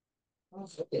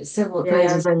 Sebo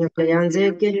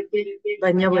Toyanzeege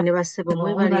bannyabo ne bassebo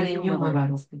mwebale nnyo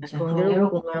twongere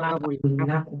okuŋŋanga buli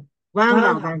lunaku kubanga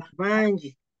abantu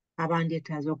bangi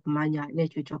abandyetaaza okumanya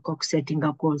n'ekyo kyokka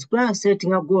okusettinga goals. Kubanga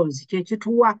settinga goals kye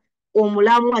kituwa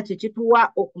omulamwa, kye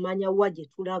kituwa okumanya wa gye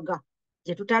tulaga,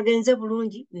 gye tutagenze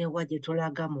bulungi ne wa gye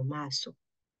tulaga mu maaso.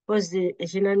 Pozi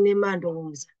ekinannema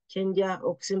ndowooza kyenja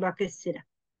okusimbako essira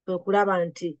kwe kulaba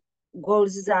nti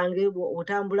goals zange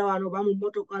otambula wano oba mu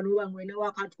mmotoka n'oba ng'olinawo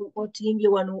akantu kotimbye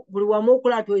wano buli wamu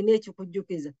okulaba olina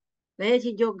ekikujjukiza. Naye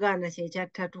ekijja okugaana kye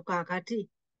kyattatu kaakati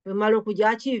bwe mala okujja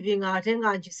achiivinga ate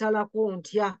nga nkisalako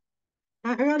ntya.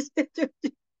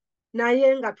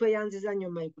 Naye nga tweyanziza nnyo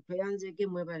Michael, tweyanzeege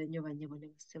mwebale nnyo bannyabo ne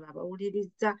bassebo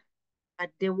abawuliriza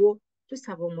baddewo.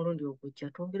 Tusaba omulundi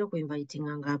ogujja twongere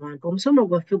okuinvitinganga abantu. Omusomo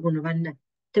gwaffe guno banna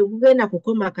tegugenda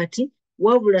kukoma kati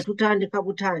wabula tutandika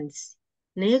butandisi.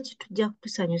 Naye kitujja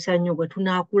kutusanyusa nnyo bwe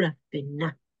tunaakula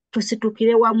ffenna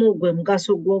tusitukire wamu gwe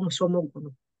mugaso gw'omusomo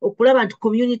guno okulaba nti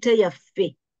community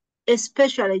yaffe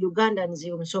especially Ugandans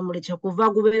omusomo kyekuva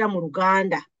gubeera mu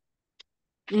Luganda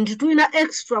nti tulina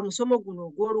extra musomo guno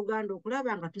ogw'Oluganda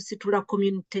okulaba nga tusitula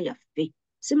community yaffe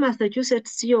si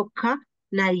Massachusetts yokka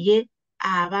naye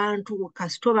abantu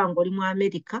kasitoba ng'oli mu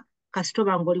America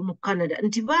kasitoba ng'oli mu Canada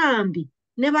nti bambi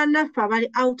ne bannaffe abali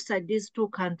outside these two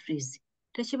countries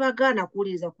tekibagaana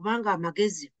kuwuliriza kubanga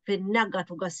amagezi ffenna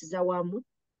gatugasiza wamu.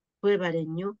 Twebale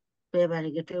nnyo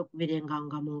twebalege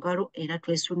twekubirenga mu ngalo era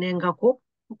twesunengako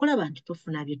okulaba nti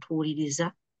tufuna bye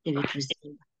tuwuliriza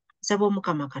ebituzimba. Nsaba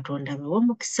Omukama Katonda abawe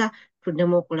omukisa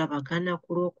tuddemu okulabagana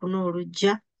ku Lwokuna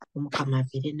olujja. Omukama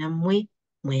abeere nammwe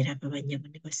mwerabe bannyabo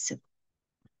ne bassebo.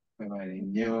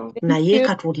 Naye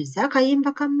katuwulize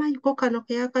akayimba ka Michael kano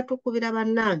ke yakatukubira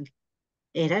bannange.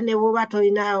 Era ne bw'oba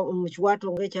tolina mu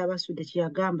kiwato ng'ekyabasudde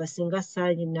kyeyagamba singa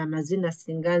saanyina amazina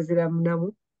singa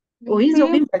nziramunamu oyinza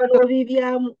okuyimba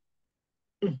n'obibyamu.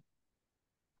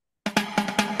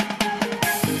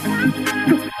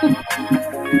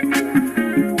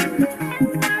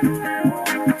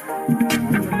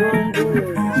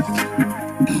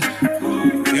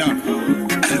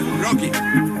 Rocky,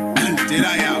 did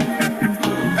I out?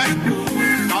 Hey,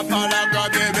 Kapalaga,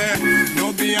 baby,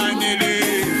 don't be an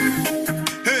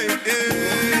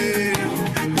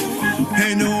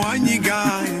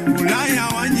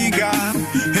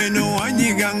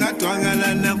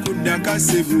twangalana kudda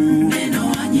kasibu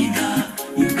neno wanyiga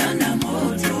Uganda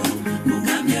moto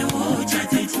mugambyewo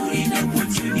kyate tulina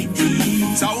opportunity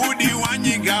Saudi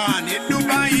wanyiga ne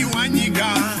Dubai wanyiga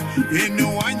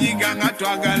eno wanyiga nga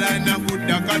twagalana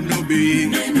kudda kanobe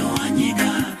neno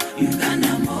wanyiga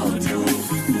Uganda moto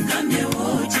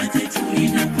mugambyewo kyate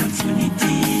tulina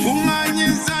opportunity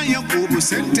kumanyizayo ku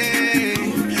busente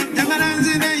njagala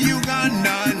nzire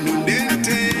Uganda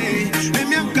nundente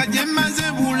emyaka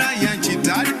gyemaze bulaya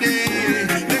kitadde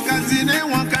lekazire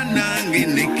wakanange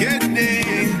nekedde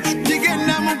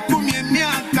kigenda mu 10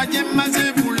 emyaka gyemaze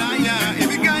bulaya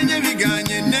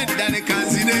ebiganye nedda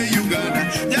lekazire Uganda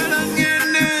jala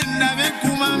ngende ndabe ku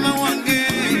mama wange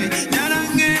jala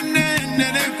ngende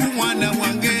ndere ku mwana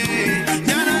wange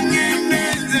jala ngende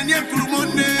nzenye ku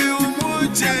lumonde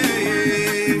omoche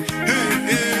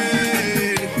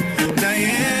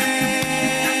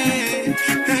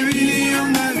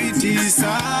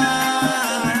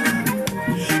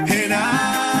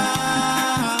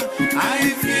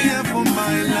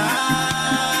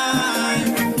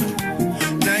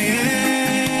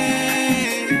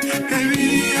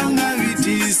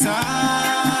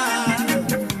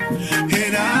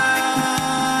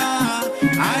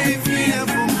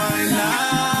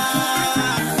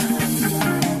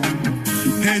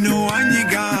eno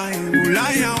wanyiga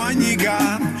Bulaya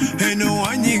wanyiga eno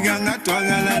wanyiga nga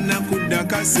twagalana kudda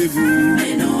kasibu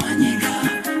eno wanyiga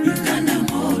Uganda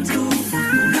moto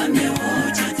ugambe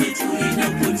wocha tetulina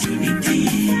opportunity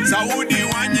Saudi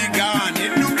wanyiga ne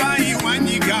Dubai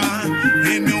wanyiga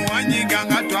eno wanyiga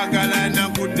nga twagalana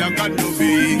kudda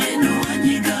kadobi eno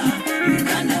wanyiga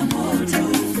Uganda moto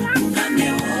ugambe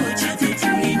wocha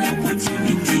tetulina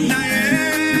opportunity naye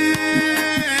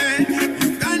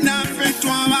Uganda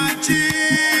fetwa bachi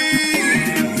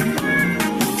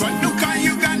twadduka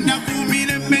Uganda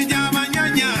kumirembe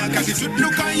gy'abanyanya kati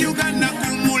tudduka Uganda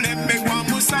kumulembe gwa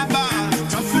musaba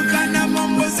twafukana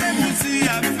momboze munsi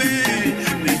yaffe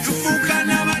ne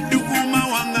tufukana baddu ku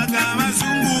mawanga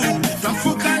g'abazungu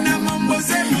twafukana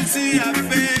momboze munsi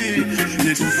yaffe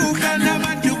ne tufukana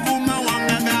baddu ku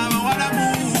mawanga g'abawalabu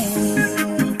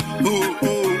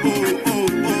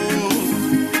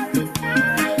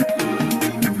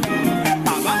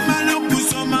abamala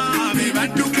okusoma be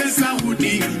badduka e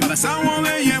Saudi abasawo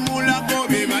beeyemulako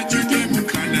be bakite mu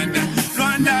Canada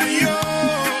Lwanda yo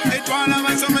etwala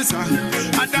abasomesa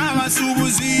ate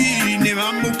abasuubuzi ne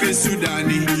bambuka e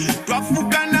Sudani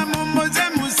twafukana momboze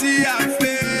munsi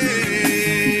yaffe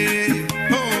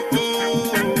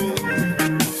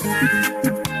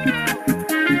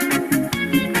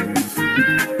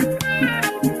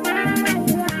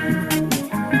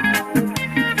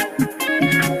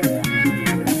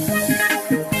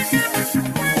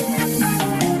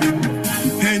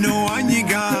eno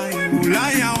wanyiga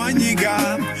Bulaya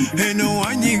wanyiga eno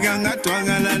wanyiga nga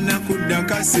twagalana kudda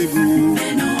kasibu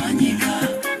eno wanyiga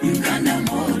Uganda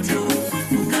moto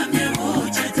ugambe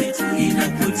wocha tetulina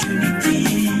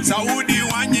opportunity Saudi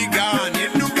wanyiga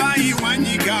ne Dubai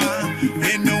wanyiga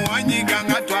eno wanyiga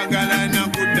nga twagalana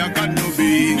kudda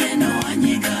kadobi eno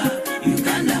wanyiga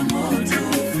Uganda moto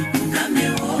ugambe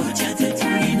wocha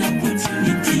tetulina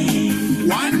opportunity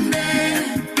one day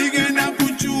bigenda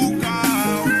kuchuka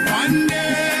one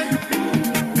day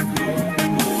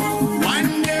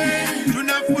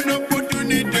tunafuna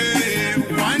opportunity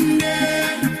one day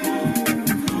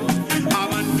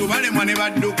abantu balemwa ne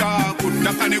badduka ku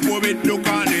ttaka ne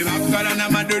kw'obedduka ne baggala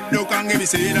n'amadoddoka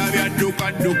ng'ebiseera byadduka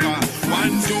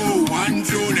one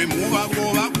two ne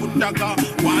mubagoba ku ttaka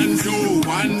one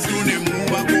two ne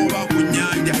mubagoba ku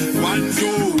nnyanja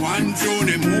one two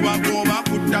ne mubagoba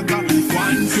ku ttaka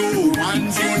one two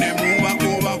ne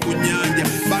mubagoba ku nnyanja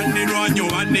bannelwanyi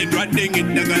obanne ndwadde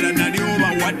ng'eddagala nalyo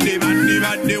bawadde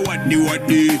bandibadde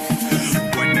wadde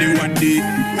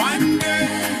one day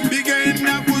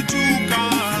bigenda kukyuka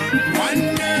one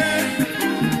day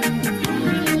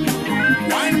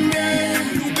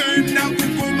tugenda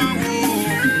kukomawo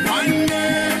one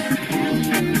day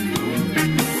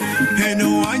eno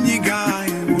wanyiga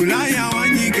Bulaya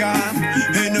wanyiga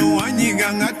eno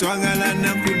wanyiga nga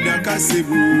twagalana kudda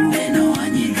kasibu eno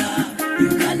wanyiga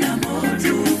Uganda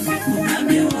moto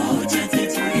ugambe wocha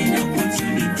tetulina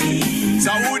opportunity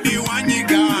Saudi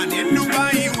wanyiga ne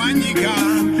Dubai wanyiga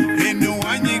eno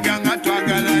wanyiga nga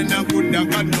twagalana kudda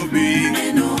kadobi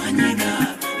eno wanyiga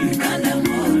Uganda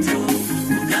moto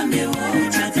ugambe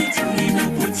wocha tetulina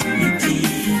opportunity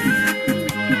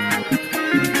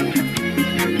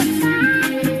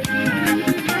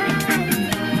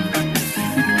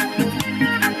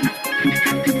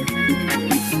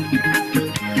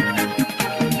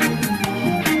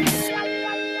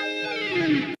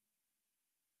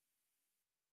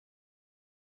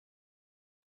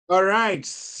Alright,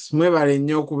 mwebale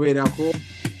nnyo okubeerako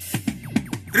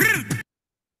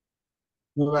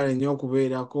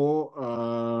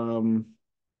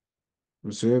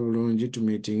musobe bulungi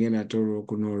tumiitinge nate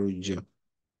olwokuna olujja.